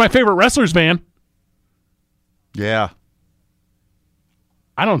 Interpretations of my favorite wrestlers, man. Yeah.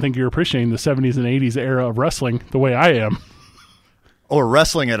 I don't think you're appreciating the 70s and 80s era of wrestling the way I am. Or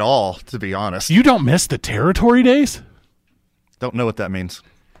wrestling at all, to be honest. You don't miss the territory days? Don't know what that means.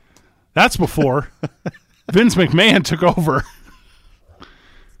 That's before Vince McMahon took over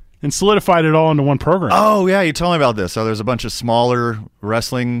and solidified it all into one program. Oh, yeah, you told me about this. So there's a bunch of smaller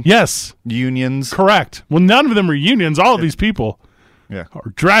wrestling unions. Correct. Well, none of them are unions. All of these people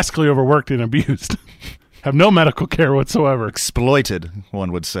are drastically overworked and abused. Have no medical care whatsoever. Exploited,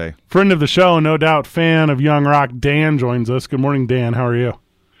 one would say. Friend of the show, no doubt fan of Young Rock, Dan joins us. Good morning, Dan. How are you?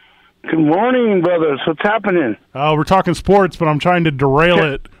 Good morning, brothers. What's happening? We're talking sports, but I'm trying to derail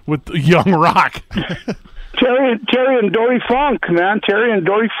it with Young Rock. Terry and Dory Funk, man. Terry and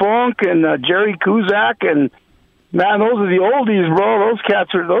Dory Funk and Jerry Kuzak, and man, those are the oldies, bro. Those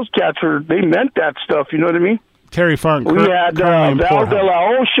cats are. They meant that stuff. You know what I mean? Terry Funk. We had Val De La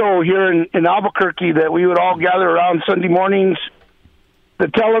O show here in Albuquerque that we would all gather around Sunday mornings, the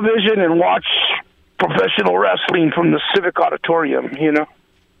television, and watch professional wrestling from the Civic Auditorium. You know.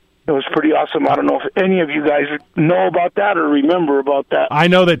 It was pretty awesome. I don't know if any of you guys know about that or remember about that. I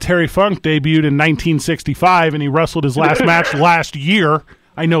know that Terry Funk debuted in 1965, and he wrestled his last match last year.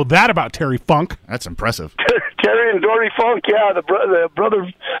 I know that about Terry Funk. That's impressive. Terry and Dory Funk, yeah, the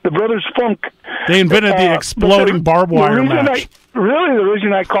brothers Funk. They invented the exploding barbed wire match. The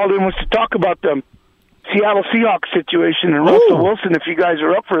reason I called in was to talk about the Seattle Seahawks situation and Russell Wilson, if you guys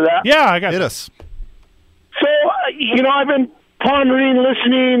are up for that. Yeah, I got Hit us. So, I've been pondering,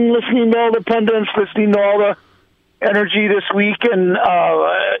 listening to all the pundits, listening to all the energy this week, and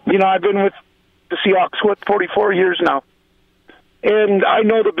I've been with the Seahawks 44 years now, and I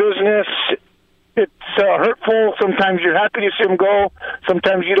know the business. It's hurtful. Sometimes you're happy to see them go.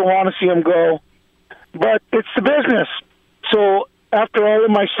 Sometimes you don't want to see them go, but it's the business. So after all of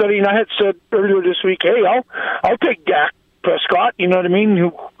my studying, I had said earlier this week, hey, I'll take Dak Prescott. You know what I mean?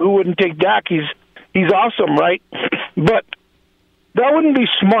 Who wouldn't take Dak? He's awesome, right? But that wouldn't be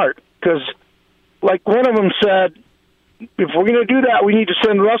smart because, like one of them said, if we're going to do that, we need to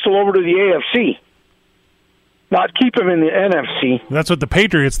send Russell over to the AFC, not keep him in the NFC. That's what the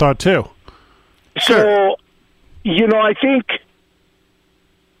Patriots thought, too. Sure. So, I think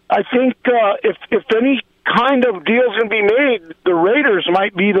if any kind of deal is going to be made, the Raiders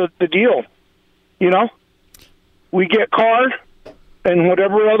might be the deal. We get Carr and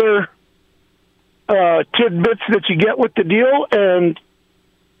whatever other tidbits that you get with the deal, and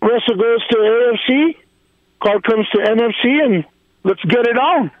Russell goes to AFC, Carr comes to NFC, and let's get it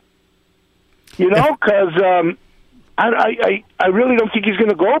on. Because I really don't think he's going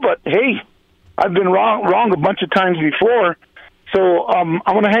to go, but hey, I've been wrong a bunch of times before, so I'm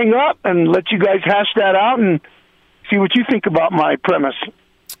going to hang up and let you guys hash that out and see what you think about my premise.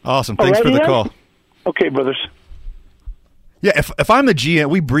 Awesome. Thanks for the call. Okay, brothers. Yeah, if I'm the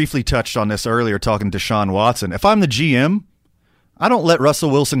GM, we briefly touched on this earlier talking to Deshaun Watson. If I'm the GM, I don't let Russell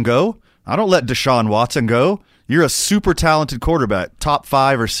Wilson go. I don't let Deshaun Watson go. You're a super talented quarterback, top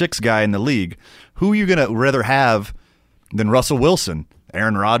 5 or 6 guy in the league. Who are you going to rather have than Russell Wilson?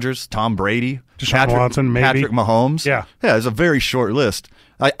 Aaron Rodgers, Tom Brady, Watson, maybe. Patrick Mahomes. Yeah, it's a very short list.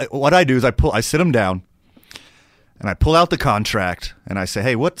 What I do is I sit them down, and I pull out the contract, and I say,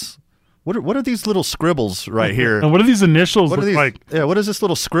 hey, what are these little scribbles right here? And what are these initials look like? Yeah, what is this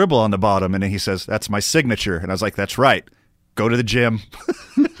little scribble on the bottom? And then he says, that's my signature. And I was like, that's right. Go to the gym.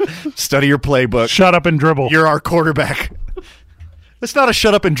 Study your playbook. Shut up and dribble. You're our quarterback. It's not a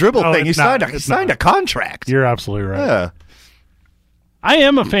shut up and dribble thing. He signed a contract. You're absolutely right. Yeah. I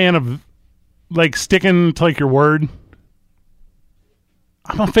am a fan of like sticking to like your word.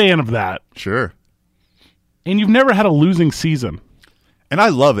 I'm a fan of that. Sure. And you've never had a losing season. And I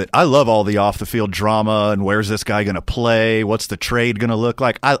love it. I love all the off the field drama and where's this guy going to play? What's the trade going to look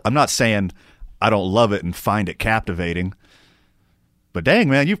like? I'm not saying I don't love it and find it captivating. But dang,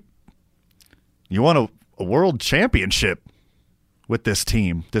 man, you won a world championship with this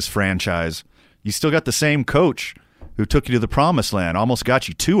team, this franchise. You still got the same coach who took you to the promised land, almost got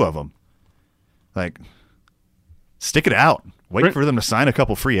you 2 of them. Like, stick it out. Wait for them to sign a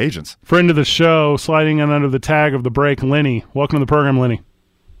couple free agents. Friend of the show, sliding in under the tag of the break, Lenny. Welcome to the program, Lenny.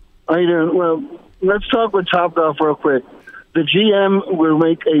 How you doing? Well, let's talk with Topgolf real quick. The GM will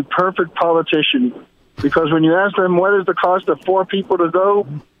make a perfect politician because when you ask them what is the cost of 4 people to go,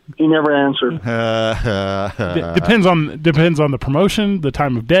 he never answered. Depends on the promotion, the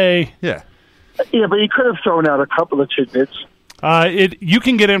time of day. Yeah. Yeah, but he could have thrown out a couple of tidbits. You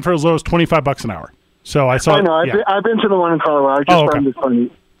can get in for as low as $25 an hour. So I saw. I know. I've been to the one in Colorado. I just found it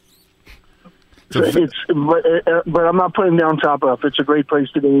funny. But I'm not putting down Topgolf. It's a great place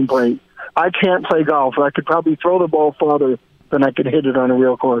to game play. I can't play golf. I could probably throw the ball farther than I could hit it on a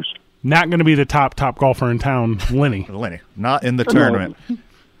real course. Not going to be the top golfer in town, Lenny. Lenny, not in the tournament.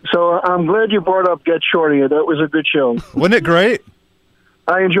 So I'm glad you brought up Get Shorty. That was a good show. Wasn't it great?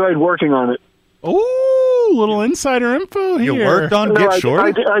 I enjoyed working on it. Ooh, little insider info here. You worked on Get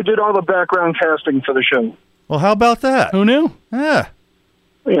Shorty? I did all the background casting for the show. Well, how about that? Who knew? Yeah.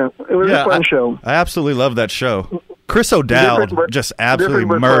 Yeah, it was a fun show. I absolutely love that show. Chris O'Dowd just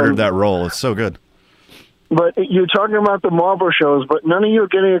absolutely murdered that role. It's so good. But you're talking about the Marvel shows, but none of you are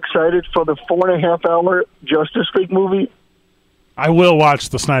getting excited for the 4.5-hour Justice League movie? I will watch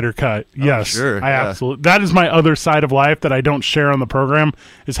the Snyder Cut. Yes, sure. I absolutely. That is my other side of life that I don't share on the program.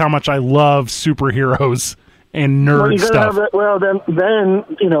 Is how much I love superheroes and nerd stuff. Then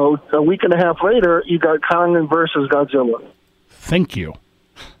a week and a half later, you got Kong versus Godzilla. Thank you.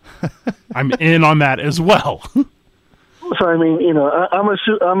 I'm in on that as well. So I mean, I'm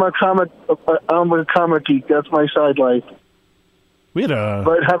a comic geek. That's my side life.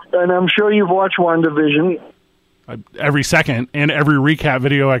 And I'm sure you've watched WandaVision. Every second and every recap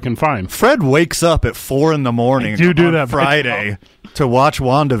video I can find. Fred wakes up at 4 a.m. on Friday to watch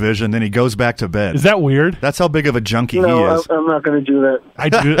WandaVision, then he goes back to bed. Is that weird? That's how big of a junkie he is. I'm not going to do that. I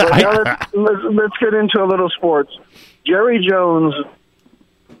do. Let's get into a little sports. Jerry Jones,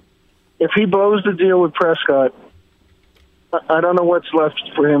 if he blows the deal with Prescott, I don't know what's left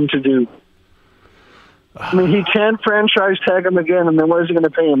for him to do. I mean, he can't franchise tag him again, and then what is he going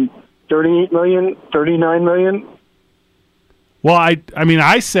to pay him? $38 million, $39 million? Well,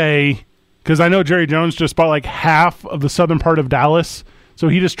 I say, because I know Jerry Jones just bought like half of the southern part of Dallas, so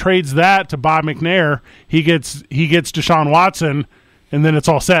he just trades that to Bob McNair. He gets Deshaun Watson, and then it's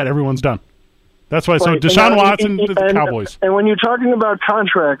all set. Everyone's done. That's why. So Deshaun Watson to the Cowboys. And when you're talking about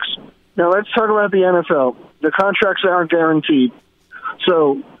contracts, now let's talk about the NFL. The contracts aren't guaranteed.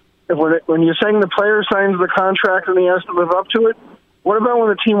 So when you're saying the player signs the contract and he has to live up to it, what about when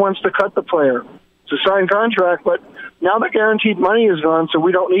the team wants to cut the player? It's a signed contract, but now the guaranteed money is gone, so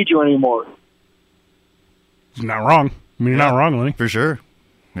we don't need you anymore. You're not wrong. I mean, you're not wrong, Lenny. For sure.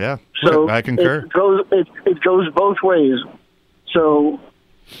 Yeah, so I concur. It goes both ways. So,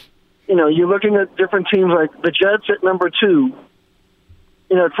 you're looking at different teams like the Jets at number 2.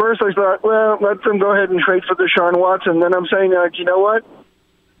 At first I thought, well, let them go ahead and trade for Deshaun Watson. Then I'm saying, you know what?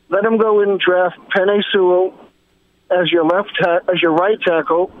 Let them go and draft Penei Sewell as your right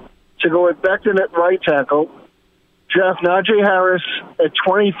tackle, to go at Becton at right tackle, draft Najee Harris at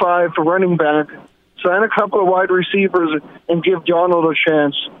 25 for running back, sign a couple of wide receivers, and give Donald a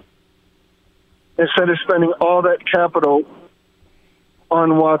chance instead of spending all that capital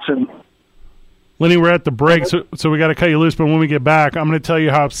on Watson. Lenny, we're at the break, so we got to cut you loose, but when we get back, I'm going to tell you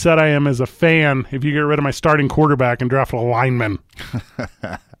how upset I am as a fan if you get rid of my starting quarterback and draft a lineman.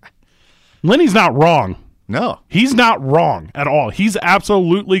 Lenny's not wrong. No. He's not wrong at all. He's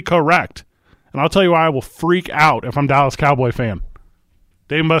absolutely correct. And I'll tell you why I will freak out if I'm a Dallas Cowboy fan.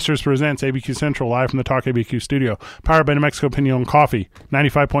 Dave & Buster's presents ABQ Central live from the Talk ABQ studio. Powered by New Mexico Pinon Coffee.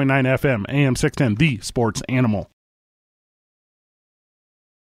 95.9 FM, AM 610, the sports animal.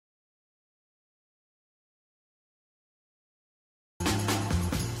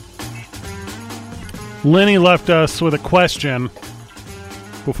 Lenny left us with a question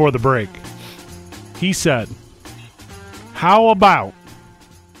before the break. He said, how about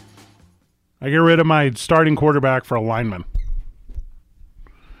I get rid of my starting quarterback for a lineman?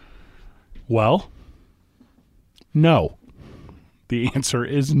 Well, no. The answer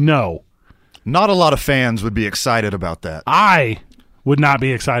is no. Not a lot of fans would be excited about that. I would not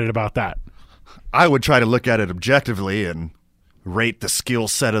be excited about that. I would try to look at it objectively and rate the skill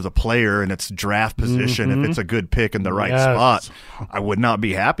set of the player and its draft position if it's a good pick in the right spot. I would not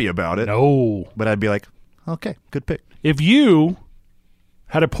be happy about it. No. But I'd be like, okay, good pick. If you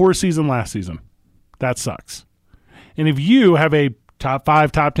had a poor season last season, that sucks. And if you have a top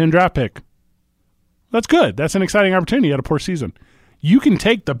 5, top 10 draft pick, that's good. That's an exciting opportunity. You had a poor season. You can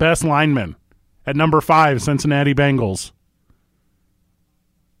take the best lineman at number 5, Cincinnati Bengals,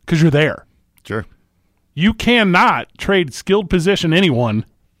 because you're there. Sure. You cannot trade skilled position anyone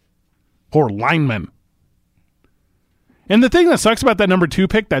for linemen. And the thing that sucks about that number 2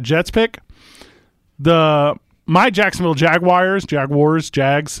 pick, that Jets pick, my Jacksonville Jaguars,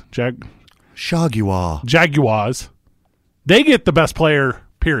 they get the best player,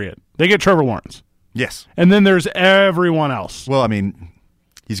 period. They get Trevor Lawrence. Yes. And then there's everyone else. Well, I mean,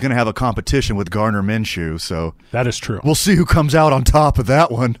 he's going to have a competition with Gardner Minshew, so that is true. We'll see who comes out on top of that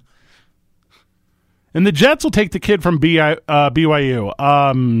one. And the Jets will take the kid from BYU,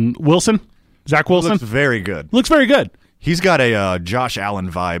 Wilson, Zach Wilson. Looks very good. Looks very good. He's got a Josh Allen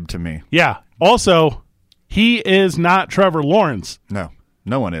vibe to me. Yeah. Also, he is not Trevor Lawrence. No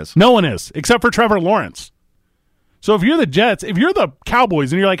one is. No one is, except for Trevor Lawrence. So if you're the Jets, if you're the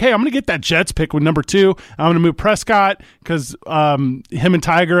Cowboys, and you're like, hey, I'm going to get that Jets pick with number 2, I'm going to move Prescott because him and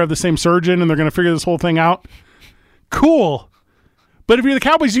Tiger have the same surgeon, and they're going to figure this whole thing out. Cool. But if you're the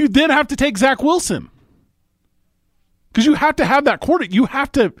Cowboys, you then have to take Zach Wilson. Because you have to have that quarter. You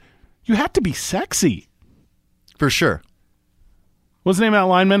have to be sexy. For sure. What's the name of that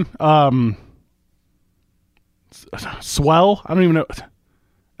lineman? Swell? I don't even know.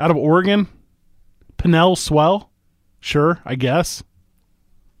 Out of Oregon? Pennell Swell? Sure, I guess.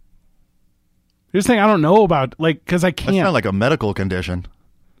 Here's the thing I don't know about, because I can't. That's not like a medical condition.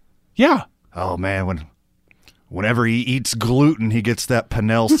 Yeah. Oh, man, whenever he eats gluten, he gets that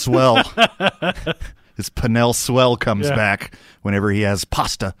Pennell Swell. His Pennell Swell comes back whenever he has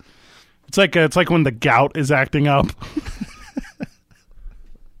pasta. It's like when the gout is acting up.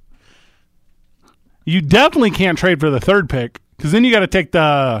 You definitely can't trade for the 3rd pick, because then you got to take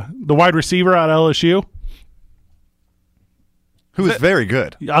the wide receiver out of LSU. Who is very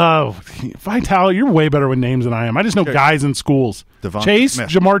good. Oh, Vital, you're way better with names than I am. I just know guys in schools. Chase Smith.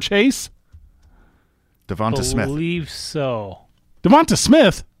 Jamar Chase? Devonta Smith. I believe so. Devonta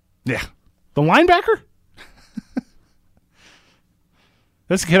Smith? Yeah. The linebacker?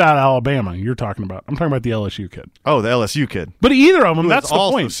 That's the kid out of Alabama you're talking about. I'm talking about the LSU kid. Oh, the LSU kid. But either of them, that's the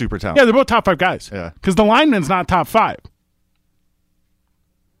also point. Super talented. Yeah, they're both top 5 guys. Yeah. Because the lineman's not top 5.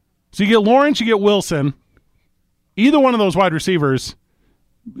 So you get Lawrence, you get Wilson. Either one of those wide receivers,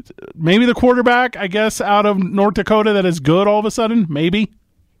 maybe the quarterback, I guess, out of North Dakota that is good all of a sudden, maybe.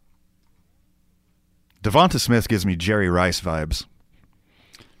 Devonta Smith gives me Jerry Rice vibes.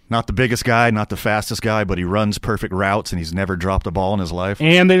 Not the biggest guy, not the fastest guy, but he runs perfect routes, and he's never dropped a ball in his life.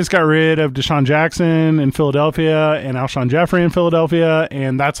 And they just got rid of Deshaun Jackson in Philadelphia and Alshon Jeffrey in Philadelphia,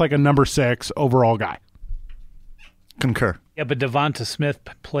 and that's like a number 6 overall guy. Concur. Yeah, but Devonta Smith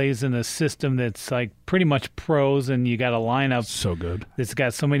plays in a system that's like pretty much pros, and you got a lineup so good. It's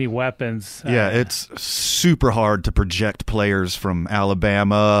got so many weapons. Yeah, it's super hard to project players from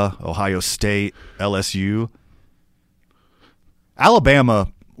Alabama, Ohio State, LSU.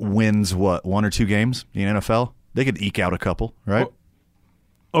 Alabama wins, 1 or 2 games in the NFL? They could eke out a couple, right?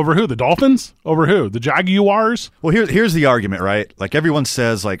 Over who? The Dolphins? Over who? The Jaguars? Well, here's the argument, right? Like everyone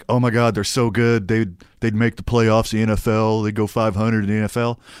says, like, oh my God, they're so good. They'd make the playoffs in the NFL. They'd go 500 in the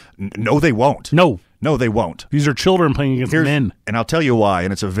NFL. No, they won't. No, they won't. These are children playing against men. And I'll tell you why,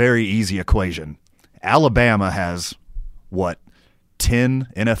 and it's a very easy equation. Alabama has, 10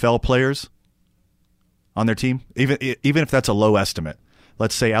 NFL players on their team? Even if that's a low estimate.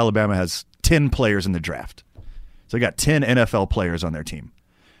 Let's say Alabama has 10 players in the draft. So they got 10 NFL players on their team.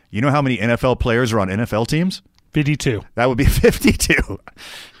 You know how many NFL players are on NFL teams? 52. That would be 52.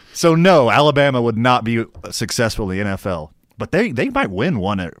 So no, Alabama would not be successful in the NFL. But they might win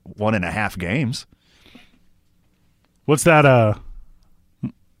 1.5 games. What's that?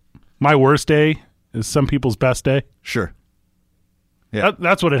 My worst day is some people's best day? Sure. Yeah.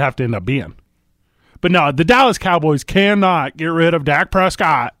 That's what it'd have to end up being. But no, the Dallas Cowboys cannot get rid of Dak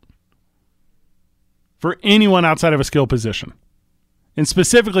Prescott for anyone outside of a skill position, and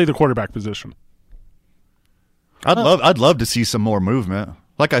specifically the quarterback position. I'd love to see some more movement.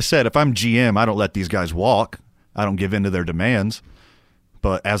 Like I said, if I'm GM, I don't let these guys walk. I don't give in to their demands.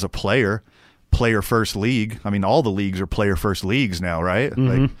 But as a player first league, I mean, all the leagues are player first leagues now, right?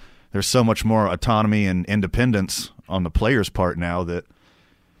 Mm-hmm. Like, there's so much more autonomy and independence on the players' part now that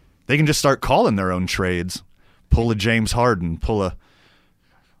they can just start calling their own trades. Pull a James Harden, pull a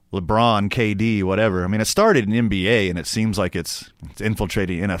LeBron, KD, whatever. I mean, it started in NBA, and it seems like it's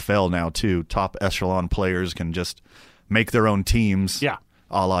infiltrating NFL now, too. Top echelon players can just make their own teams, yeah,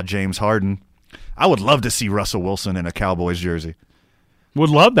 a la James Harden. I would love to see Russell Wilson in a Cowboys jersey. Would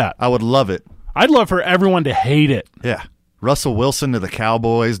love that. I would love it. I'd love for everyone to hate it. Yeah. Russell Wilson to the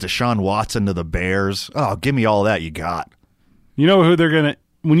Cowboys, Deshaun Watson to the Bears. Oh, give me all that you got. You know who they're going to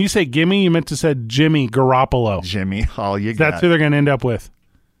 – when you say gimme, you meant to say Jimmy Garoppolo. Jimmy, all you got. That's who they're going to end up with.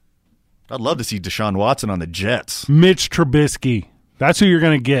 I'd love to see Deshaun Watson on the Jets. Mitch Trubisky. That's who you're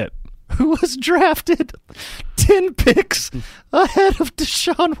going to get. Who was drafted 10 picks ahead of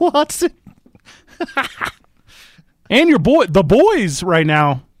Deshaun Watson. And the boys right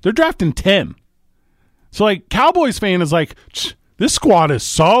now, they're drafting 10. So, like, Cowboys fan is like, this squad is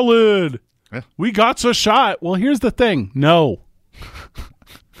solid. Yeah. We got a shot. Well, here's the thing. No.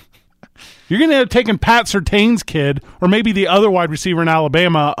 You're going to end up taking Pat Surtain's kid, or maybe the other wide receiver in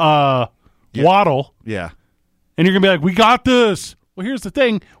Alabama, Waddle. Yeah. And you're going to be like, we got this. Well, here's the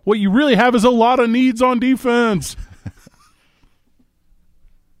thing. What you really have is a lot of needs on defense.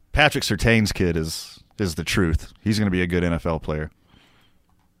 Patrick Surtain's kid is the truth. He's going to be a good NFL player.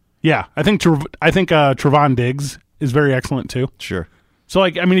 Yeah, I think Trevon Diggs is very excellent too. Sure. So,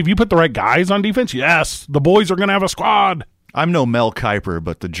 like, I mean, if you put the right guys on defense, yes, the boys are going to have a squad. I'm no Mel Kiper,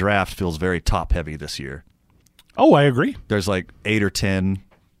 but the draft feels very top-heavy this year. Oh, I agree. There's like 8 or 10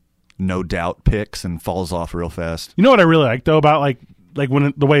 no doubt picks and falls off real fast. You know what I really like, though, about like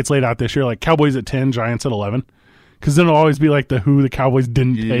when the way it's laid out this year, like Cowboys at 10, Giants at 11? Because then it'll always be like who the Cowboys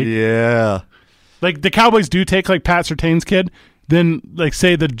didn't take. Yeah. Like, the Cowboys do take, like, Pat Surtain's kid. Then, like,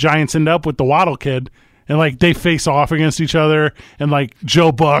 say the Giants end up with the Waddle kid, and, like, they face off against each other, and, like,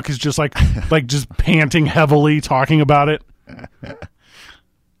 Joe Buck is just, like just panting heavily talking about it.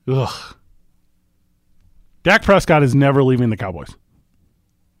 Ugh. Dak Prescott is never leaving the Cowboys.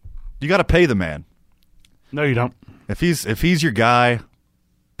 You got to pay the man. No, you don't. If he's your guy,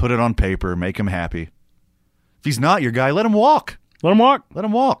 put it on paper, make him happy. If he's not your guy, let him walk. Let him walk. Let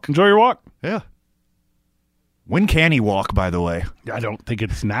him walk. Enjoy your walk. Yeah. When can he walk, by the way? I don't think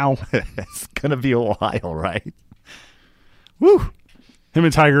it's now. It's going to be a while, right? Woo. Him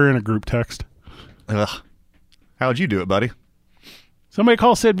and Tiger in a group text. Ugh. How'd you do it, buddy? Somebody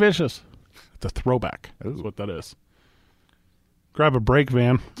call Sid Vicious. The throwback. That is what that is. Grab a break,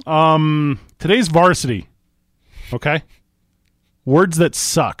 Van. Today's varsity. Okay? Words that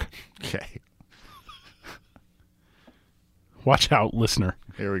suck. Okay. Watch out, listener.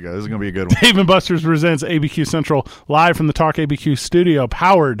 Here we go. This is going to be a good one. Dave & Buster's presents ABQ Central live from the Talk ABQ studio,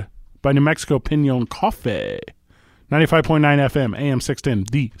 powered by New Mexico Pinon Coffee. 95.9 FM, AM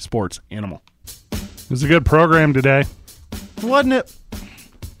 610, the sports animal. It was a good program today. Wasn't it?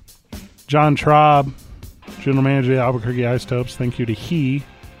 John Traub, General Manager of the Albuquerque Isotopes. Thank you to he.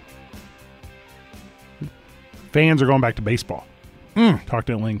 Fans are going back to baseball. Talked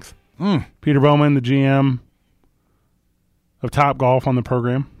at length. Peter Bowman, the GM of Top Golf on the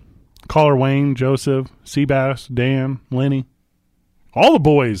program. Caller Wayne, Joseph, Seabass, Dan, Lenny. All the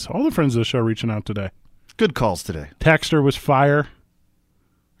boys, all the friends of the show reaching out today. Good calls today. Texter was fire.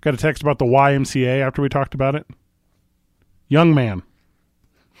 Got a text about the YMCA after we talked about it. Young man,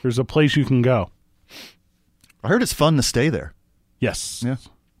 there's a place you can go. I heard it's fun to stay there. Yes. Yeah.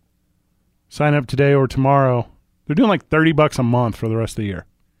 Sign up today or tomorrow. They're doing like $30 a month for the rest of the year.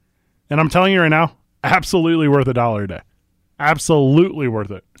 And I'm telling you right now, absolutely worth $1 a day. Absolutely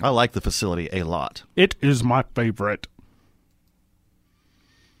worth it. I like the facility a lot. It is my favorite.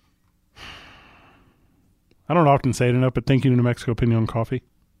 I don't often say it enough, but thank you to New Mexico Pinon Coffee.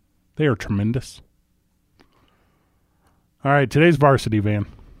 They are tremendous. All right, today's varsity, Van.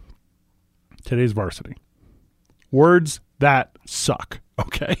 Today's varsity. Words that suck,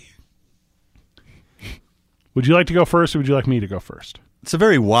 okay? Would you like to go first, or would you like me to go first? It's a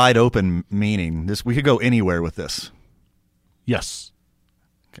very wide open meaning. We could go anywhere with this. Yes.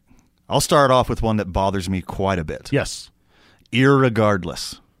 Okay. I'll start off with one that bothers me quite a bit. Yes.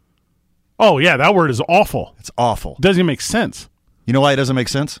 Irregardless. Oh, yeah, that word is awful. It's awful. Doesn't even make sense. You know why it doesn't make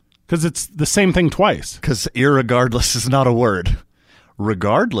sense? Because it's the same thing twice. Because irregardless is not a word.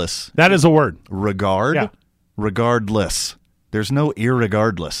 Regardless. That is a word. Regard? Yeah. Regardless. There's no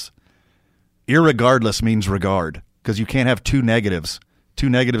irregardless. Irregardless means regard. Because you can't have two negatives. Two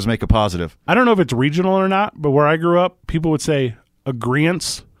negatives make a positive. I don't know if it's regional or not, but where I grew up, people would say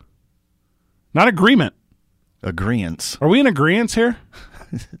agreeance. Not agreement. Agreeance. Are we in agreeance here?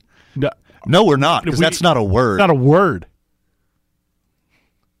 No, we're not, because that's not a word. Not a word.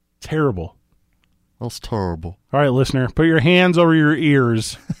 It's terrible. That's terrible. All right, listener, put your hands over your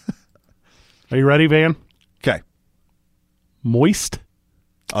ears. Are you ready, Van? Okay. Moist.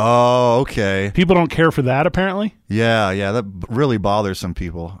 Oh, okay. People don't care for that, apparently. Yeah, that really bothers some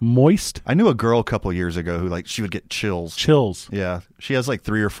people. Moist. I knew a girl a couple years ago who she would get chills. Chills. Yeah, she has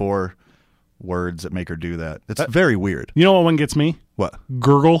 3 or 4 words that make her do that. It's very weird. You know what one gets me? What?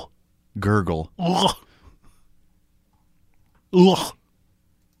 Gurgle. Gurgle. Ugh. Ugh.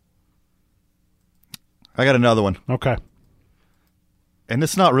 I got another one. Okay. And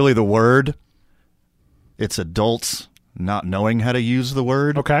it's not really the word. It's adults not knowing how to use the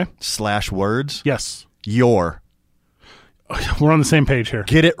word. Okay. / words. Yes. Your. We're on the same page here.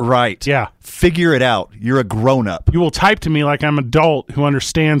 Get it right. Yeah. Figure it out. You're a grown-up. You will type to me like I'm an adult who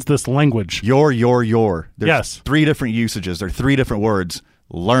understands this language. Your. There's yes. 3 different usages. There are 3 different words.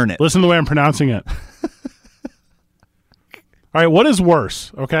 Learn it. Listen to the way I'm pronouncing it. All right, what is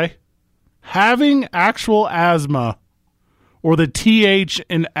worse, okay? Having actual asthma or the TH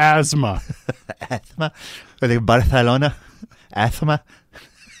in asthma? Asthma? Are they Barcelona? Asthma?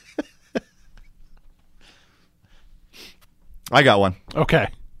 I got one. Okay.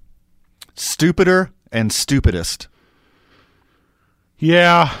 Stupider and stupidest.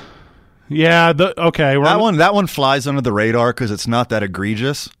 Yeah. Okay. That one flies under the radar because it's not that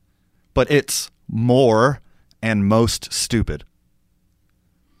egregious, but it's more and most stupid.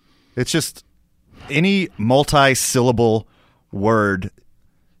 It's just any multi-syllable word,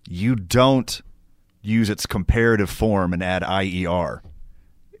 you don't use its comparative form and add IER.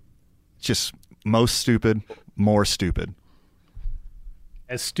 It's just most stupid, more stupid.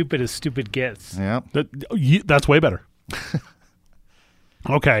 As stupid gets. Yeah. That's way better.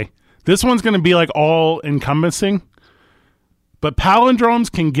 Okay. This one's going to be all encompassing, but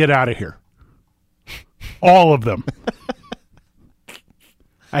palindromes can get out of here. All of them.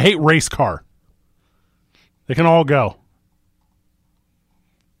 I hate race car. They can all go.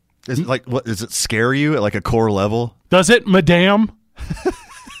 Is it what does it scare you at a core level? Does it, madame?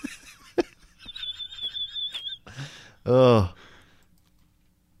 Oh.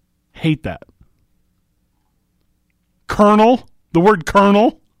 Hate that. Colonel, the word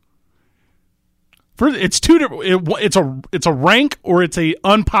colonel. It's two different. It's a rank or it's a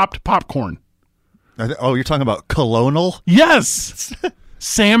unpopped popcorn. Oh, you're talking about colonel? Yes.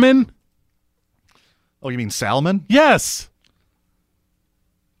 Salmon. Oh, you mean salmon? Yes.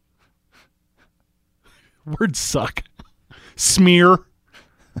 Words suck. Smear.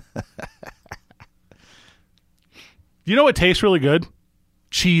 You know what tastes really good?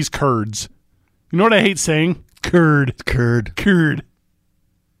 Cheese curds. You know what I hate saying? Curd.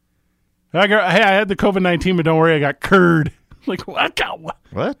 I had the COVID-19, but don't worry, I got curd. What?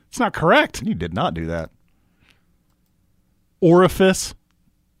 What? It's not correct. You did not do that. Orifice.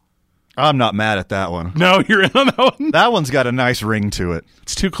 I'm not mad at that one. No, you're in on that one. That one's got a nice ring to it.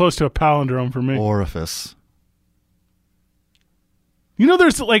 It's too close to a palindrome for me. Orifice. You know,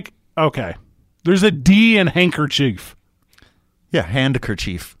 there's there's a D in handkerchief. Yeah,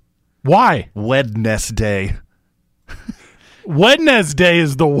 handkerchief. Why? Wednesday. Wednesday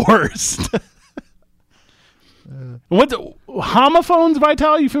is the worst. Homophones,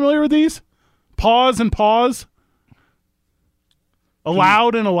 Vital? You familiar with these? Pause and pause.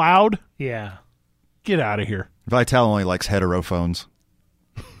 Allowed and allowed. Yeah. Get out of here. Vital only likes heterophones.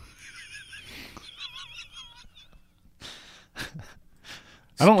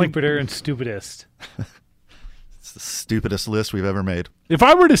 I don't Stupider and stupidest. It's the stupidest list we've ever made. If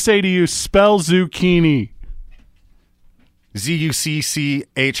I were to say to you, spell zucchini.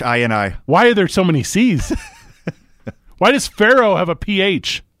 Zucchini. Why are there so many C's? Why does Pharaoh have a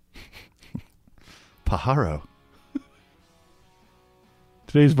PH? Pajaro.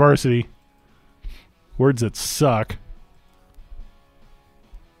 Today's varsity. Words that suck.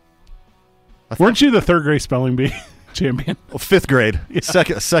 Weren't you the third grade spelling bee champion? Well, 5th grade.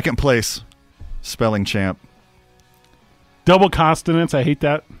 Yeah. Second place spelling champ. Double consonants. I hate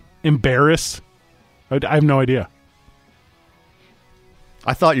that. Embarrass. I have no idea.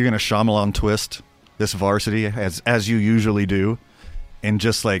 I thought you were going to Shyamalan twist this varsity as you usually do. And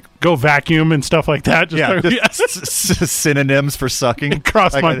just go vacuum and stuff like that. Synonyms for sucking. It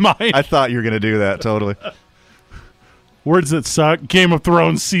crossed my mind. I thought you were going to do that, totally. Words that suck. Game of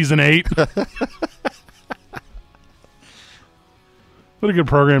Thrones Season 8. What a good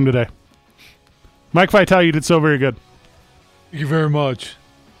program today. Mike Vitale, you did so very good. Thank you very much.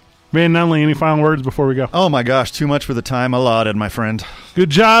 Van Nunley, any final words before we go? Oh my gosh, too much for the time allotted, my friend. Good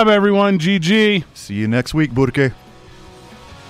job, everyone. GG. See you next week, Burke.